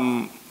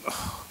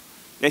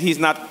 that he's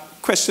not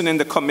questioning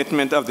the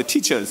commitment of the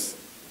teachers,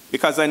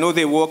 because I know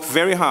they work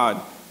very hard,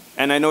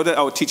 and I know that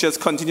our teachers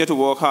continue to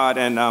work hard,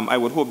 and I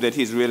would hope that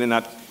he's really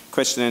not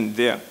questioning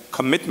their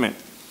commitment.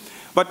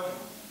 But,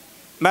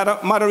 Madam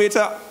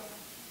Moderator,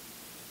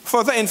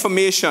 further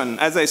information,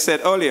 as I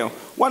said earlier,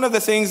 one of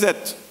the things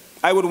that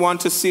I would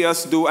want to see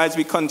us do as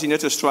we continue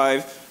to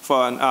strive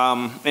for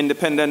an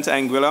independent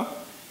Anguilla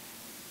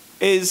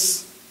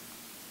is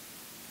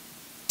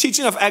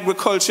teaching of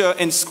agriculture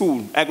in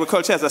school,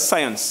 agriculture as a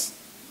science.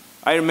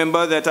 I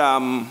remember that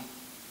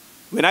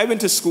when I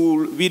went to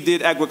school, we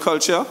did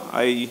agriculture.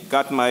 I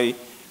got my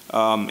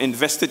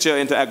investiture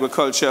into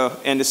agriculture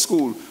in the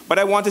school. But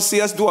I want to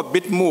see us do a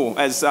bit more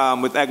as,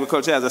 with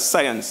agriculture as a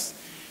science.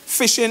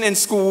 Fishing in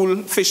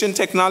school, fishing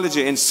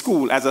technology in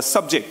school as a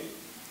subject.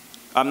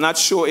 I'm not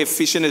sure if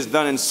fishing is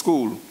done in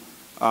school.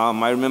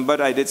 I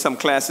remember I did some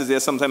classes there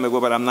some time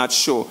ago, but I'm not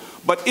sure.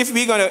 But if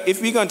we're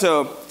going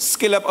to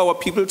skill up our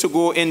people to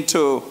go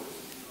into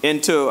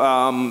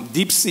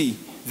deep sea,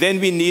 then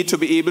we need to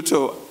be able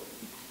to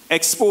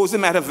expose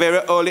them at a very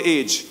early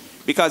age.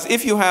 Because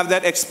if you have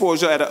that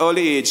exposure at an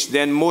early age,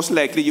 then most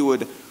likely you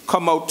would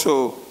come out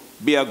to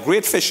be a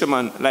great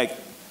fisherman, like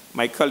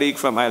my colleague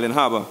from Island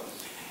Harbor.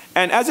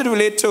 And as it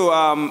relates to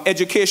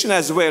education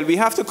as well, we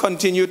have to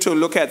continue to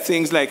look at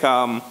things like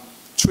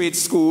trade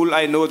school.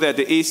 I know that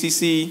the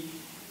ACC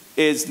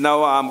is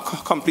now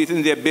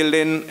completing their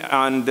building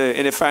and,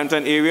 in the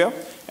Farrington area,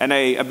 and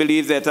I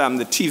believe that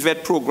the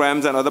TVET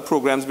programs and other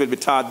programs will be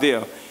taught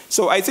there.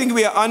 So I think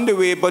we are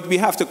underway, but we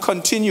have to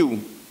continue,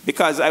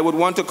 because I would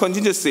want to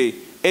continue to say,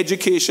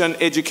 education,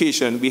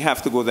 education, we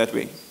have to go that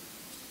way.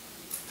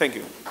 Thank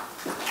you.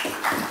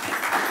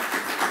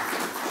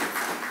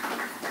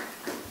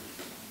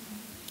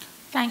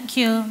 Thank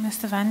you,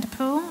 Mr.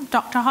 Vanterpool.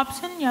 Dr.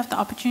 Hobson, you have the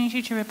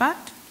opportunity to rebut.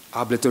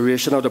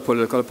 Obliteration of the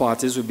political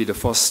parties would be the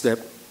first step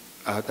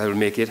that will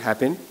make it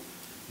happen,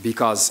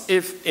 because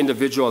if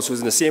individuals who's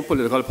in the same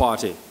political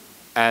party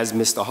as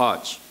Mr.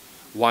 Hodge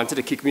wanted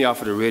to kick me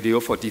off of the radio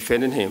for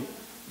defending him,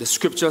 the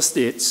scripture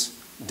states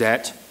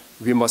that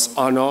we must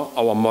honor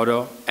our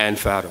mother and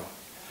father.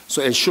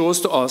 So it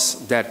shows to us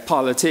that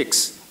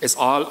politics is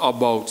all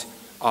about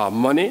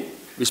money,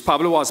 which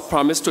probably was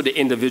promised to the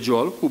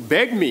individual who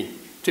begged me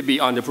to be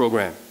on the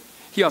program.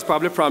 He was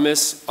probably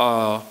promised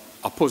a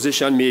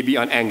position maybe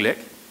on Anguilla,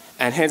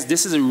 and hence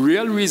this is a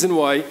real reason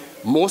why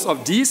most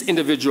of these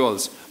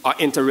individuals are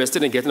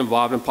interested in getting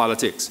involved in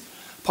politics.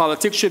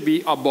 Politics should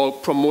be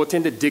about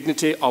promoting the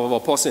dignity of our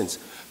persons.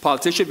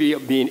 Politics should be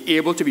being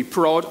able to be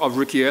proud of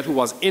Ricky, who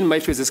was in my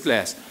physics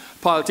class.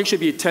 Politics should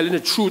be telling the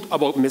truth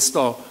about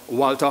Mr.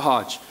 Walter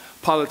Hodge.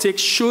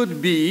 Politics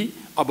should be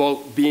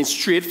about being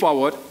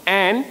straightforward,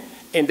 and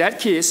in that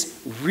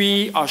case,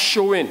 we are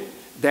showing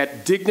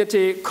that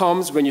dignity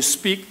comes when you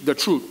speak the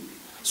truth.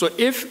 So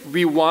if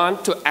we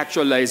want to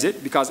actualize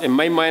it, because in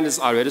my mind it's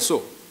already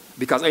so,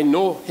 because I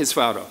know his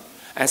father,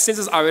 and since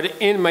it's already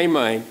in my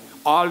mind,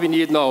 all we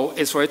need now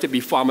is for it to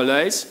be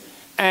formalized.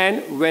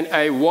 And when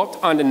I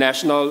worked on the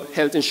national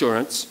health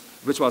insurance,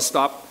 which was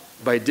stopped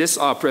by this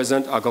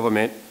present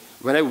government,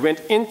 when I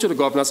went into the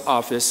governor's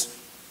office,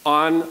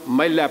 on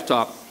my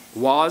laptop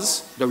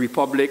was the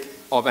Republic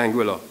of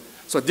Anguilla.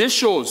 So this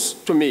shows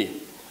to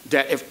me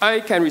that if I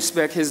can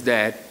respect his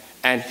dad,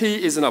 and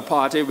he is in a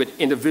party with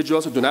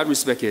individuals who do not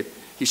respect it,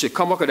 he should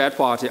come up with that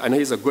party. I know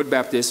he's a good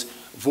Baptist,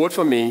 vote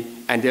for me,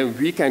 and then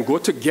we can go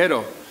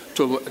together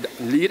to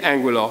lead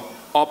Anguilla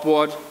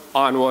upward,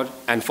 onward,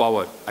 and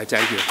forward. I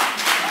thank you.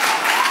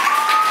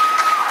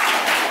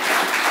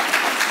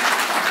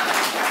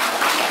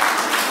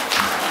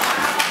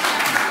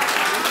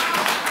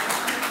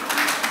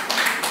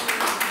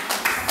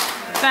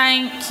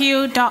 Thank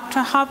you,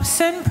 Dr.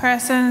 Hobson.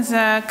 Persons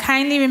are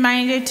kindly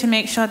reminded to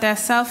make sure their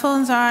cell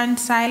phones are on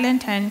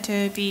silent and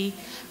to be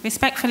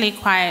respectfully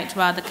quiet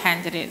while the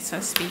candidates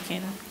are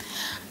speaking.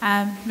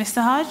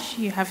 Mr. Hodge,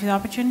 you have the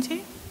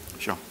opportunity.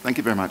 Sure. Thank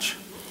you very much.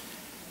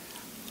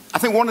 I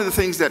think one of the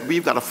things that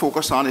we've got to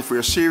focus on if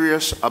we're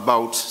serious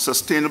about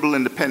sustainable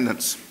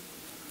independence,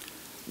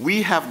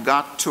 we have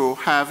got to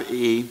have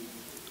a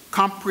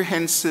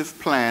comprehensive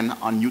plan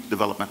on youth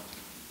development.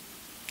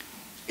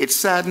 It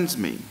saddens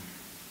me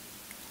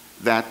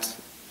that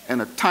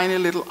in a tiny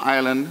little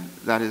island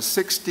that is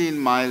 16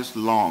 miles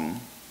long,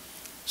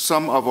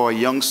 some of our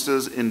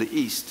youngsters in the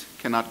East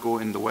cannot go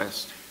in the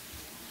West.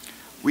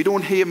 We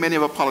don't hear many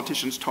of our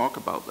politicians talk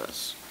about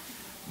this,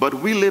 but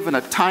we live in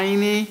a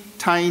tiny,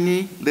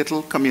 tiny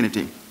little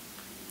community.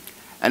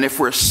 And if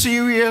we're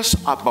serious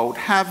about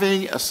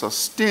having a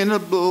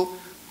sustainable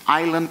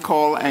island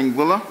called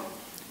Anguilla,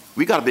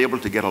 we got to be able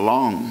to get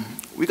along.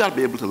 We got to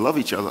be able to love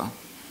each other.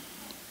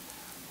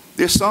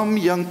 There's some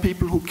young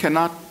people who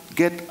cannot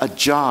get a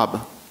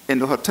job in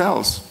the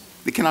hotels.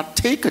 They cannot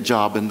take a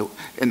job in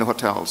the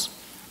hotels,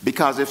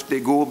 because if they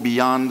go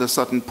beyond a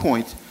certain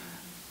point,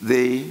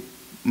 they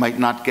might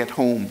not get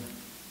home.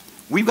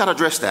 We've got to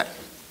address that.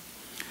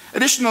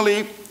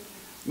 Additionally,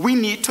 we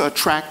need to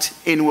attract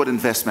inward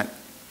investment.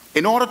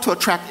 In order to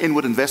attract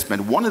inward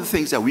investment, one of the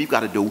things that we've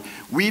got to do,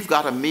 we've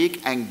got to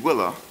make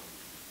Anguilla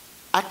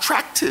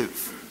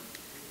attractive.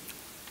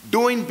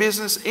 Doing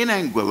business in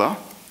Anguilla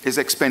is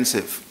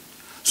expensive.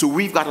 So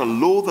we've got to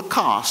lower the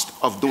cost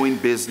of doing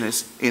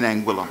business in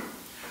Anguilla.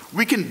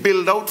 We can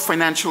build out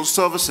financial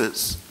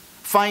services,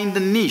 find the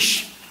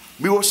niche.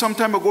 Some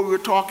time ago we were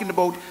talking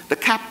about the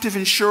captive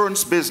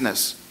insurance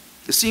business.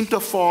 It seemed to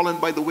have fallen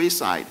by the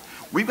wayside.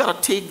 We've got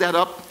to take that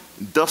up,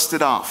 dust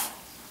it off.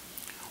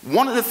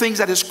 One of the things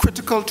that is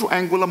critical to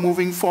Anguilla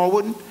moving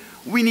forward,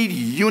 we need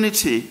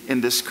unity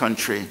in this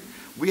country.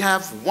 We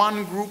have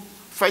one group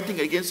fighting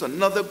against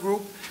another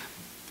group.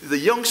 The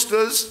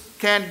youngsters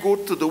can't go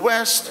to the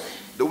West.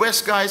 The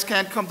West guys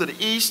can't come to the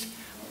East.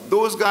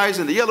 Those guys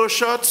in the yellow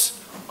shirts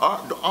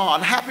are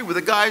unhappy with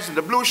the guys in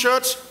the blue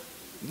shirts.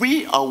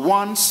 We are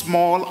one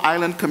small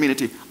island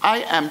community. I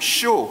am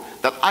sure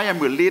that I am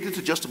related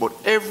to just about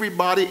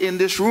everybody in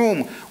this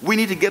room. We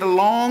need to get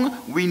along.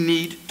 We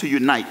need to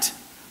unite.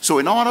 So So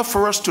in order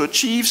for us to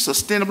achieve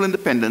sustainable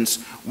independence,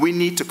 we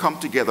need to come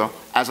together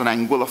as an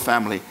Anguilla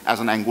family, as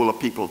an Anguilla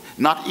people.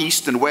 Not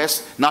East and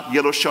West, not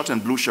yellow shirt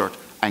and blue shirt,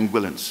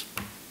 Anguillans.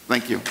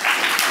 Thank you.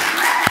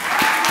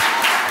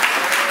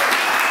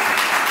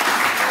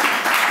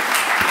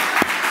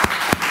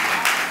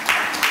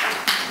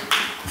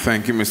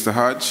 Thank you, Mr.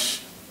 Hodge.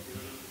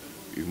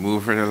 We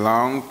move right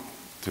along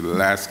to the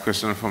last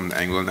question from the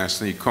Anguilla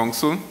National Youth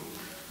Council.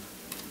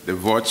 The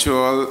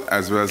virtual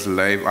as well as the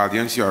live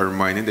audience, you are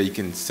reminded that you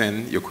can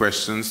send your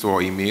questions to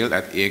our email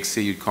at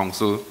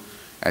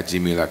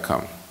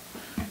axayouthcouncil@gmail.com.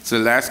 So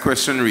the last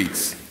question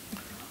reads,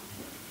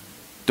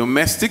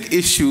 domestic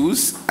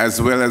issues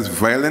as well as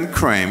violent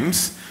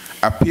crimes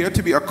appear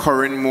to be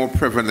occurring more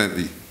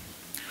prevalently.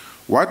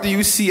 What do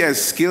you see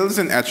as skills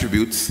and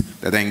attributes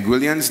that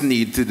Anguillians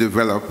need to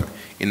develop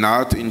in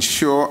order to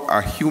ensure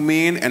a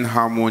humane and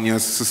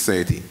harmonious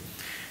society?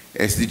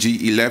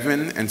 SDG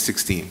 11 and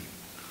 16.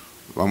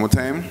 One more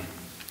time.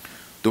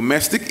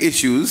 Domestic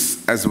issues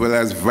as well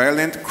as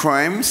violent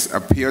crimes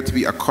appear to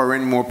be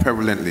occurring more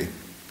prevalently.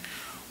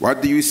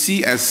 What do you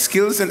see as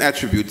skills and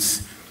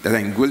attributes that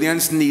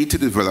Anguillians need to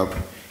develop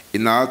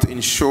in order to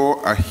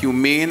ensure a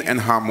humane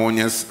and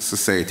harmonious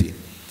society?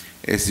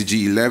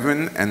 SDG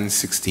 11 and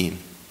 16.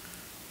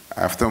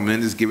 After a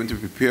minute is given to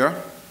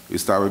prepare, we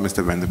start with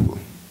Mr. Vanterpool.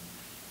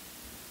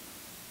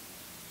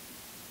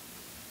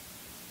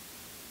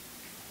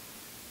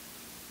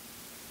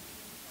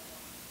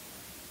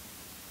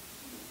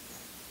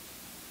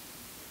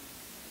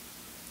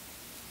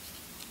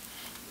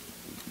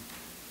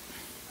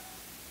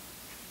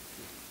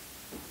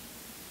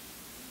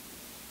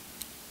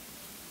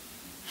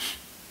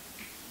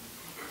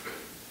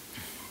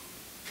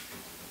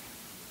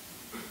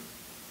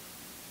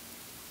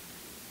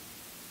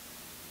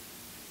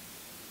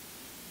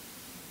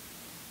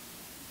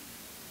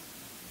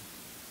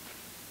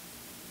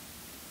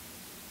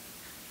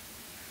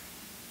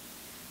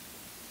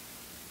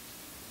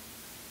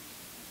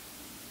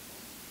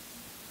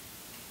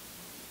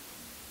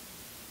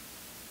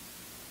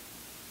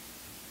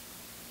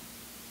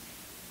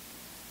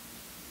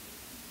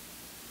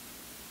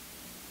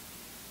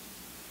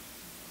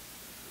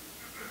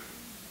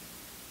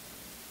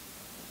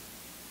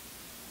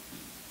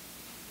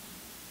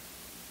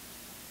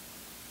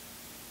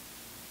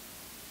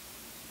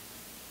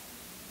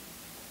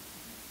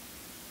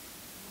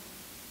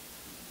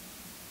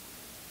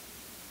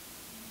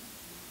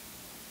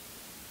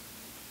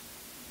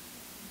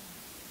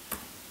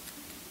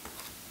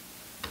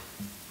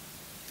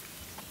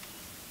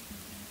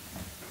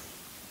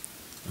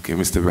 Okay,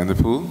 Mr.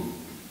 Vanterpool.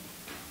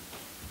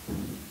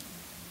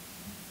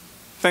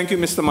 Thank you,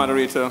 Mr.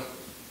 Moderator.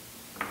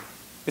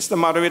 Mr.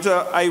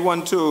 Moderator, I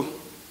want to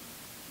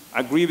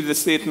agree with the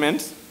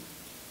statement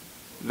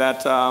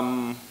that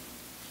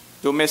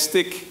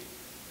domestic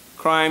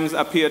crimes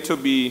appear to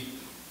be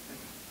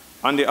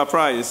on the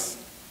uprise.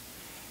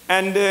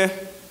 And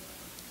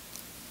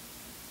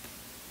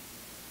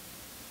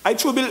I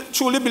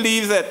truly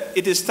believe that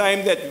it is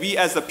time that we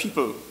as a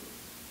people,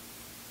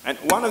 and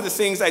one of the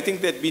things I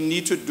think that we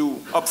need to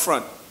do up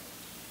front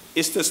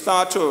is to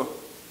start to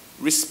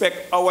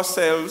respect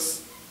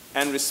ourselves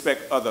and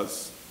respect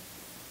others.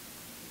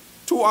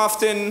 Too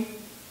often,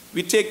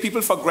 we take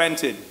people for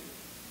granted.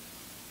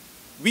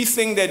 We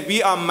think that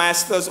we are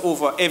masters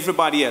over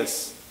everybody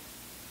else,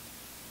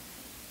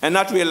 and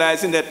not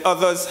realizing that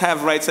others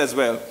have rights as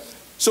well.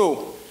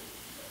 So,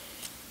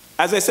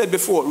 as I said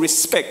before,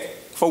 respect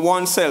for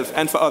oneself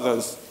and for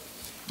others.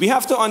 We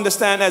have to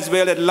understand as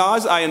well that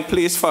laws are in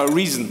place for a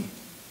reason.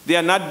 They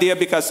are not there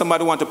because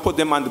somebody wants to put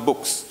them on the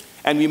books.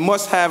 And we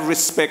must have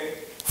respect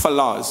for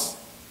laws.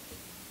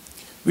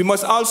 We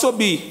must also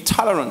be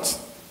tolerant.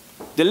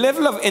 The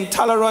level of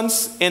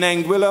intolerance in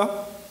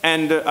Anguilla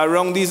and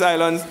around these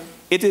islands,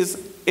 it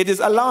is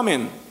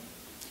alarming.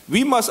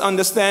 We must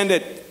understand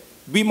that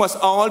we must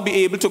all be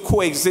able to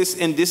coexist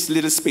in this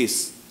little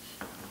space.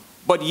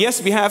 But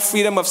yes, we have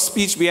freedom of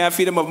speech, we have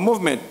freedom of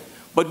movement.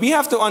 But we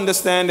have to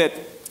understand that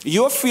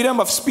your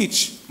freedom of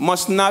speech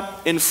must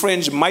not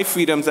infringe my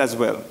freedoms as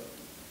well.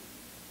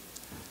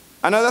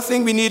 Another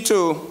thing we need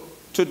to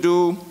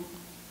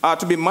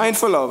be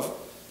mindful of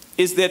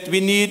is that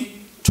we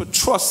need to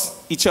trust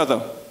each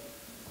other.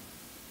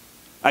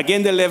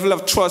 Again, the level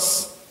of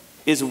trust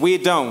is way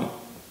down.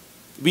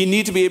 We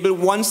need to be able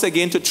once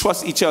again to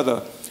trust each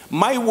other.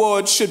 My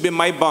word should be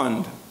my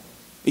bond.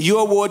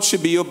 Your word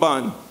should be your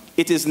bond.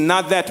 It is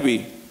not that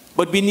way.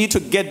 But we need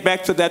to get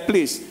back to that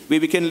place where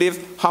we can live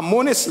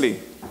harmoniously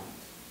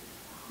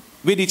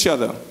with each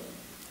other.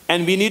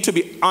 And we need to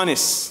be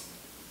honest.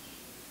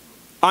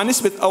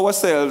 Honest with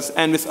ourselves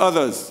and with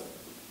others.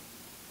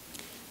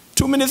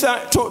 Too many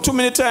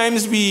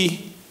times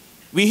we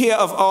hear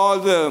of all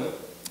the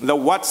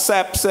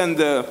WhatsApps and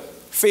the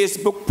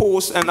Facebook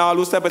posts and all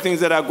those type of things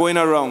that are going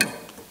around,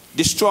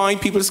 destroying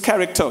people's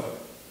character.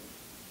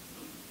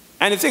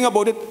 And the thing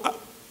about it,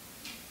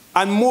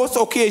 on most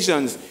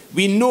occasions,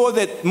 we know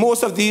that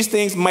most of these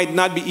things might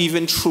not be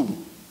even true.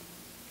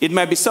 It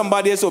might be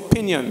somebody's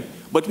opinion.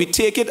 but we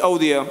take it out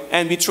there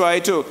and we try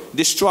to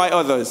destroy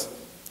others.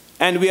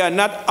 And we are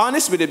not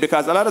honest with it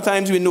because a lot of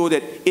times we know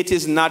that it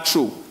is not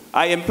true.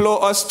 I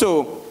implore us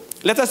to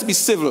let us be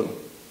civil,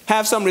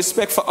 have some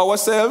respect for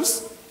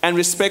ourselves and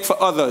respect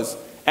for others,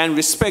 and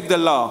respect the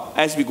law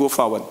as we go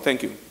forward.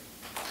 Thank you.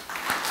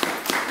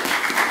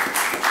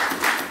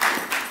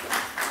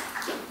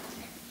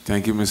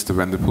 Thank you, Mr.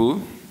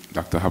 Vanterpool.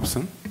 Dr.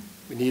 Hobson.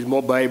 We need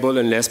more Bible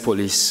and less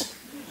police.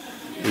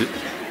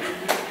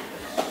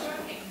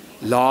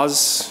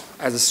 Laws,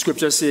 as the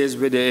scripture says,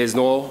 where there is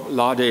no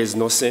law, there is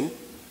no sin.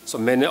 So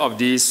many of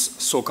these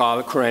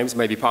so-called crimes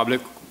may be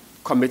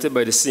committed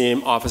by the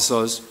same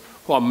officers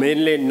who are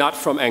mainly not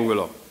from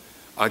Anguilla.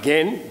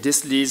 Again,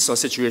 this leads to a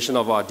situation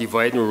of a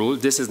divide and rule.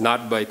 This is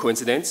not by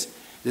coincidence.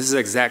 This is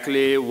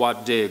exactly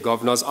what the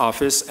governor's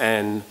office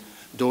and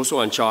those who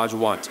are in charge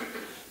want.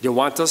 They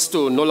want us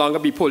to no longer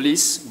be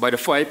policed by the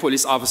 5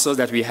 police officers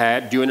that we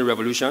had during the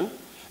revolution,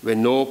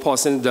 when no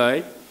person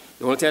died.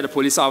 The only thing the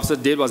police officer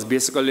did was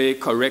basically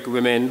correct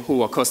women who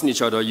were cussing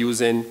each other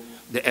using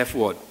the F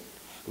word.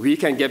 We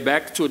can get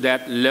back to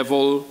that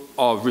level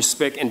of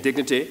respect and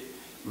dignity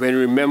when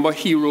we remember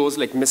heroes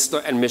like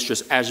Mr. and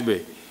Mistress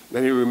Ashby,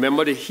 when we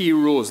remember the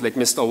heroes like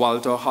Mr.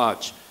 Walter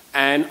Hodge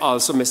and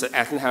also Mr.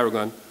 Othlyn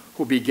Harrigan,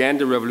 who began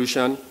the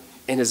revolution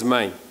in his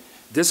mind.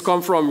 This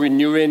comes from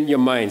renewing your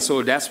mind.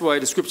 So that's why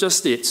the scripture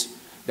states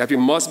that we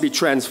must be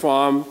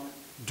transformed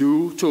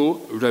due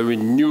to the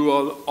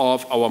renewal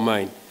of our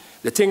mind.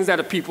 The things that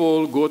the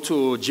people go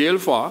to jail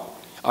for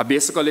are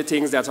basically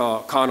things that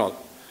are carnal.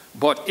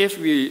 But if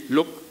we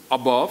look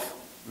above,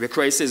 where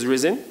Christ is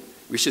risen,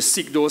 we should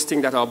seek those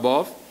things that are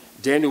above,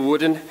 then we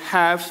wouldn't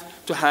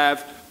have to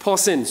have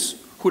persons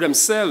who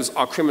themselves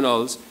are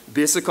criminals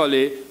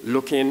basically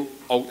looking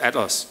out at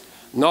us.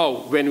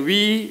 Now, when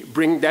we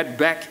bring that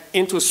back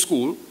into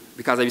school,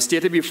 because as I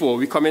stated before,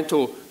 we come in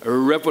to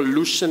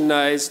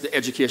revolutionize the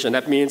education.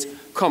 That means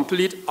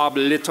complete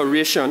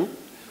obliteration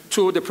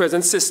to the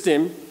present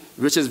system,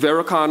 which is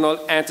very carnal,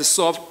 and to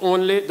serve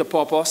only the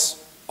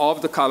purpose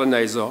of the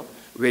colonizer,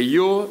 where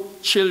your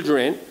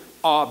children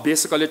are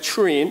basically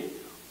trained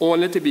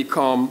only to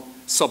become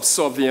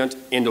subservient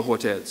in the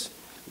hotels.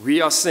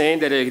 We are saying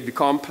that they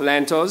become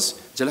planters,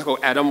 just like how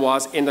Adam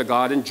was in the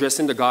garden,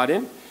 dressed in the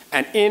garden.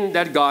 And in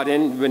that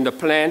garden, when the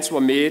plants were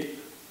made,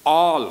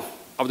 all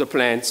of the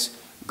plants,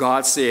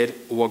 God said,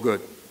 were good.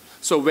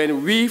 So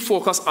when we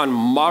focus on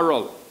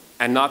moral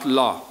and not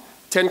law,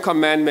 10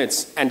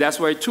 commandments, and that's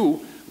why, too,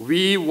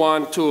 we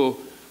want to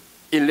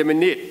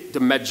eliminate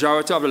the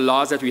majority of the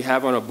laws that we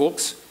have on our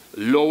books,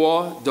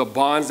 lower the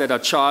bonds that are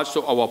charged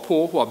to our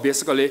poor who are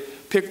basically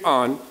picked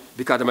on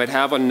because they might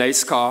have a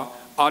nice car,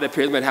 or their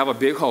parents might have a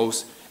big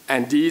house,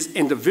 and these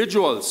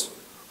individuals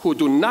who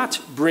do not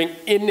bring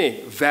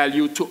any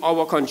value to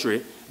our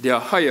country, they are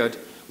hired.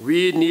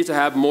 We need to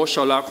have more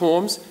Sherlock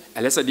Holmes,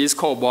 and let's say these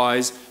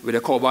cowboys with a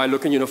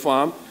cowboy-looking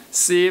uniform,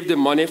 save the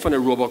money from the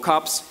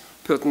RoboCops,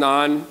 putting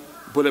on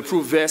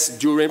bulletproof vests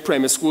during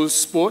primary school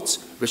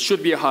sports, which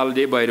should be a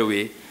holiday, by the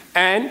way,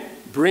 and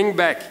bring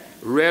back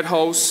Red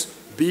House,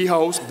 B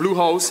House, Blue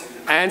House,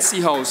 and C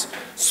House,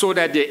 so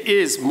that there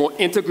is more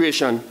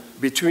integration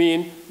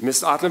between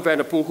Mr. Othlyn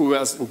Vanterpool, who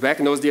was back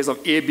in those days of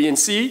A, B, and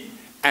C,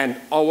 and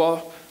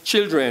our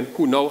children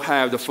who now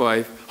have the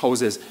 5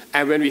 houses.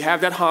 And when we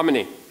have that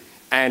harmony,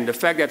 and the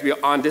fact that we are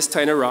on this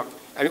tiny rock,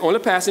 and we're only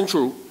passing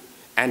through,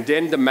 and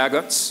then the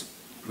maggots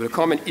will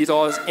come and eat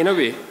us in a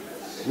way,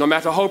 no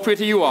matter how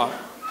pretty you are,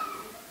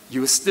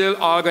 you still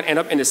are going to end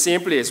up in the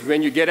same place.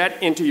 When you get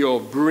that into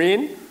your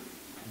brain,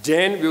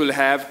 then we will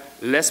have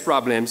less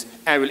problems,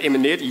 and will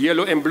emanate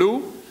yellow and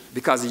blue,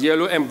 because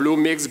yellow and blue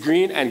makes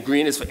green, and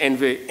green is for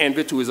envy.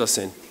 Envy too is a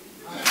sin.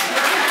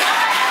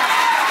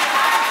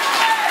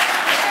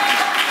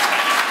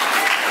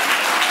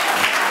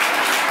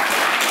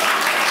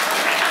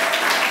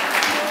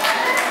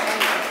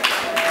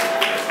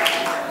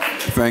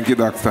 Thank you,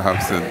 Dr.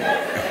 Hobson.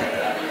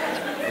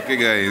 Okay,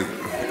 guys.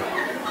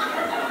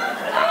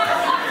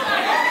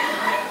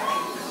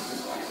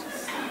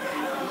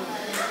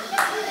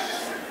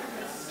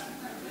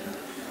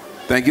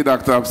 Thank you,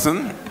 Dr.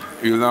 Hobson.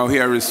 You'll now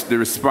hear the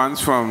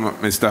response from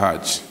Mr.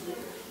 Hodge.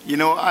 You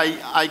know,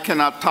 I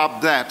cannot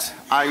top that.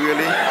 I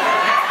really...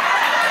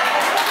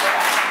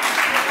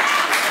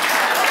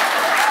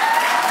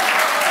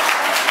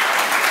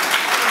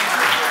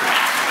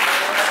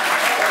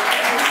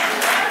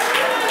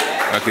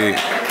 Okay,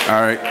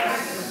 all right.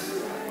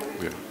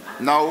 Yeah.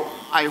 Now,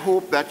 I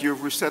hope that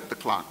you've reset the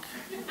clock.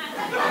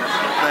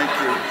 Thank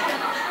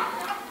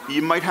you.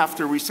 You might have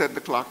to reset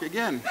the clock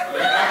again.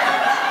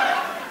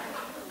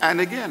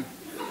 And again.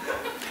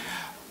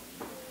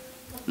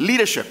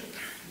 Leadership.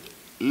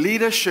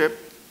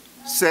 Leadership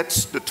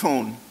sets the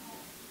tone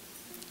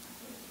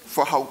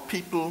for how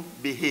people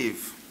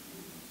behave.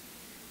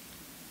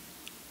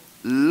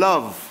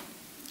 Love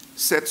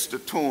sets the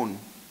tone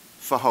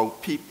for how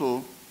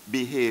people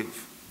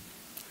behave.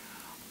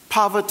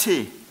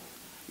 Poverty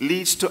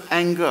leads to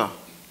anger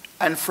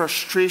and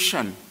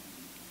frustration.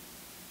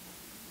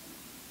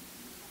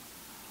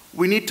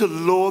 We need to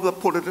lower the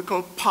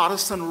political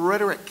partisan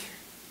rhetoric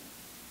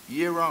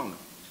year-round.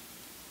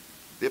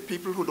 There are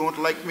people who don't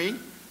like me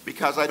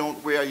because I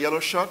don't wear a yellow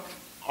shirt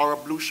or a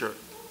blue shirt.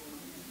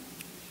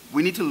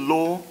 We need to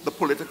lower the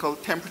political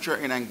temperature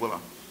in Anguilla.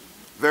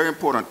 Very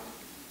important.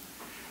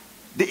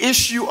 The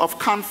issue of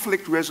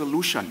conflict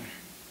resolution.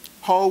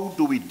 How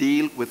do we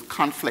deal with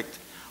conflict?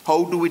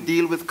 How do we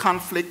deal with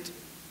conflict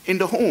in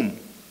the home?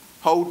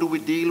 How do we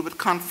deal with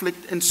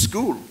conflict in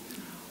school?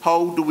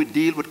 How do we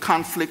deal with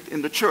conflict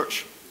in the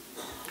church?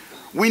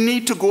 We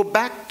need to go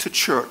back to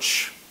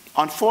church.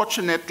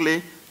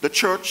 Unfortunately, the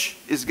church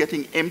is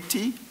getting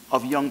empty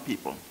of young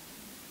people.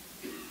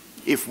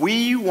 If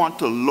we want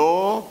to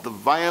lower the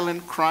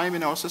violent crime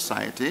in our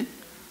society,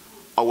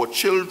 our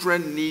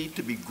children need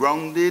to be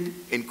grounded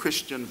in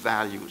Christian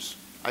values.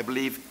 I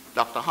believe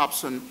Dr.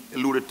 Hobson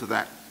alluded to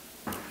that.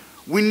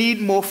 We need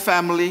more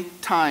family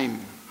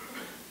time.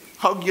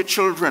 Hug your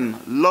children,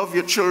 love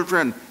your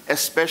children,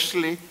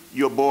 especially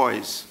your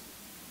boys.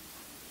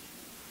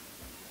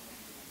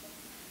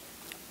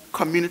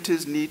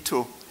 Communities need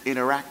to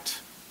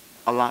interact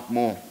a lot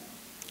more.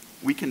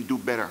 We can do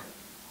better.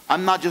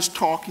 I'm not just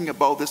talking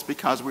about this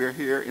because we're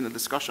here in a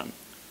discussion.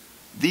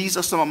 These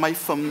are some of my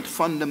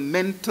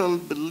fundamental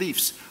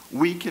beliefs.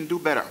 We can do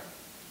better.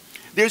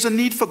 There's a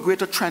need for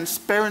greater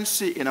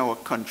transparency in our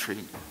country.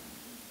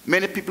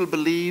 Many people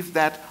believe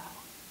that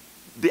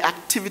the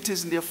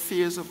activities and the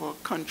affairs of our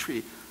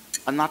country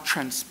are not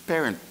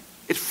transparent.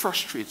 It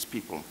frustrates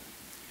people.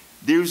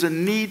 There's a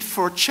need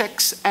for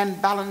checks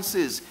and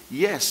balances.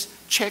 Yes,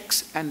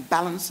 checks and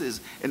balances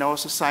in our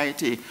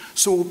society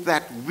so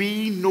that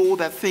we know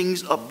that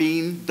things are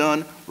being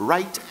done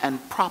right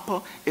and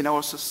proper in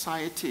our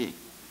society.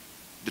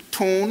 The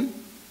tone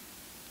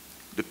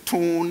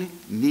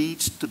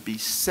needs to be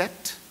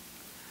set.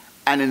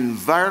 An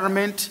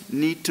environment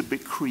needs to be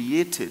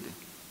created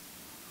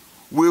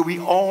where we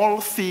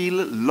all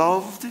feel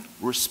loved,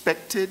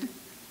 respected,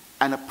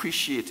 and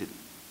appreciated.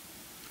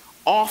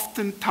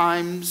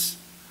 Oftentimes,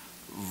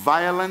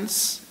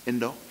 violence in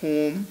the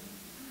home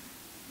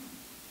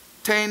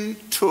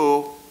tend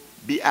to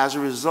be as a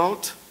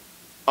result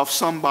of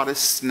somebody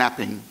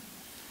snapping.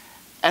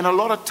 And a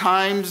lot of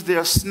times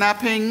their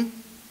snapping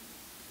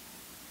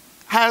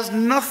has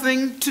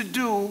nothing to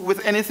do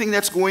with anything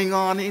that's going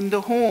on in the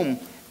home.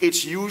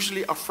 It's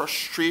usually a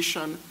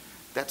frustration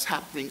that's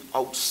happening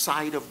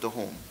outside of the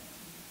home.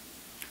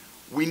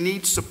 We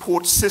need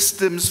support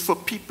systems for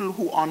people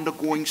who are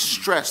undergoing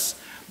stress,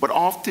 but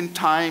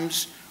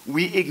oftentimes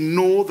we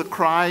ignore the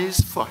cries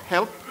for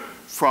help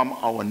from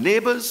our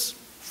neighbors,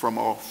 from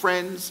our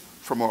friends,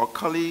 from our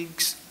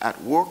colleagues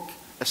at work,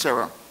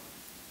 etc.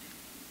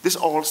 This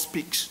all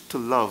speaks to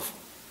love.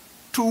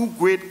 Two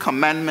great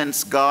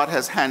commandments God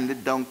has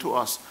handed down to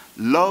us: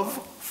 love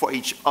for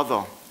each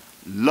other,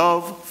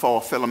 love for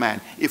our fellow man.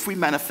 If we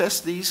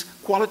manifest these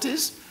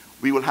qualities,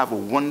 we will have a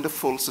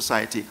wonderful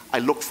society. I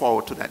look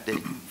forward to that day.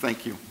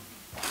 Thank you.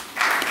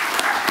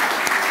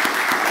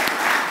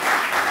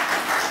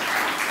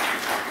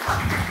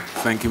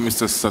 Thank you,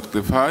 Mr.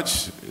 Sutcliffe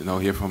Hodge. You now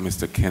hear from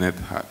Mr. Kenneth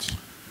Hodge.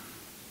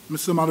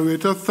 Mr.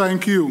 Moderator,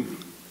 thank you.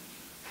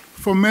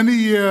 For many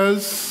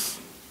years,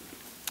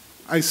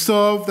 I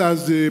served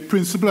as the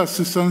Principal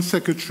Assistant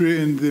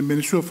Secretary in the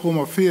Ministry of Home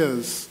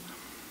Affairs,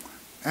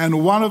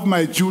 and one of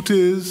my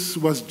duties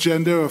was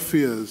gender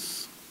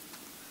affairs.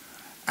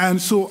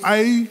 And so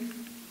I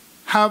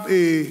have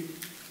a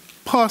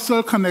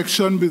personal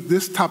connection with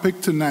this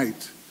topic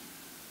tonight,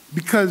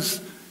 because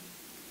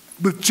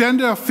with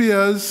gender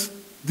affairs,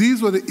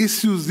 these were the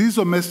issues, these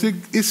domestic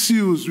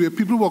issues where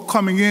people were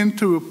coming in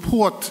to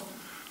report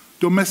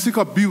domestic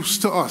abuse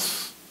to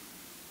us,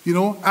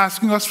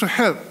 asking us for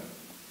help.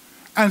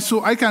 And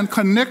so I can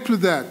connect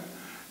with that.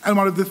 And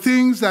one of the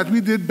things that we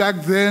did back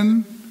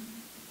then,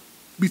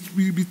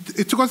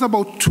 it took us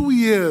about 2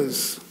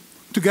 years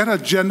to get a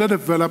gender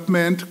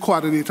development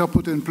coordinator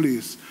put in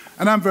place.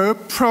 And I'm very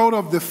proud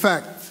of the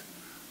fact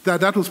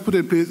that that was put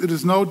in place. It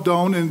is now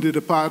down in the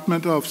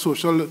Department of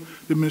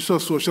the Ministry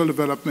of Social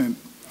Development.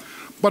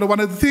 But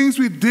one of the things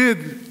we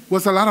did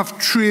was a lot of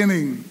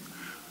training.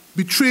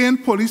 We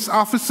trained police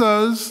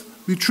officers,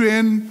 we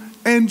trained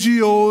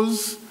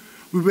NGOs,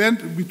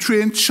 we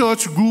trained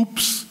church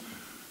groups.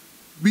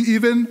 We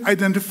even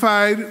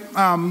identified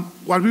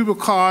what we would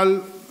call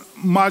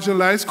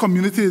marginalized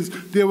communities.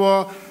 There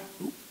were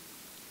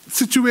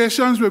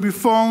situations where we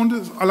found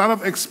a lot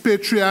of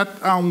expatriate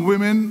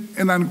women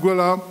in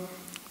Anguilla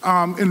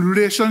in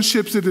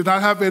relationships that did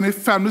not have any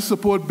family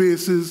support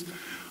bases.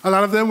 A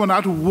lot of them were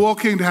not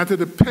working. They had to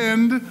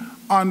depend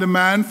on the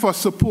man for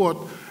support.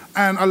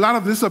 And a lot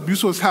of this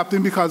abuse was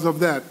happening because of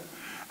that.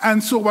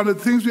 And so one of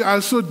the things we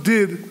also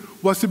did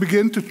was to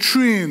begin to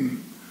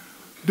train,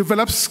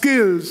 develop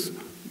skills,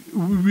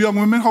 young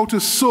women how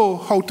to sew,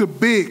 how to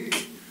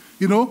bake,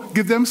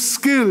 give them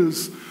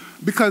skills,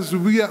 because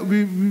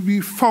we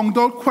found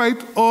out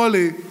quite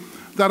early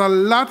that a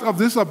lot of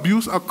this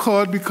abuse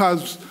occurred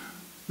because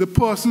the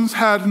persons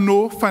had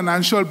no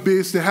financial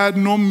base. They had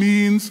no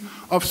means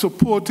of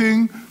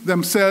supporting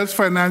themselves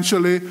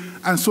financially,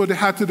 and so they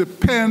had to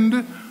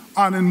depend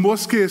on, in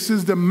most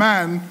cases, the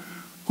man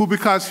who,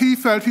 because he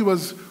felt he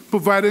was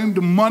providing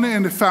the money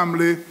in the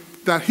family,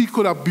 that he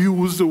could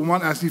abuse the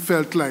woman as he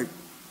felt like,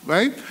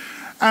 right?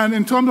 And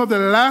in terms of the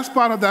last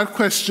part of that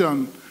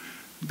question,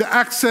 the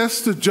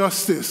access to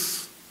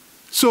justice.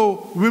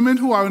 So women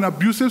who are in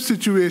abusive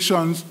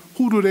situations,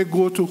 who do they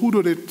go to? Who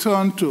do they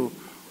turn to?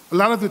 A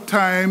lot of the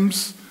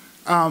times,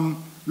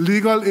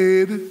 legal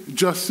aid,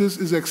 justice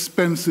is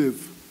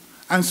expensive.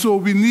 And so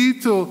we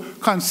need to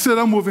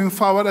consider moving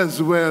forward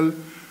as well,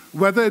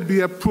 whether it be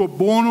a pro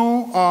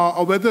bono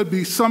or whether it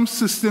be some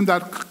system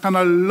that can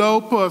allow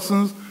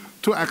persons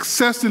to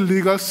access the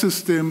legal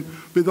system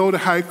without a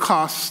high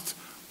cost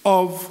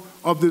of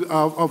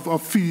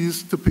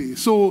fees to pay.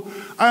 So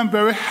I am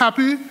very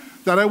happy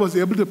that I was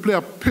able to play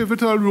a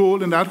pivotal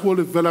role in that whole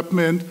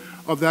development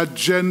of that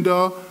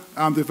gender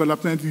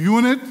development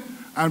unit,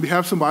 and we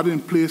have somebody in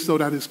place now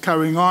that is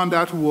carrying on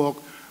that work,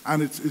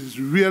 and it's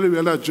really,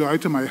 really a joy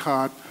to my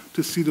heart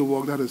to see the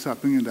work that is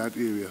happening in that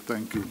area.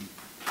 Thank you.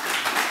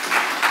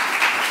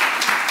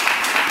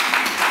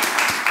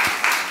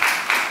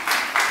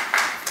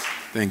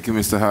 Thank you,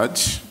 Mr.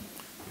 Hodge.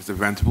 Mr.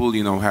 Vanterpool,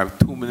 you now have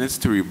 2 minutes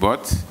to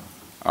rebut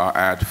or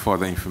add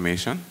further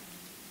information.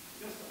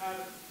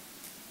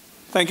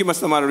 Thank you,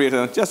 Mr.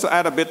 Moderator. Just to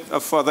add a bit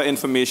of further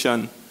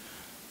information,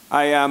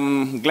 I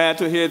am glad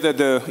to hear that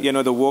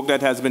the work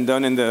that has been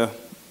done in the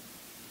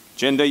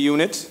gender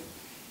unit,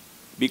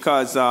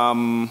 because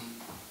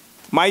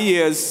my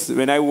years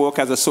when I work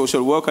as a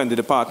social worker in the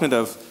Department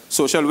of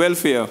Social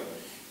Welfare,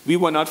 we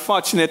were not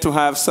fortunate to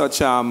have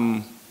such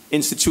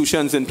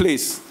institutions in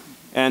place.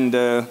 And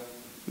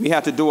we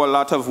had to do a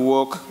lot of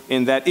work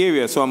in that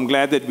area. So I'm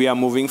glad that we are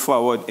moving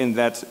forward in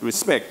that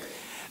respect.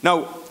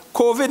 Now,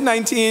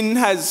 COVID-19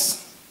 has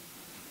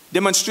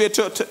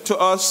demonstrated to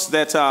us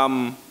that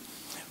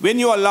when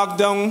you are locked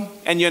down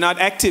and you're not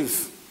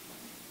active,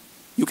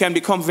 you can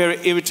become very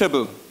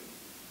irritable.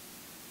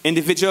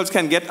 Individuals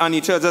can get on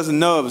each other's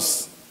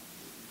nerves.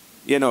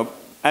 You know,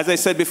 as I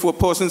said before,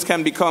 persons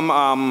can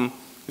become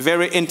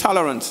very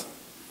intolerant.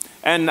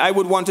 And I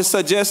would want to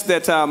suggest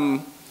that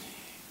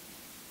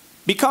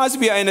because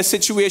we are in a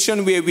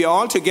situation where we are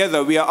all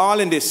together, we are all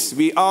in this,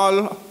 we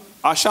all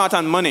are short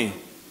on money,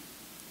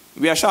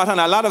 we are short on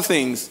a lot of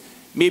things,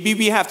 maybe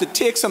we have to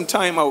take some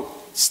time out,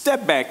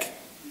 step back,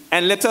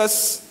 and let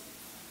us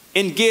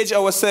engage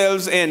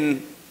ourselves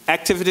in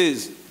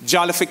activities,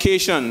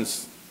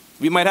 jollifications.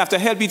 We might have to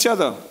help each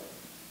other.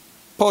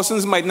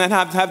 Persons might not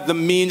have the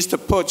means to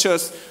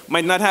purchase,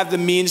 might not have the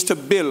means to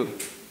bill.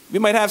 We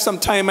might have some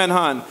time on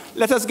hand.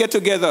 Let us get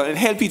together and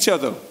help each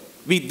other.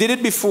 We did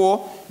it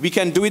before, we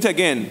can do it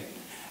again.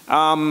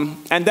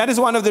 And that is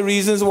one of the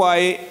reasons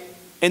why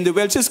in the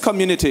Welch's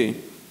community,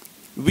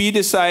 we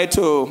decided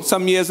to,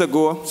 some years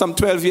ago, some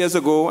 12 years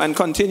ago, and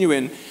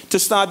continuing, to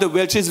start the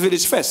Welch's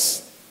Village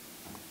Fest,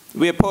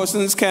 where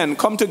persons can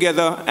come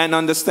together and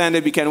understand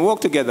that we can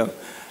work together.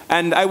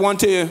 And I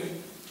want to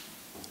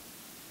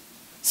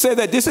say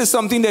that this is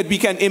something that we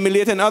can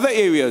emulate in other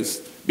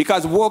areas,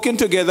 because working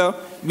together,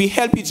 we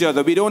help each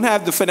other. We don't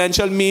have the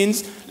financial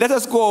means. Let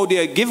us go out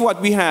there, give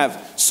what we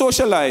have,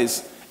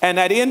 socialize, and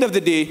at the end of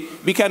the day,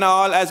 we can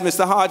all, as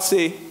Mr. Hart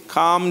say,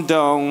 calm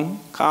down,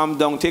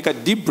 take a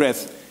deep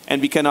breath,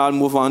 and we can all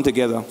move on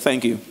together.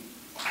 Thank you.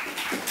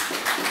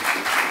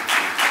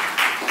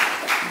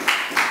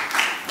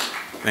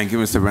 Thank you,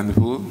 Mr.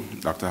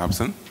 Vanterpool. Dr.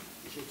 Hobson.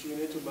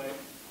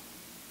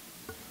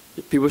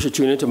 People should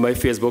tune into my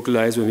Facebook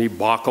Lives when we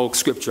bark out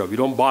scripture. We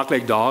don't bark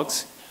like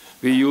dogs.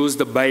 We use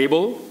the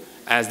Bible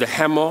as the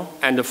hammer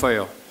and the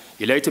fire.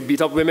 You like to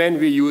beat up women,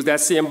 we use that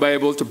same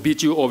Bible to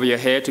beat you over your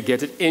head to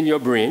get it in your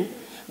brain,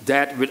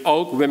 that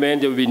without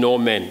women there will be no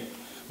men.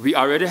 We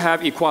already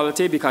have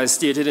equality because it's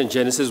stated in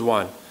Genesis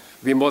 1.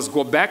 We must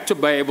go back to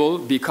Bible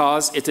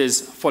because it is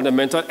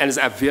fundamental and is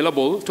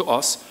available to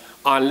us,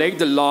 unlike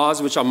the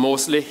laws which are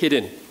mostly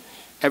hidden.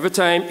 Every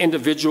time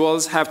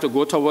individuals have to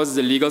go towards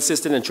the legal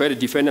system and try to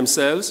defend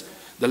themselves,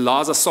 the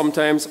laws are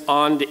sometimes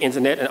on the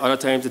internet and other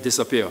times they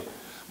disappear.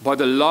 But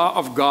the law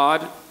of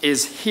God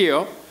is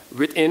here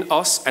within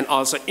us and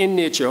also in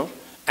nature,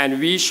 and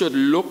we should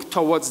look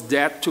towards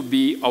that to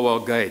be our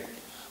guide.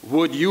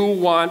 Would you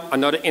want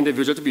another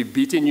individual to be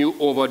beating you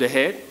over the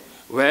head?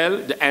 Well,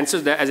 the answer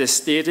to that, as I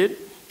stated,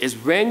 is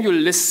when you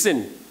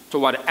listen to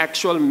what the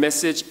actual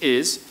message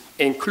is,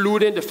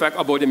 including the fact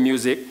about the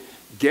music,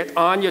 get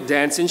on your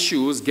dancing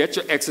shoes, get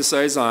your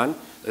exercise on,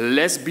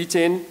 less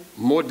beating,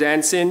 more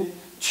dancing,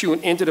 tune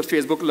into the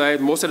Facebook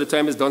Live. Most of the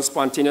time it's done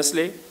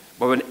spontaneously.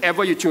 But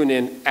whenever you tune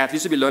in, at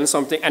least you'll be learning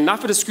something, and not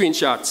for the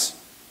screenshots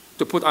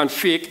to put on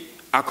fake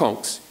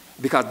accounts,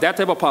 because that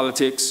type of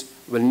politics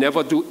will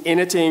never do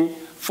anything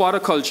for the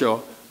culture,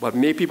 but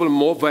make people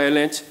more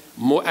violent,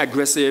 more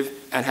aggressive,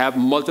 and have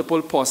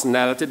multiple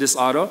personality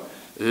disorder,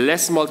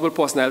 less multiple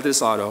personality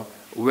disorder.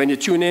 When you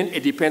tune in,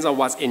 it depends on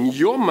what's in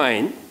your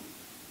mind.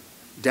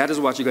 That is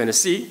what you're going to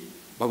see.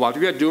 But what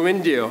we are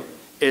doing there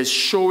is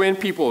showing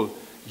people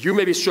you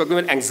may be struggling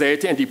with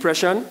anxiety and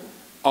depression,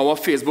 our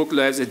Facebook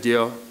Lives is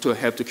there to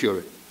help to cure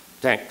it.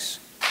 Thanks.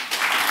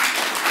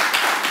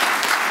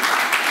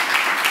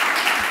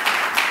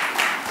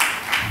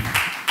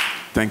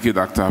 Thank you,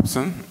 Dr.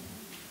 Hobson.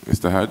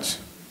 Mr. Hodge?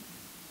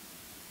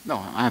 No,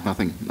 I have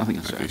nothing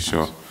else to Okay, add.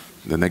 sure.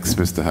 The next,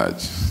 Mr.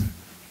 Hodge.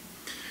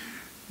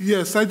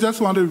 Yes, I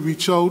just want to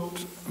reach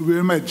out,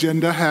 wear my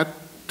gender hat,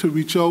 to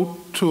reach out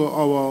to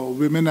our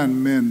women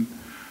and men,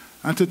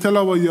 and to tell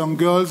our young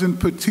girls in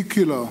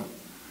particular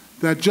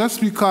that just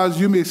because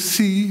you may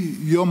see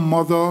your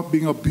mother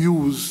being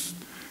abused,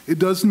 it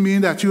doesn't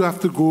mean that you have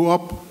to grow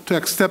up to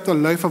accept a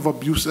life of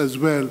abuse as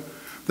well.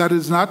 That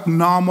is not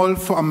normal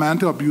for a man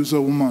to abuse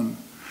a woman.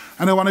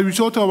 And I want to reach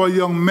out to our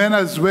young men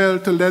as well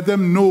to let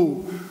them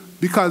know,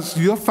 because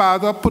your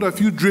father put a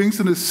few drinks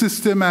in the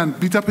system and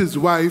beat up his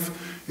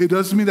wife, it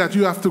doesn't mean that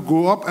you have to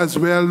grow up as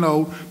well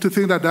now to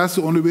think that that's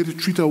the only way to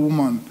treat a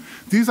woman.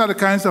 These are the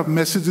kinds of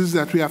messages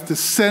that we have to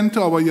send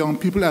to our young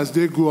people as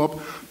they grow up,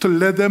 to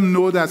let them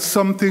know that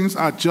some things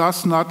are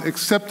just not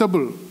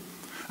acceptable.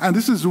 And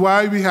this is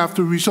why we have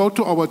to reach out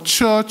to our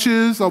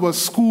churches, our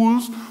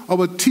schools,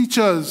 our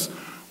teachers,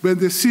 when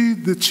they see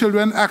the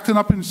children acting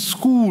up in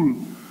school,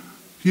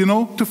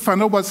 to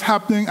find out what's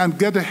happening and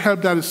get the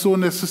help that is so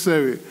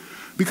necessary.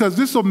 Because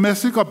this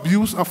domestic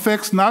abuse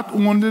affects not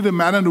only the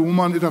man and the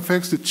woman, it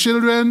affects the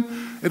children,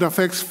 it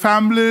affects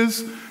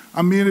families.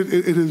 I mean, it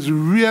is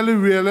really,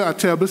 really a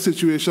terrible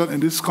situation in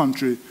this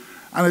country.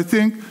 And I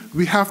think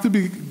we have to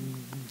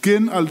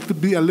begin to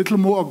be a little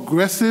more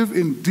aggressive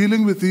in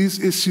dealing with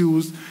these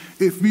issues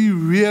if we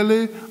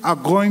really are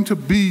going to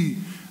be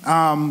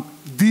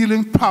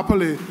dealing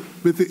properly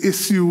with the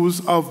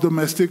issues of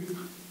domestic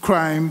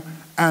crime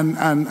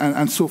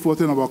and so forth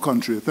in our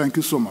country. Thank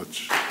you so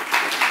much.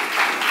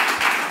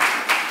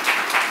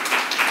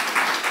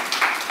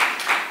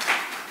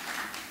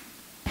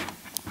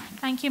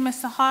 Thank you,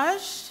 Mr.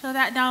 Hodge. So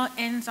that now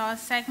ends our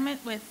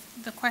segment with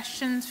the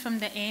questions from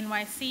the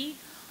ANYC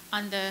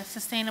on the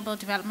Sustainable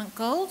Development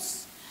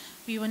Goals.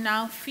 We will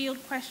now field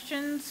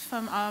questions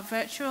from our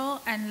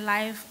virtual and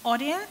live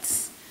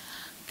audience.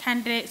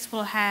 Candidates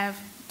will have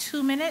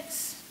 2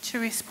 minutes to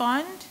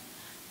respond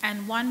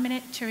and 1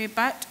 minute to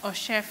rebut or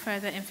share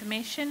further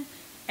information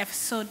if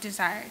so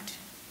desired.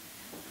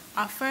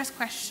 Our first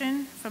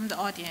question from the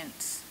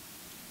audience.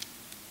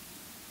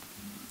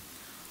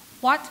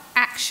 What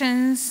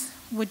actions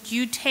would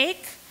you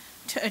take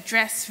to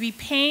address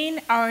repaying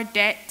our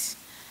debt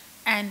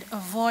and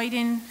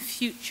avoiding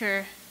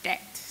future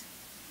debt?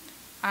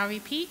 I'll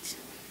repeat.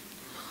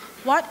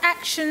 What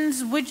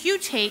actions would you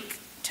take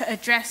to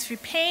address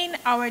repaying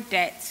our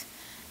debt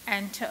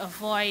and to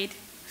avoid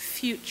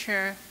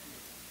future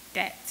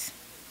debt?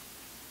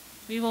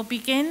 We will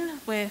begin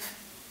with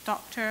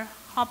Dr.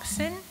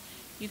 Hobson.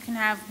 You can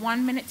have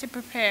 1 minute to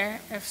prepare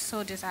if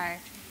so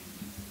desired.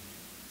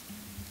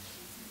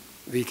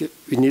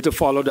 We need to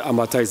follow the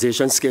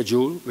amortization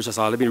schedule, which has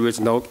already been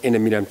written out in the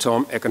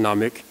medium-term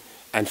economic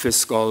and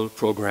fiscal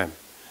program.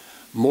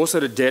 Most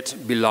of the debt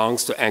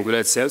belongs to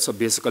Anguilla itself, so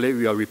basically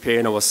we are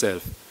repaying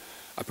ourselves.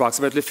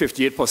 Approximately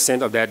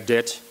 58% of that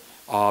debt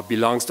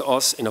belongs to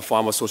us in the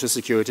form of Social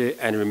Security,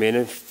 and the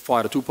remaining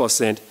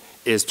 42%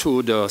 is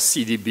to the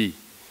CDB.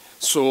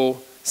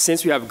 So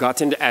since we have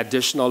gotten the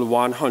additional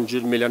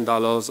 $100 million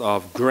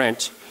of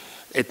grant,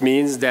 it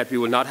means that we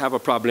will not have a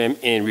problem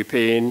in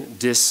repaying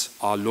this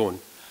loan.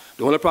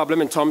 The only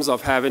problem in terms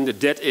of having the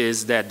debt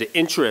is that the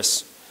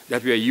interest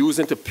that we are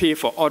using to pay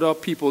for other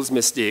people's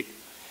mistake,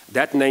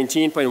 that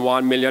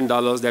 $19.1 million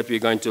that we're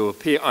going to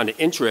pay on the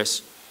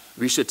interest,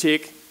 we should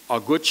take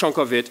a good chunk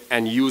of it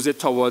and use it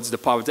towards the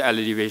poverty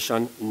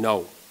alleviation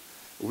now.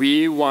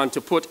 We want to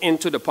put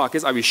into the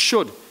pockets, or we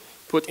should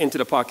put into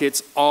the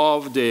pockets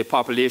of the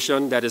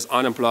population that is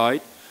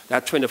unemployed,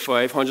 that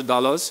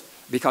 $2,500,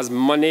 because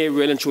money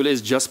really and truly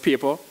is just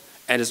paper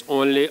and is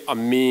only a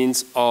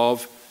means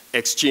of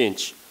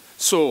exchange.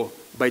 So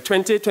by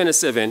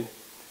 2027,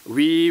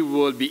 we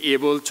will be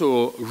able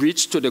to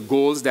reach to the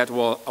goals that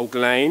were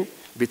outlined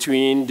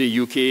between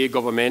the UK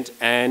government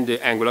and the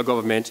Anguilla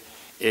government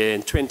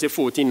in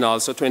 2014 and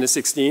also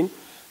 2016,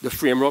 the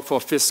framework for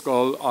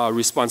fiscal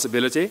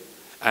responsibility.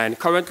 And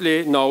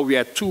currently now we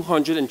are at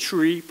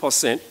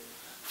 203%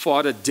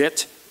 for the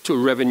debt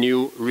to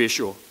revenue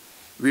ratio.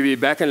 We'll be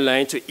back in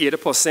line to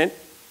 80%,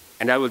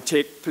 and that will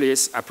take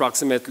place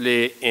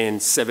approximately in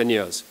 7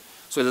 years.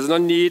 So there's no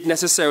need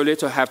necessarily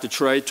to have to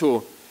try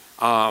to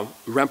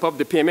ramp up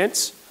the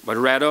payments, but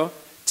rather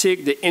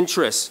take the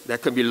interest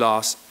that can be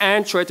lost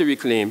and try to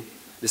reclaim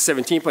the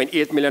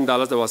 $17.8 million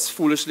that was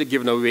foolishly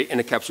given away in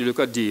the Capsule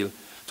deal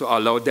to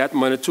allow that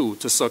money too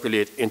to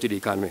circulate into the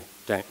economy.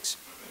 Thanks.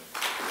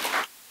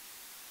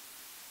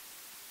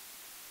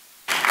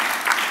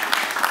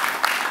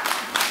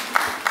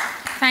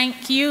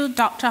 Thank you,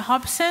 Dr.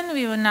 Hobson.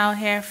 We will now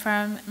hear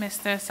from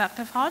Mr.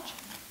 Sutcliffe Hodge.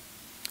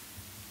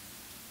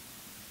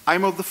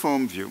 I'm of the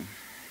firm view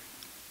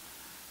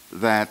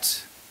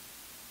that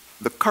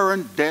the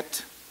current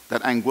debt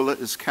that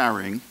Anguilla is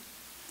carrying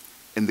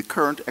in the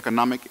current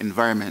economic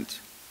environment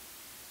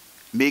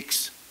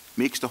makes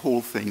makes the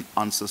whole thing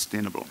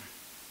unsustainable.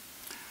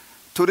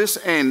 To this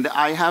end,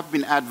 I have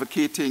been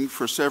advocating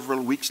for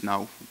several weeks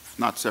now, if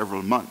not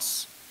several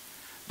months,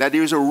 that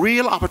there is a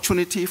real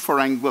opportunity for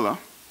Anguilla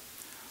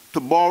to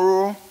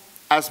borrow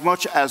as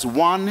much as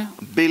 1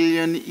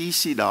 billion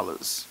EC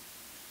dollars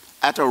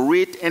at a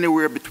rate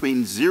anywhere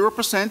between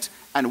 0%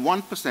 and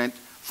 1%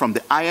 from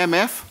the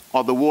IMF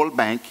or the World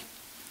Bank,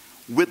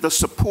 with the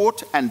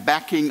support and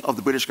backing of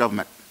the British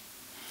government.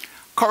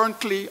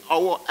 Currently,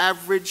 our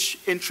average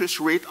interest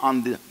rate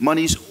on the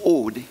monies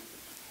owed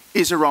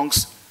is around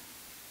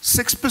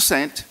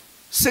 6%,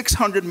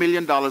 $600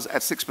 million at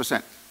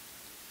 6%.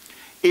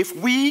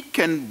 If we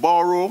can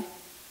borrow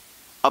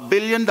 $1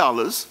 billion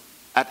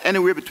at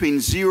anywhere between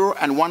 0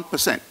 and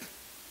 1%,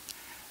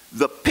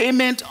 the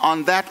payment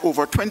on that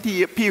over a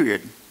 20-year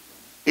period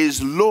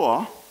is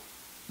lower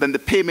than the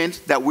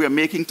payment that we are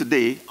making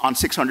today on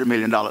 $600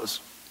 million.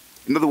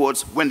 In other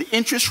words, when the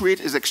interest rate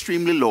is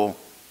extremely low,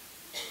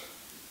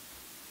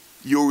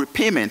 your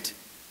repayment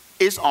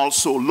is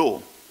also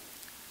low.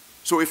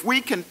 So if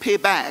we can pay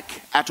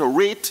back at a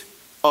rate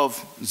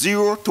of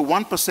 0 to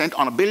 1%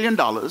 on $1 billion,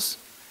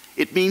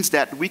 it means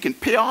that we can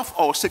pay off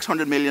our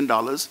 $600 million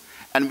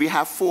and we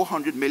have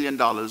 $400 million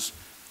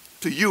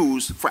to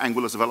use for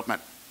Anguilla's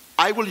development.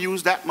 I will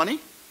use that money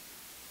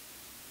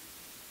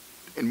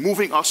in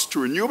moving us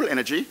to renewable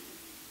energy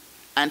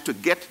and to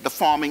get the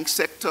farming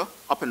sector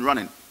up and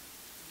running.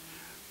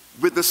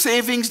 With the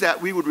savings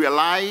that we would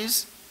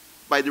realize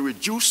by the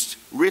reduced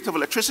rate of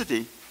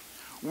electricity,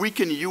 we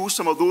can use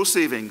some of those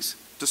savings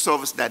to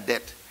service that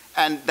debt.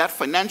 And that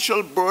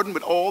financial burden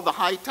with all the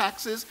high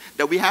taxes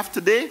that we have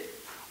today,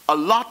 a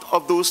lot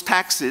of those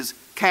taxes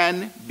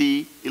can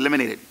be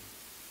eliminated.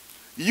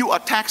 You are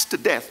taxed to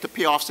death to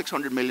pay off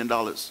 $600 million.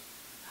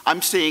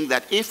 I'm saying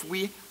that if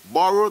we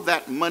borrow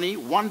that money,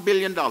 $1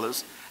 billion,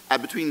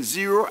 at between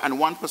 0 and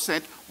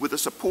 1% with the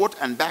support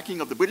and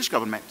backing of the British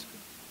government,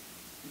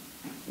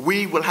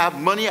 we will have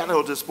money at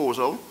our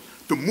disposal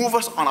to move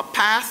us on a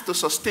path to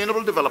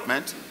sustainable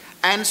development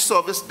and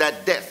service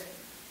that debt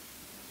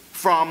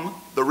from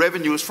the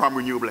revenues from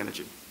renewable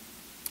energy.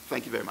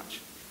 Thank you very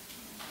much.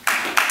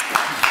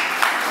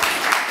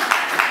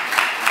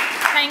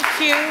 Thank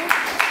you.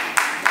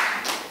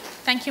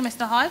 Thank you,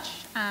 Mr. Hodge.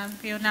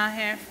 We will now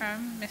hear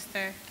from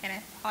Mr.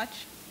 Kenneth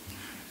Hodge.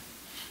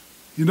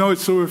 You know,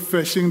 it's so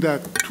refreshing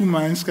that two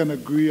minds can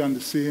agree on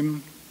the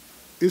same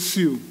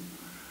issue.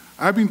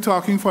 I've been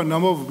talking for a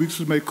number of weeks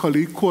with my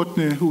colleague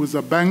Courtney, who is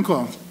a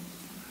banker,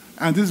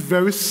 and this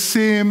very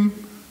same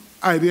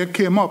idea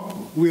came up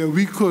where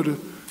we could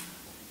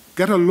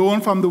get a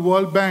loan from the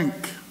World Bank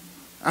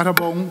at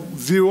about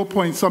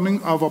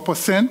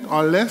 0.something%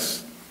 or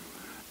less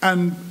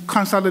and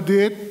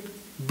consolidate,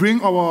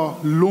 bring our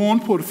loan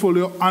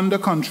portfolio under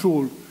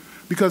control,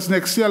 because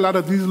next year a lot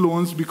of these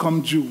loans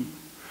become due.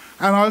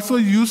 And also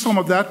use some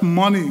of that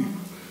money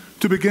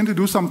to begin to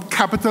do some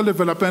capital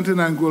development in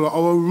Anguilla.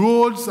 Our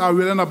roads are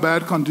really in a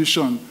bad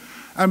condition.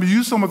 And we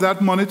use some of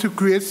that money to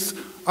create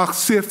a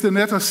safety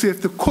net, a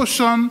safety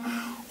cushion,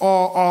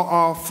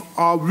 or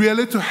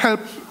really to help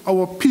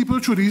our people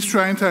through these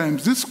trying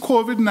times. This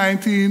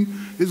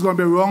COVID-19 is going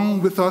to be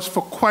around with us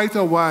for quite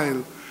a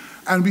while.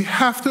 And we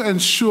have to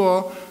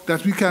ensure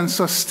that we can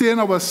sustain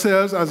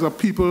ourselves as a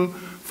people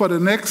for the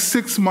next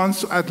 6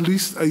 months, at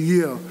least a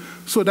year.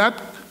 So that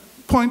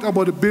point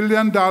about $1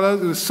 billion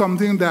is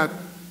something that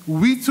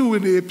we too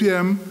in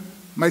APM,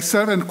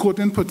 myself and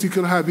Courtney in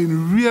particular, have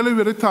been really,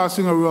 really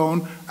tossing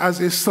around as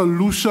a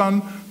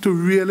solution to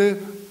really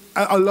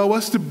allow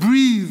us to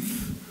breathe.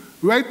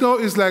 Right now,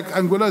 it's like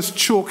Anguilla is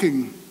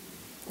choking,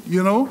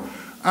 you know?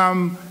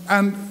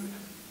 And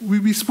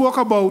we spoke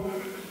about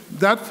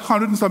that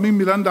 $100-something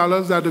million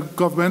that the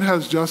government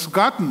has just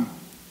gotten,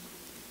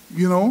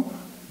 you know?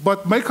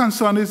 But my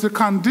concern is the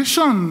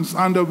conditions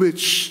under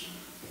which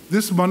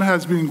this money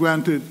has been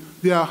granted.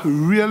 They are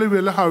really,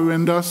 really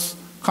horrendous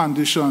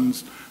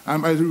conditions.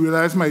 I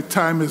realize my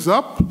time is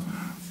up,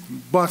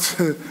 but,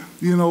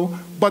 you know,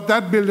 but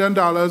that $1 billion,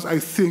 I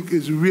think,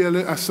 is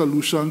really a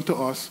solution to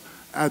us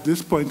at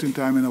this point in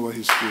time in our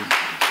history.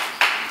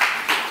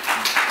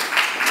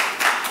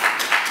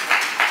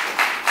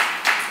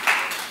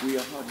 We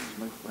are hard,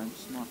 my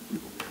friends, smart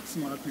people.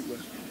 Smart people.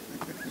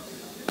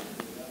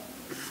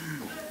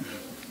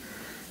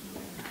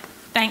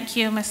 Thank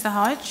you, Mr.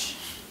 Hodge.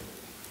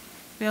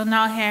 We'll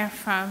now hear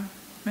from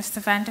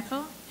Mr.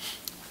 Vanterpool.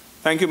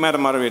 Thank you,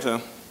 Madam Moderator.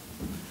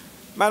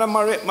 Madam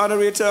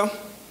Moderator,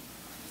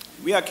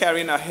 we are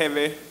carrying a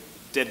heavy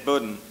debt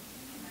burden.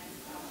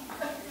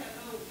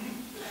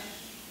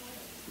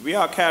 We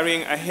are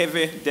carrying a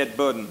heavy debt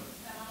burden.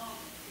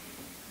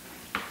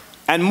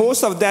 And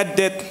most of that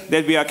debt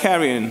that we are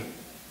carrying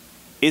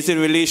is in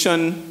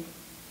relation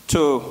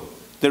to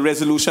the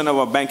resolution of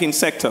our banking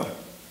sector.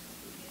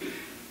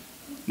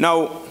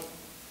 Now,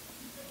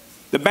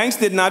 the banks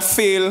did not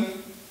fail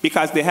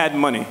because they had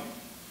money.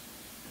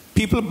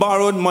 People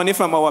borrowed money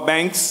from our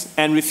banks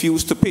and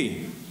refused to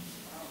pay.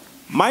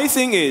 My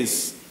thing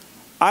is,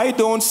 I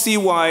don't see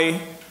why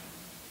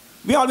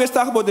we always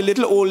talk about the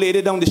little old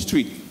lady down the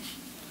street.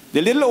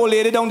 The little old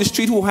lady down the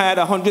street who had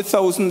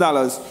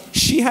 $100,000,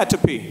 she had to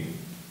pay.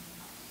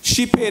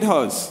 She paid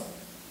hers.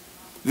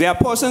 There are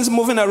persons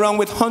moving around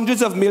with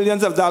hundreds of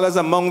millions of dollars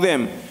among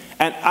them,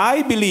 and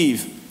I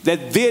believe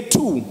that they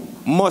too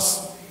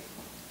must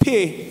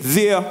pay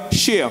their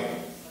share,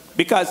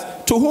 because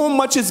to whom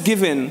much is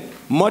given,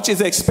 much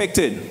is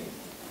expected.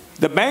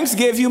 The banks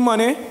gave you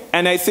money,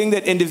 and I think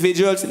that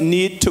individuals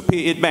need to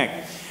pay it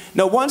back.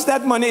 Now, once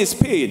that money is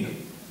paid,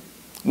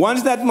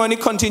 once that money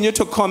continues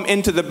to come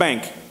into the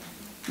bank,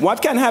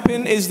 what can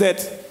happen is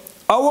that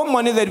our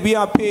money that we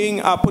are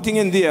putting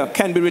in there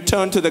can be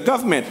returned to the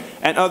government,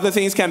 and other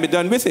things can be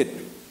done with it.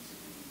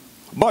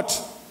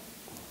 But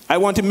I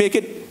want to make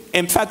it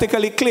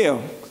emphatically clear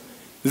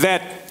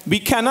that we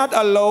cannot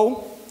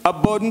allow a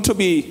burden to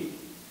be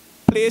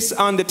placed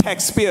on the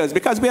taxpayers,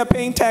 because we are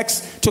paying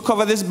tax to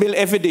cover this bill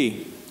every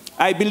day.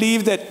 I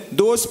believe that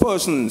those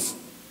persons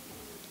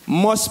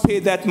must pay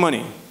that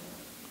money.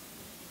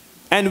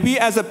 And we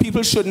as a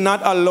people should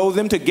not allow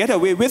them to get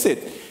away with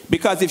it,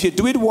 because if you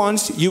do it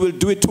once, you will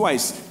do it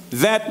twice.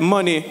 That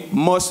money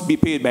must be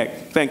paid back.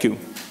 Thank you.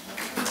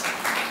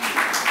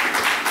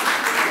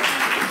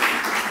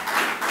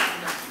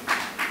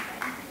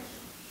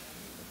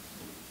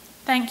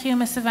 Thank you,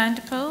 Mr.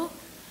 Vanterpool.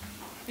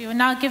 We will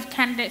now give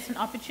candidates an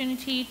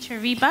opportunity to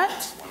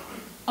rebut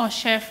or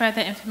share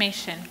further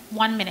information.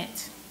 1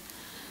 minute.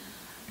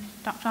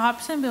 Dr.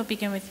 Hobson, we'll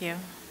begin with you.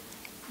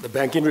 The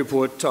banking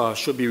report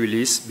should be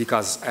released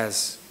because,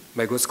 as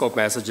my good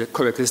scoutmaster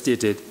correctly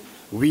stated,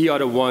 we are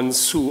the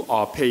ones who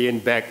are paying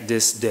back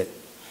this debt.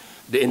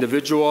 The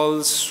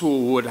individuals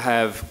who would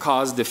have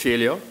caused the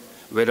failure,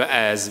 whether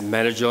as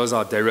managers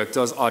or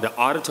directors or the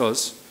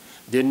auditors,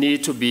 they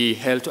need to be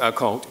held to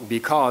account,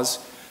 because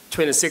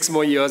 26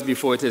 more years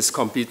before it is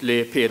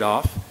completely paid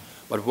off.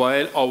 But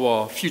while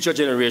our future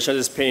generation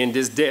is paying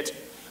this debt,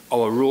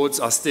 our roads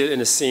are still in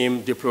the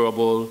same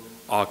deplorable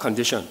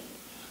condition.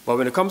 But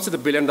when it comes to the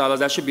 $1 billion,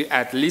 that should be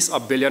at least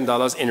 $1 billion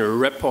in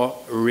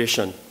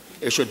reparation.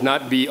 It should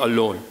not be a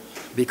loan,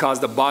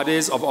 because the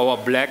bodies of our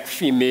black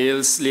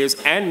female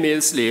slaves and male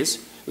slaves,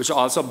 which are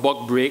also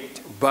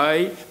buck-breaked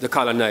by the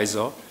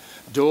colonizer,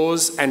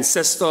 those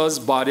ancestors'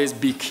 bodies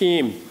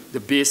became the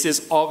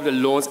basis of the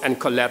loans and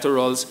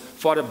collaterals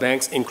for the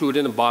banks,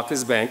 including the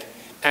Barclays Bank,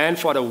 and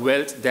for the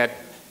wealth that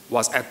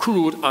was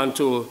accrued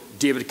onto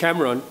David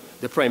Cameron,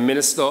 the Prime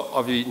Minister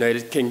of the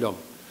United Kingdom.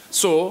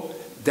 So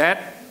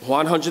that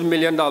 $100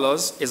 million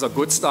is a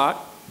good start.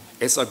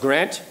 It's a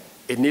grant.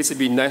 It needs to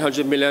be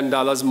 $900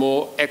 million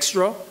more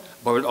extra,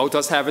 but without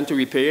us having to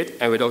repay it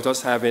and without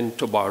us having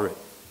to borrow it.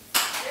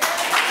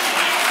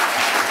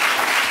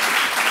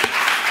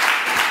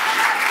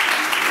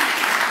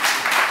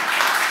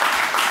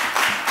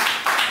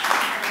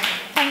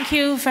 Thank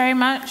you very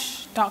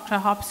much, Dr.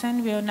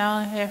 Hobson. We will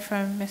now hear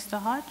from Mr.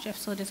 Hodge, if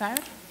so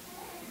desired.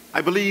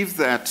 I believe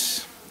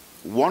that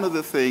one of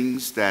the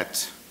things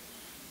that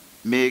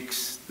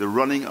makes the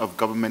running of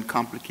government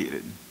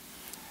complicated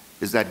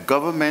is that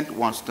government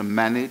wants to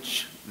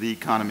manage the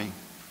economy.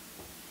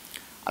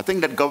 I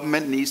think that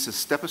government needs to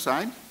step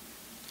aside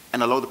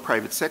and allow the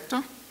private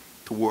sector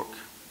to work.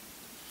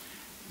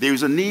 There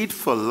is a need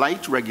for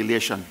light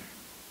regulation.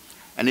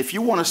 And if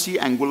you want to see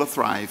Anguilla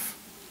thrive,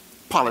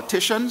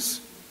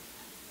 politicians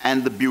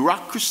and the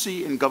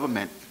bureaucracy in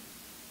government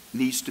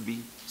needs to be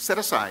set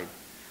aside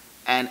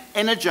and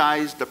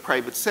energize the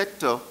private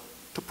sector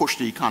to push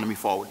the economy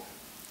forward.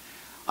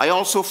 I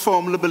also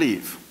firmly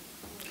believe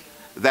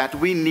that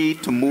we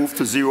need to move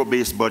to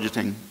zero-based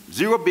budgeting.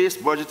 Zero-based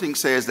budgeting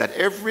says that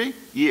every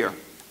year,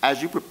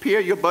 as you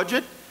prepare your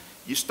budget,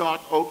 you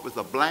start out with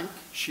a blank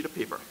sheet of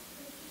paper.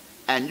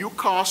 And you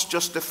cost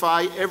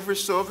justify every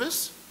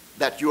service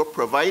that you're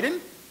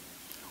providing,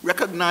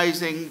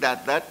 recognizing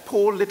that that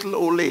poor little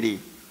old lady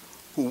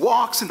who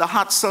walks in the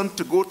hot sun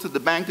to go to the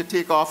bank to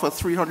take off her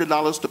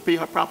 $300 to pay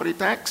her property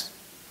tax,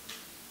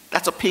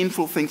 that's a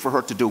painful thing for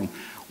her to do.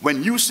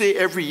 When you say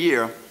every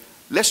year,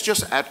 let's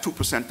just add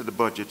 2% to the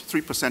budget,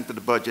 3% to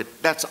the budget,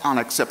 that's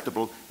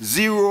unacceptable.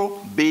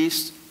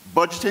 Zero-based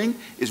budgeting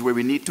is where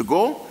we need to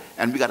go,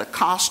 and we got to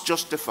cost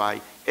justify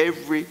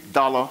every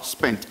dollar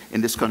spent in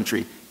this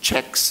country,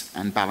 checks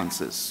and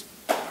balances.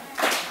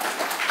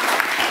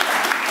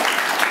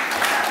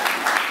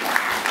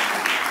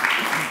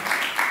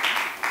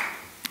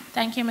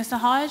 Thank you, Mr.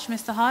 Hodge.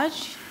 Mr.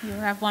 Hodge, you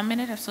have 1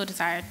 minute if so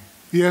desired.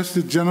 Yes,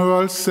 the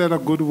General said a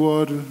good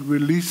word,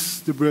 release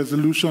the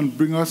resolution,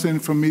 bring us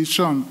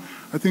information.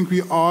 I think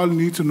we all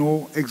need to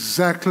know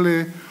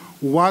exactly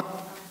what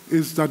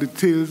is the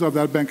details of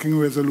that banking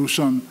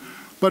resolution.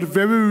 But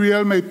very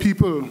real, my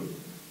people,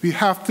 we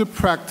have to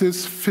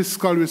practice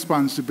fiscal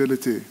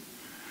responsibility.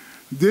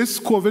 This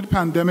COVID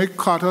pandemic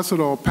caught us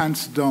with our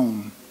pants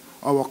down.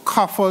 Our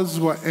coffers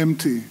were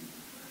empty.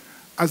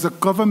 As a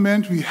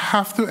government, we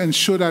have to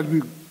ensure that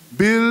we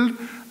build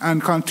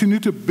and continue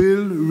to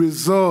build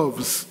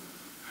reserves,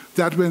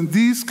 that when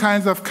these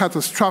kinds of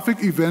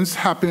catastrophic events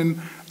happen,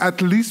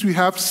 at least we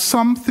have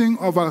something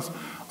of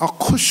a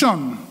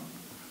cushion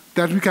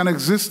that we can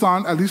exist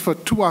on at least for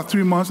 2 or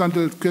 3 months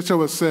until we catch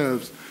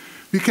ourselves.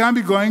 We can't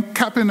be going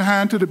cap in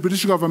hand to the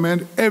British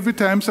government every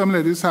time something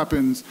like this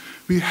happens.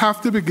 We have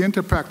to begin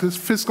to practice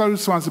fiscal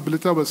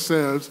responsibility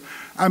ourselves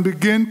and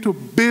begin to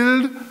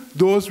build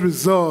those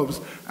reserves.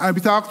 And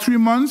we talk 3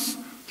 months.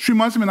 3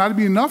 months may not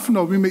be enough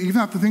now. We may even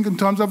have to think in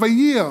terms of a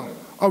year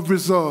of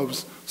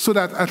reserves so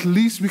that at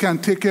least we can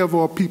take care of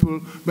our people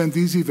when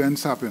these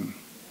events happen.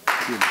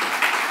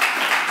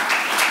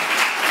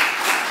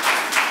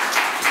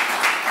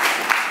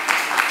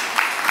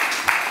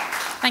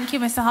 Thank you,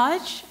 Mr.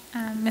 Hodge.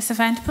 Mr.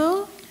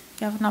 Vanterpool,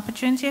 you have an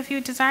opportunity if you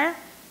desire.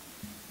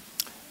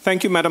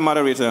 Thank you, Madam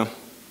Moderator.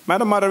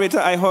 Madam Moderator,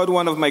 I heard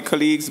one of my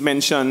colleagues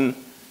mention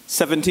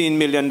 $17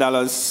 million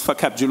for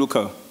Cap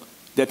Juluca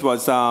that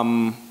was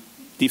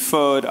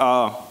deferred,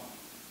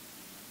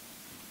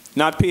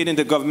 not paid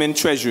into government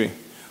treasury.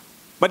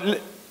 But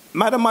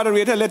Madam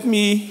Moderator, let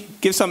me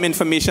give some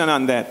information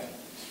on that.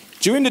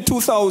 During the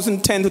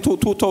 2010 to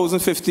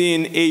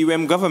 2015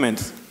 AUM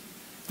government,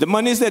 the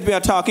monies that we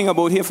are talking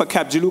about here for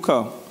Cap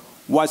Juluca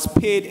was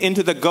paid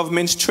into the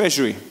government's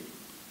treasury.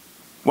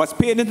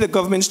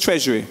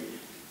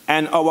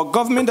 And our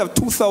government of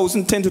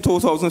 2010 to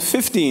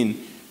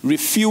 2015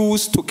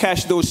 refused to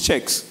cash those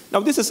checks. Now,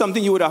 this is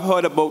something you would have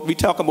heard about. We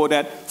talk about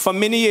that for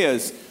many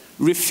years.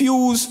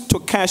 Refused to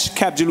cash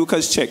Cap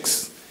Juluca's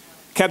checks.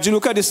 Cap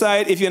Juluca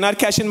decided, if you're not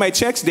cashing my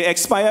checks, they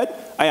expired,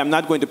 I am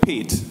not going to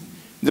pay it.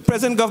 The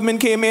present government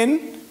came in,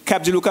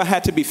 Cap Juluca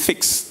had to be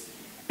fixed.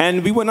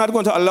 And we were not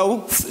going to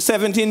allow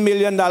 $17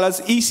 million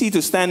EC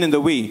to stand in the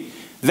way.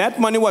 That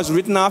money was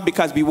written off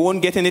because we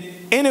won't get in it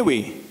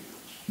anyway.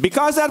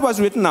 Because that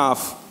was written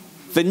off,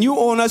 the new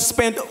owners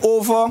spent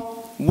over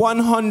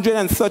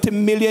 $130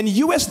 million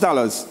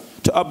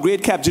to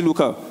upgrade Cap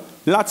Juluca.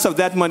 Lots of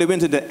that money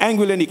went to the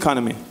Anguillan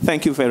economy.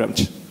 Thank you very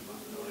much.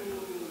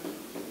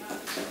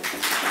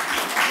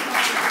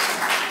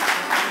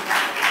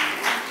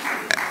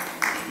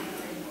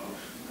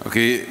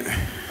 Okay.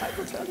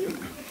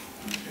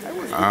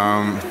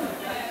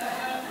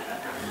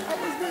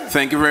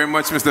 Thank you very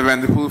much, Mr.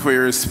 Vanterpool, for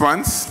your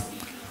response.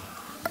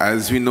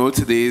 As we know,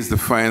 today is the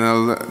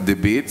final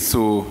debate,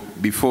 so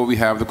before we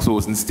have the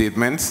closing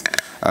statements,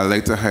 I'd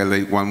like to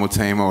highlight one more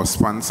time our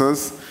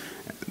sponsors.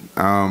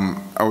 I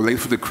would like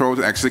for the crowd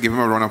to actually give them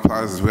a round of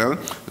applause as well.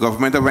 The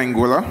Government of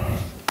Anguilla,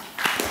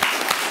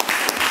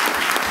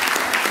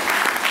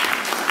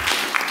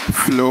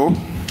 Flo,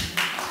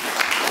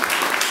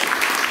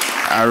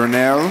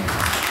 Aronel,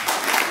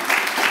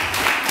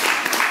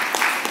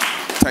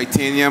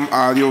 Titanium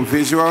Audio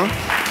Visual,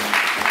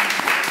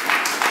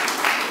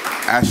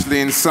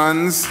 Ashley &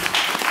 Sons,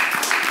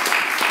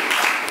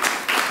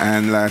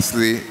 and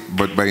lastly,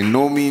 but by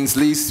no means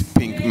least,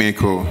 Pink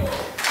Mako.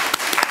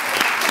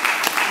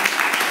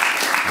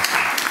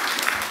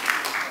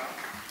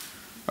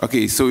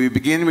 Okay, so we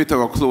begin with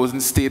our closing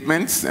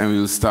statements, and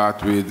we'll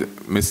start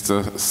with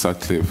Mr.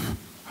 Sutcliffe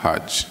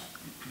Hodge.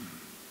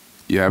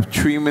 You have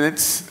 3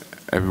 minutes,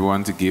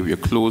 everyone, to give your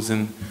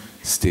closing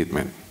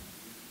statement.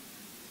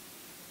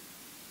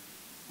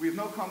 We've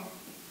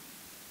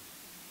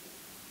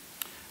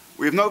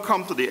now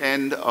come to the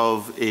end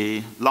of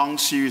a long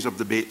series of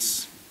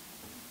debates.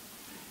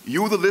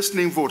 You, the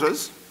listening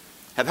voters,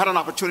 have had an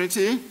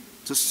opportunity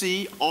to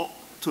see all,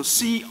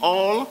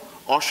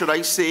 or should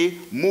I say,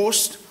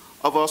 most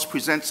of us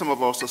present some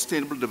of our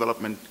sustainable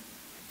development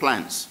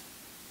plans.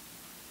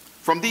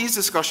 From these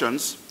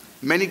discussions,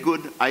 many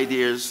good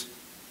ideas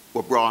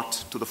were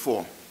brought to the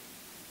fore.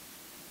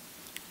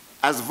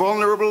 As a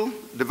vulnerable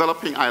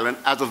developing island,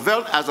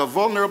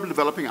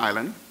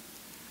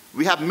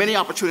 we have many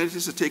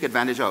opportunities to take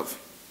advantage of,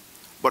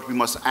 but we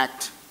must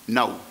act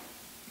now.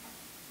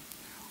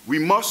 We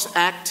must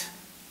act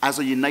as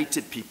a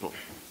united people.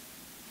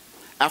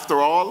 After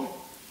all,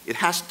 it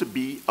has to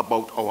be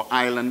about our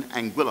island,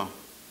 Anguilla,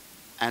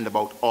 and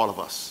about all of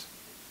us.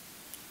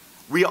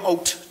 We are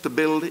out to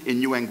build a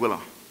new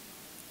Anguilla.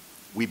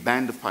 We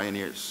band of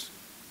pioneers.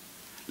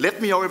 Let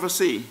me, however,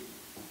 say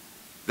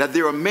that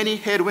there are many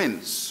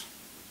headwinds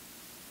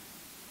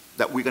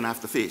that we're going to have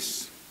to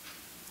face.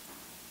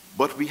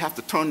 But we have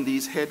to turn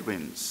these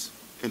headwinds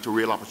into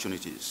real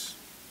opportunities.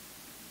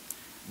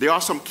 There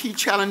are some key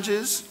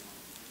challenges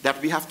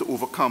that we have to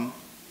overcome,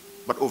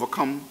 but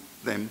overcome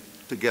them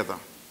together.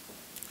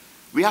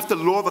 We have to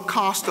lower the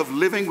cost of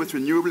living with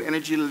renewable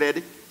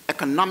energy-led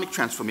economic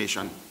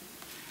transformation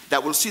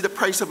that will see the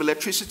price of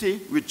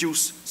electricity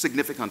reduce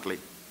significantly.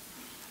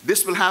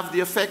 This will have the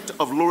effect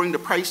of lowering the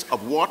price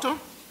of water,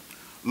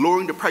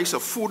 lowering the price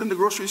of food in the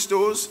grocery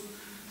stores,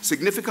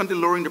 significantly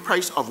lowering the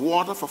price of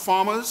water for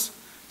farmers,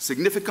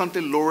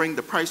 significantly lowering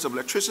the price of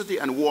electricity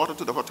and water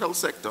to the hotel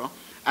sector,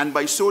 and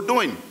by so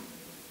doing,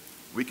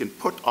 we can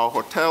put our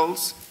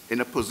hotels in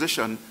a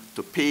position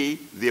to pay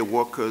their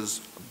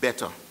workers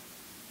better.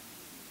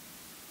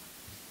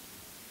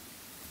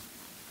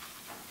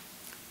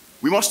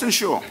 We must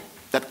ensure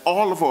that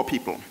all of our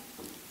people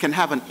can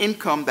have an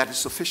income that is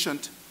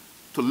sufficient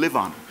to live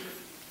on,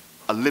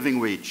 a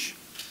living wage.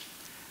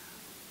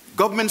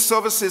 Government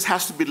services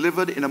has to be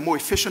delivered in a more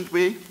efficient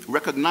way,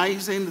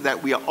 recognizing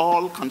that we are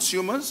all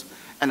consumers,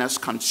 and as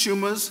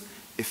consumers,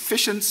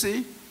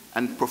 efficiency,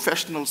 and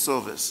professional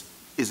service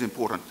is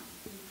important.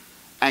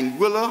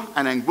 Anguilla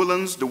and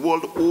Anguillans the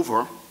world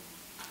over,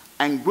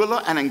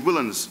 Anguilla and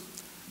Anguillans,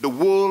 the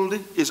world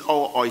is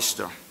our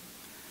oyster.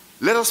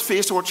 Let us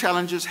face our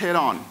challenges head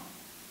on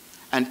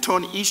and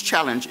turn each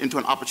challenge into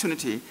an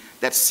opportunity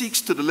that seeks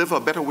to deliver a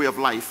better way of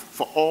life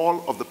for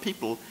all of the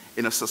people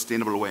in a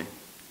sustainable way.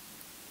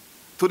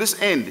 To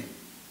this end,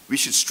 we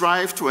should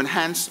strive to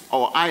enhance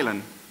our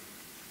island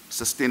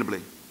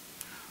sustainably.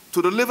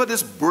 To deliver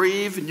this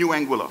brave new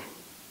Anguilla,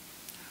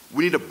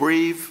 we need a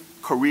brave,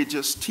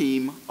 courageous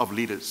team of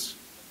leaders.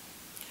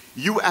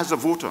 You as a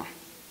voter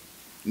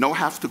now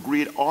have to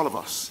grade all of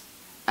us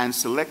and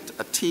select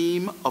a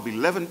team of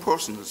 11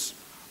 persons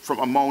from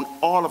among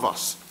all of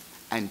us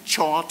and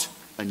chart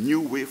a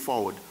new way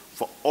forward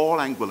for all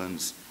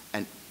Anguillans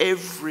and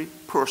every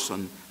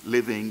person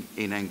living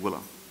in Anguilla.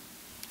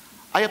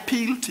 I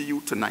appeal to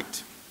you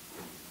tonight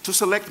to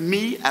select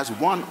me as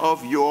one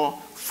of your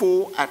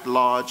 4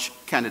 at-large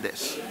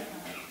candidates.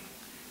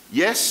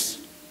 Yes,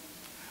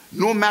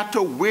 no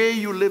matter where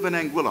you live in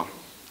Anguilla,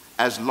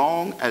 as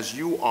long as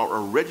you are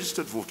a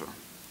registered voter,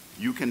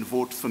 you can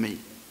vote for me,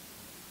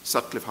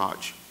 Sutcliffe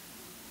Hodge.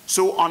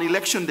 So on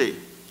election day,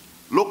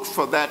 look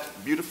for that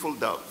beautiful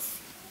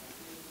dove,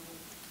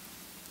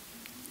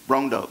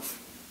 brown dove,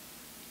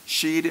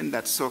 shading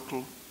that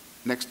circle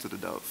next to the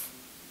dove.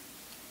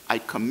 I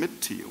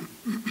commit to you,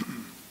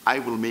 I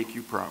will make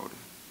you proud.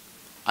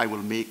 I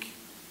will make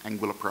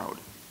Anguilla proud.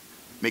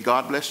 May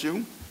God bless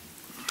you.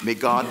 May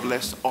God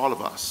bless all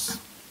of us.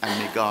 And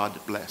may God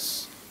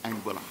bless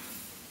Anguilla.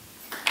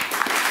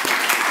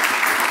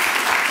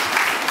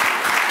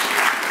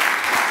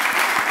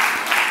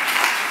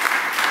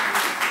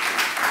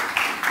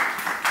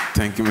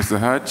 Thank you, Mr.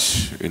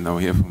 Hodge. We now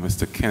hear from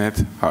Mr.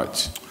 Kenneth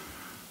Hodge.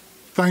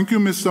 Thank you,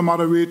 Mr.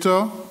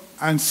 Moderator.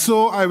 And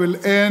so I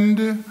will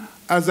end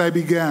as I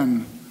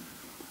began.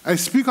 I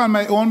speak on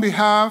my own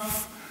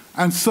behalf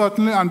and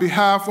certainly on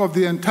behalf of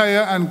the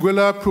entire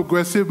Anguilla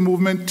Progressive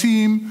Movement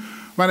team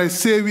when I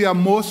say we are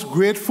most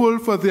grateful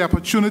for the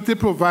opportunity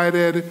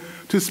provided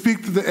to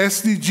speak to the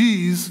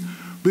SDGs,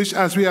 which,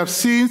 as we have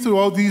seen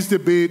throughout these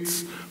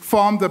debates,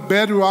 form the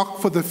bedrock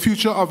for the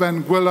future of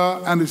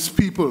Anguilla and its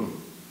people.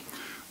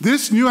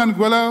 This new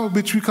Anguilla,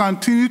 which we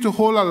continue to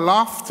hold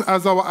aloft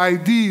as our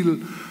ideal,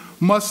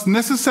 must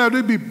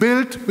necessarily be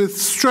built with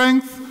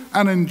strength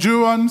and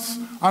endurance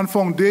on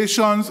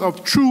foundations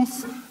of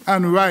truth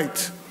and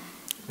right.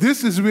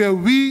 This is where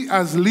we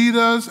as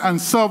leaders and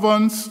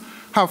servants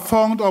have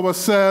found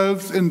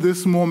ourselves in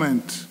this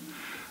moment.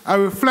 A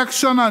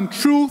reflection on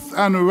truth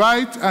and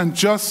right and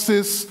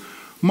justice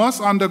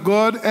must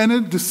undergird any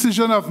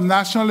decision of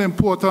national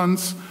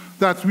importance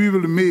that we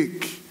will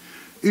make.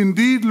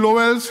 Indeed,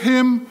 Lowell's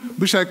hymn,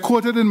 which I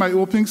quoted in my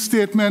opening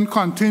statement,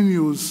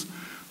 continues,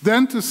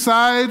 "Then to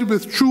side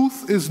with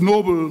truth is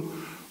noble,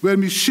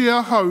 when we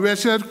share her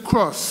wretched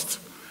crust,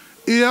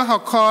 ere her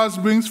cause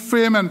brings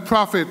fame and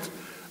profit,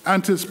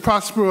 and 'tis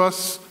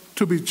prosperous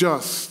to be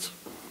just."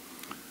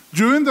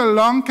 During the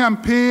long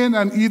campaign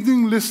and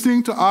evening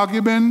listening to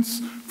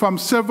arguments from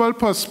several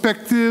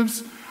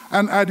perspectives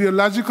and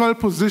ideological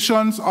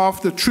positions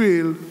off the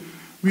trail,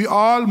 we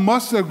all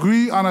must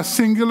agree on a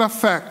singular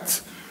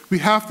fact: we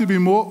have to be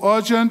more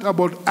urgent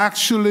about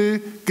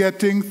actually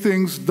getting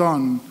things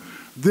done.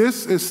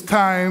 This is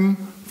time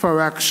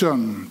for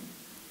action.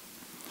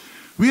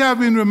 We have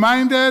been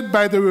reminded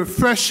by the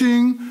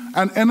refreshing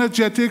and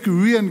energetic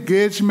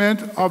re-engagement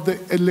of the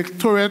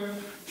electorate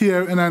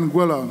here in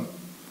Anguilla.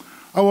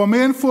 Our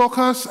main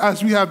focus,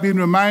 as we have been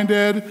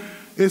reminded,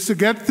 is to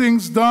get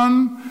things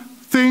done,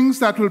 things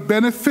that will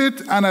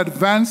benefit and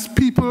advance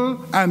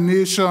people and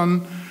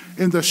nation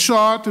in the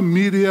short,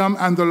 medium,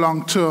 and the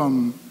long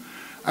term.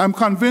 I'm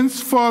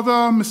convinced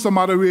further, Mr.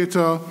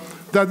 Moderator,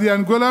 that the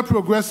Anguilla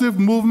Progressive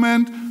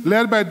Movement,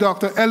 led by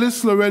Dr.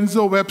 Ellis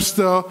Lorenzo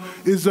Webster,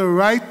 is the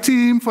right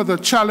team for the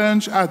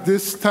challenge at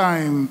this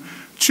time.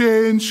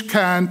 Change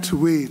can't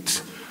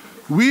wait.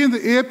 We in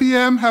the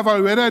APM have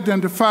already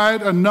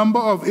identified a number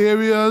of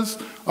areas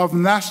of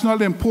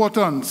national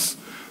importance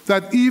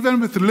that even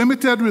with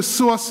limited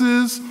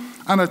resources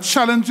and a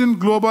challenging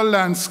global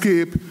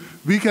landscape,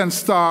 we can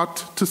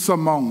start to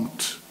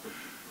surmount.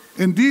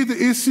 Indeed,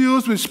 the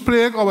issues which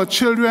plague our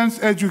children's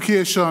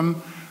education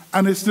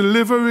and its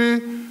delivery,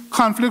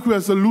 conflict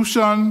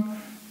resolution,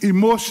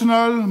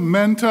 emotional,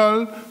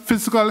 mental,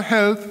 physical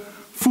health,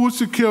 food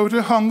security,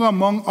 hunger,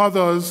 among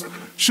others,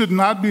 should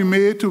not be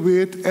made to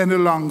wait any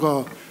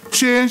longer.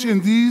 Change in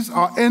these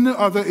or any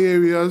other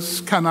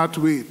areas cannot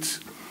wait.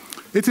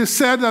 It is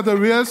said that the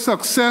real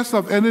success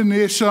of any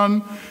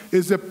nation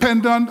is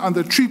dependent on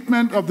the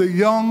treatment of the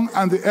young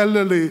and the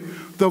elderly,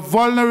 the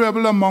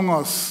vulnerable among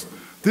us.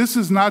 This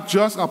is not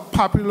just a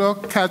popular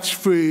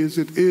catchphrase,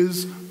 it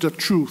is the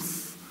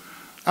truth.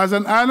 As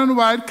an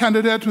island-wide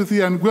candidate with the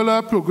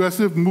Anguilla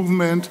Progressive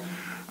Movement,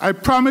 I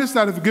promise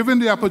that if given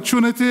the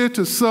opportunity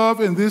to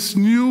serve in this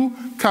new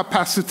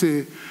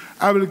capacity,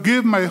 I will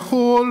give my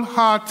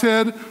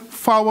wholehearted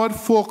forward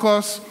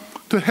focus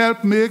to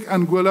help make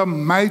Anguilla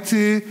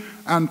mighty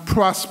and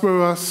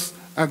prosperous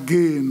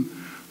again.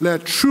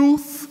 Let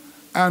truth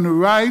and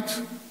right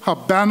her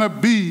banner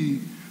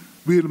be.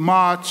 We'll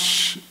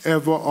march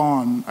ever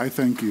on. I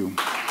thank you.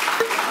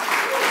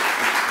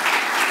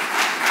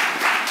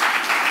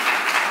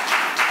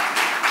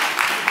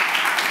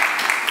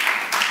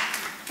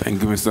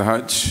 Thank you, Mr.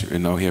 Hodge. We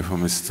now hear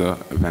from Mr.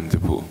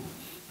 Vanterpool.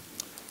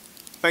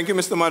 Thank you,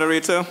 Mr.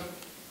 Moderator.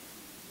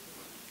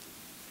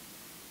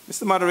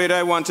 Mr. Moderator,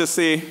 I want to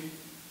say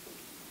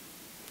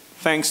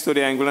thanks to the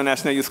Anguilla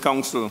National Youth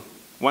Council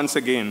once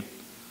again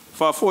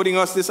for affording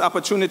us this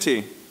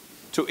opportunity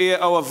to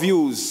air our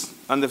views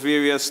on the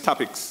various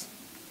topics.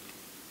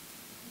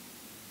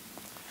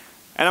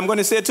 And I'm going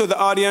to say to the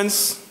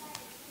audience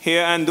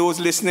here and those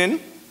listening,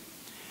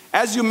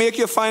 as you make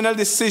your final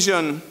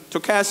decision to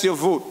cast your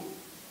vote,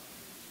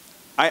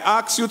 I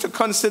ask you to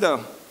consider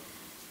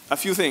a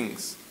few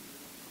things.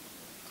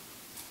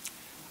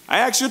 I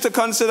ask you to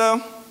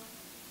consider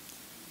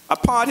a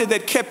party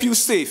that kept you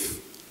safe,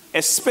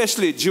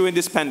 especially during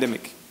this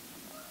pandemic.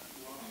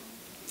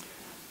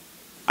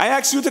 I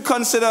ask you to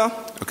consider...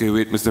 Okay,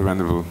 wait, Mr.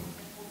 Vanderpool.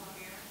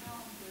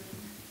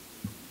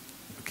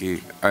 Okay,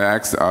 I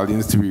ask the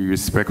audience to be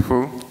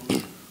respectful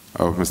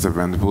of Mr.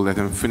 Vanderpool. Let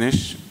him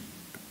finish.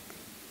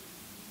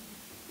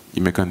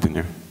 You may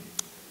continue.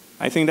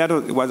 I think that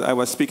was I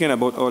was speaking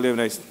about earlier when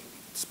I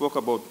spoke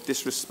about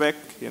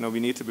disrespect. You know, we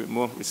need to be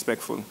more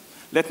respectful.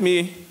 Let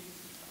me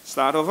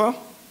start over.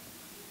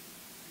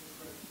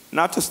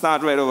 Not to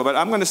start right over, but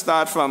I'm going to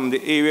start from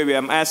the area where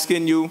I'm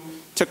asking you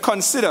to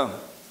consider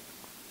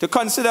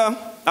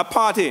a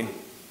party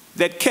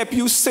that kept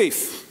you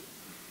safe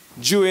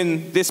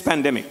during this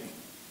pandemic.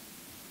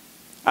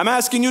 I'm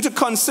asking you to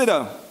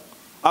consider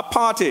a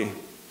party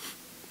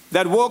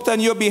that worked on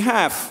your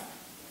behalf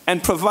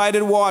and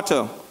provided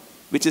water,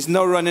 which is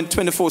now running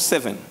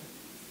 24/7.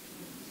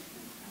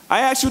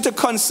 I ask you to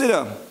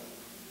consider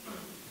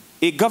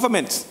a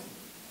government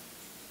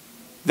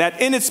that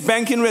in its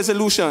banking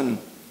resolution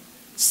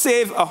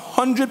saved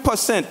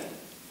 100%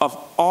 of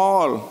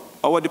all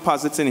our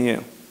deposits in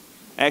here.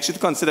 I ask you to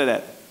consider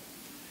that.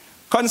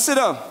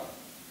 Consider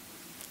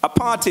a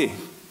party,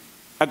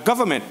 a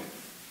government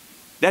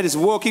that is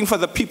working for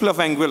the people of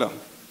Anguilla.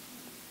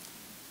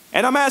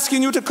 And I'm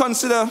asking you to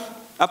consider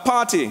a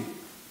party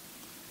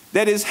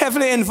that is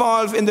heavily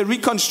involved in the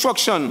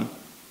reconstruction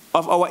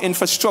of our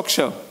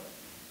infrastructure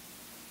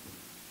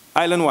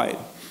island-wide.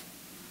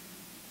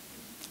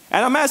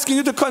 And I'm asking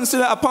you to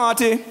consider a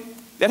party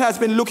that has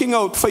been looking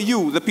out for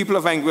you, the people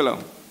of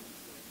Anguilla.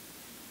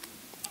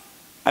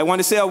 I want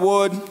to say a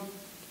word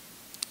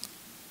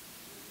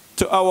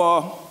to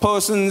our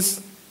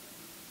persons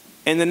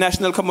in the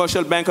National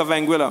Commercial Bank of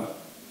Anguilla.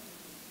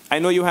 I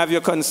know you have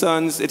your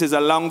concerns. It is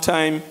a long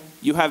time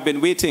you have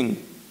been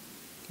waiting.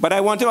 But I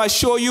want to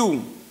assure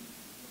you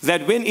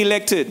that when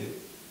elected,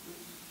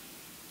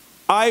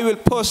 I will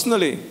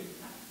personally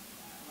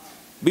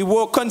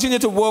continue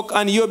to work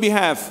on your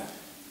behalf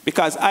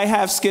because I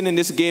have skin in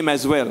this game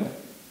as well.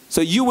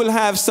 So you will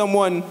have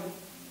someone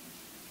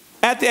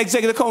at the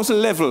Executive Council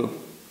level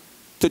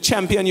to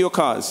champion your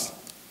cause.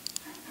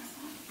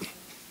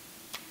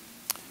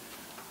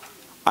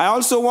 I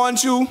also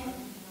want you,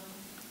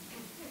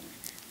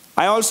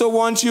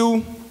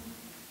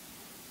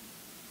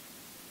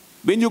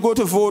 when you go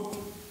to vote,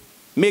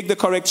 make the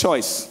correct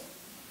choice.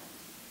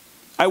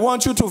 I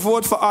want you to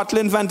vote for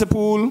Othlyn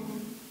Vanterpool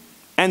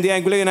and the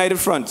Anguilla United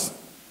Front.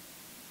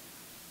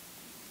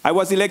 I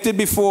was elected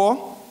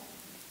before.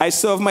 I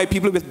serve my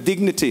people with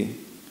dignity.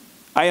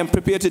 I am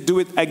prepared to do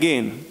it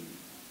again.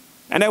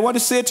 And I want to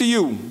say to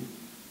you,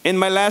 in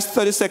my last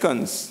 30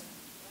 seconds,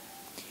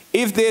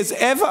 if there's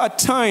ever a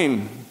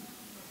time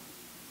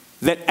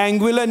that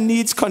Anguilla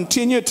needs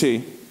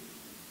continuity,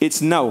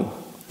 it's now.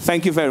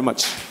 Thank you very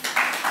much.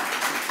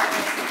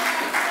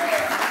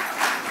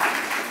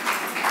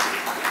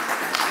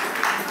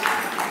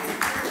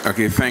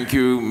 Okay, thank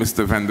you,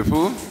 Mr.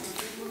 Vanderpool.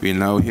 We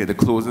now hear the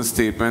closing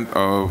statement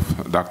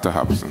of Dr.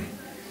 Hobson.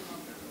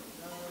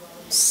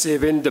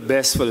 Saving the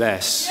best for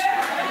last.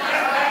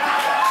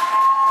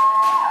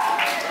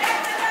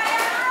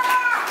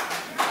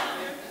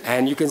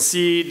 And you can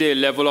see the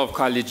level of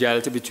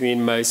collegiality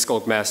between my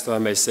scoutmaster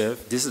and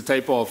myself. This is the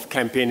type of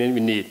campaigning we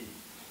need.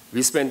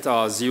 We spent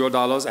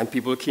 $0 and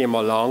people came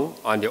along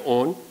on their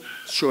own,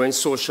 showing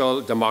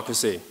social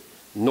democracy.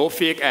 No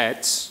fake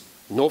ads,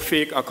 no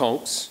fake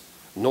accounts,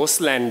 no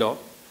slander,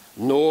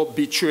 no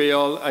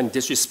betrayal and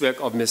disrespect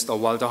of Mr.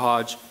 Walter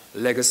Hodge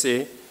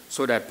legacy,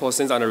 so that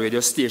persons on a radio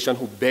station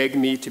who begged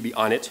me to be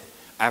on it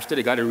after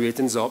they got the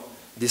ratings up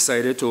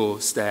decided to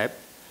stab.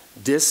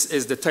 This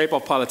is the type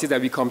of politics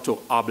that we come to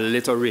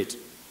obliterate.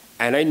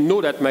 And I know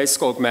that my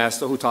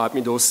scoutmaster who taught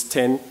me those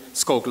 10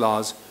 scout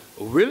laws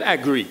will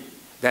agree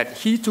that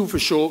he too for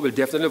sure will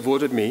definitely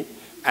vote with me,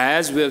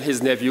 as will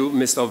his nephew,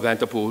 Mr.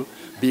 Vanterpool,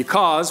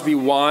 because we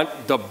want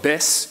the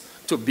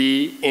best to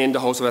be in the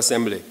House of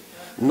Assembly.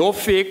 No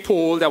fake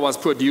poll that was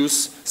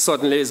produced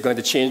suddenly is going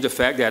to change the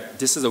fact that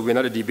this is a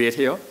winner of the debate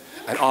here.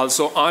 And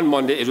also on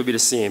Monday, it will be the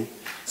same.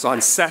 So on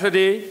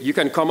Saturday, you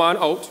can come on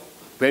out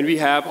when we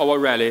have our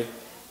rally,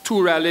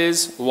 2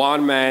 rallies,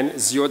 1 man,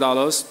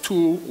 $0,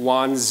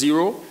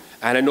 210.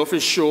 And I know for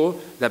sure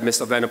that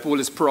Mr. Vanterpool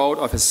is proud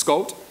of his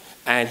scout,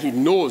 and he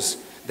knows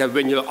that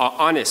when you are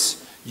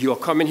honest, you are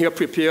coming here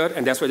prepared,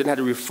 and that's why I didn't have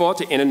to refer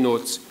to any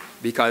notes,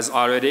 because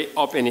already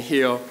up in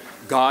here,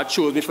 God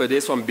chose me for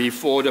this from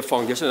before the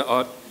foundation of the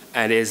earth,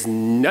 and there's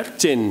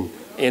nothing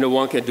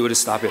anyone can do to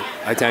stop it.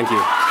 I thank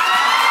you.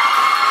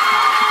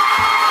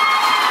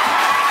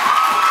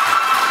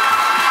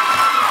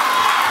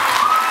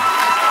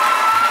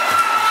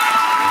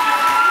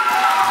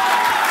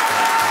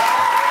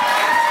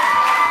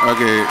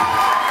 Okay.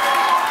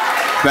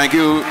 Thank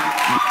you.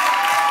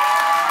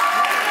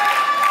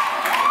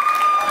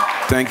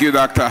 Thank you,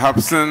 Dr.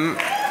 Hobson.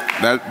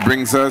 That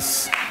brings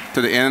us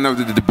to the end of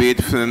the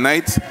debate for the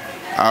night.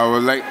 I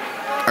would like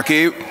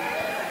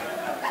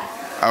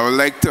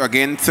to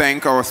again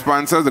thank our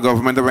sponsors, the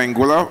Government of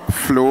Anguilla,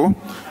 Flow,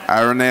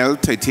 Aronel,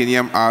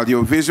 Titanium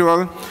Audio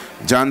Visual,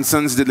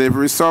 Johnson's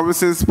Delivery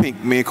Services,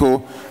 Pink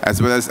Mako,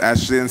 as well as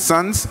Ashley &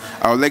 Sons.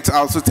 I would like to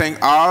also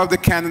thank all of the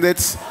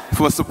candidates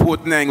for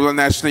supporting the Anguilla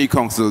National Youth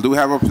Council. Do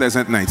have a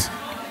pleasant night.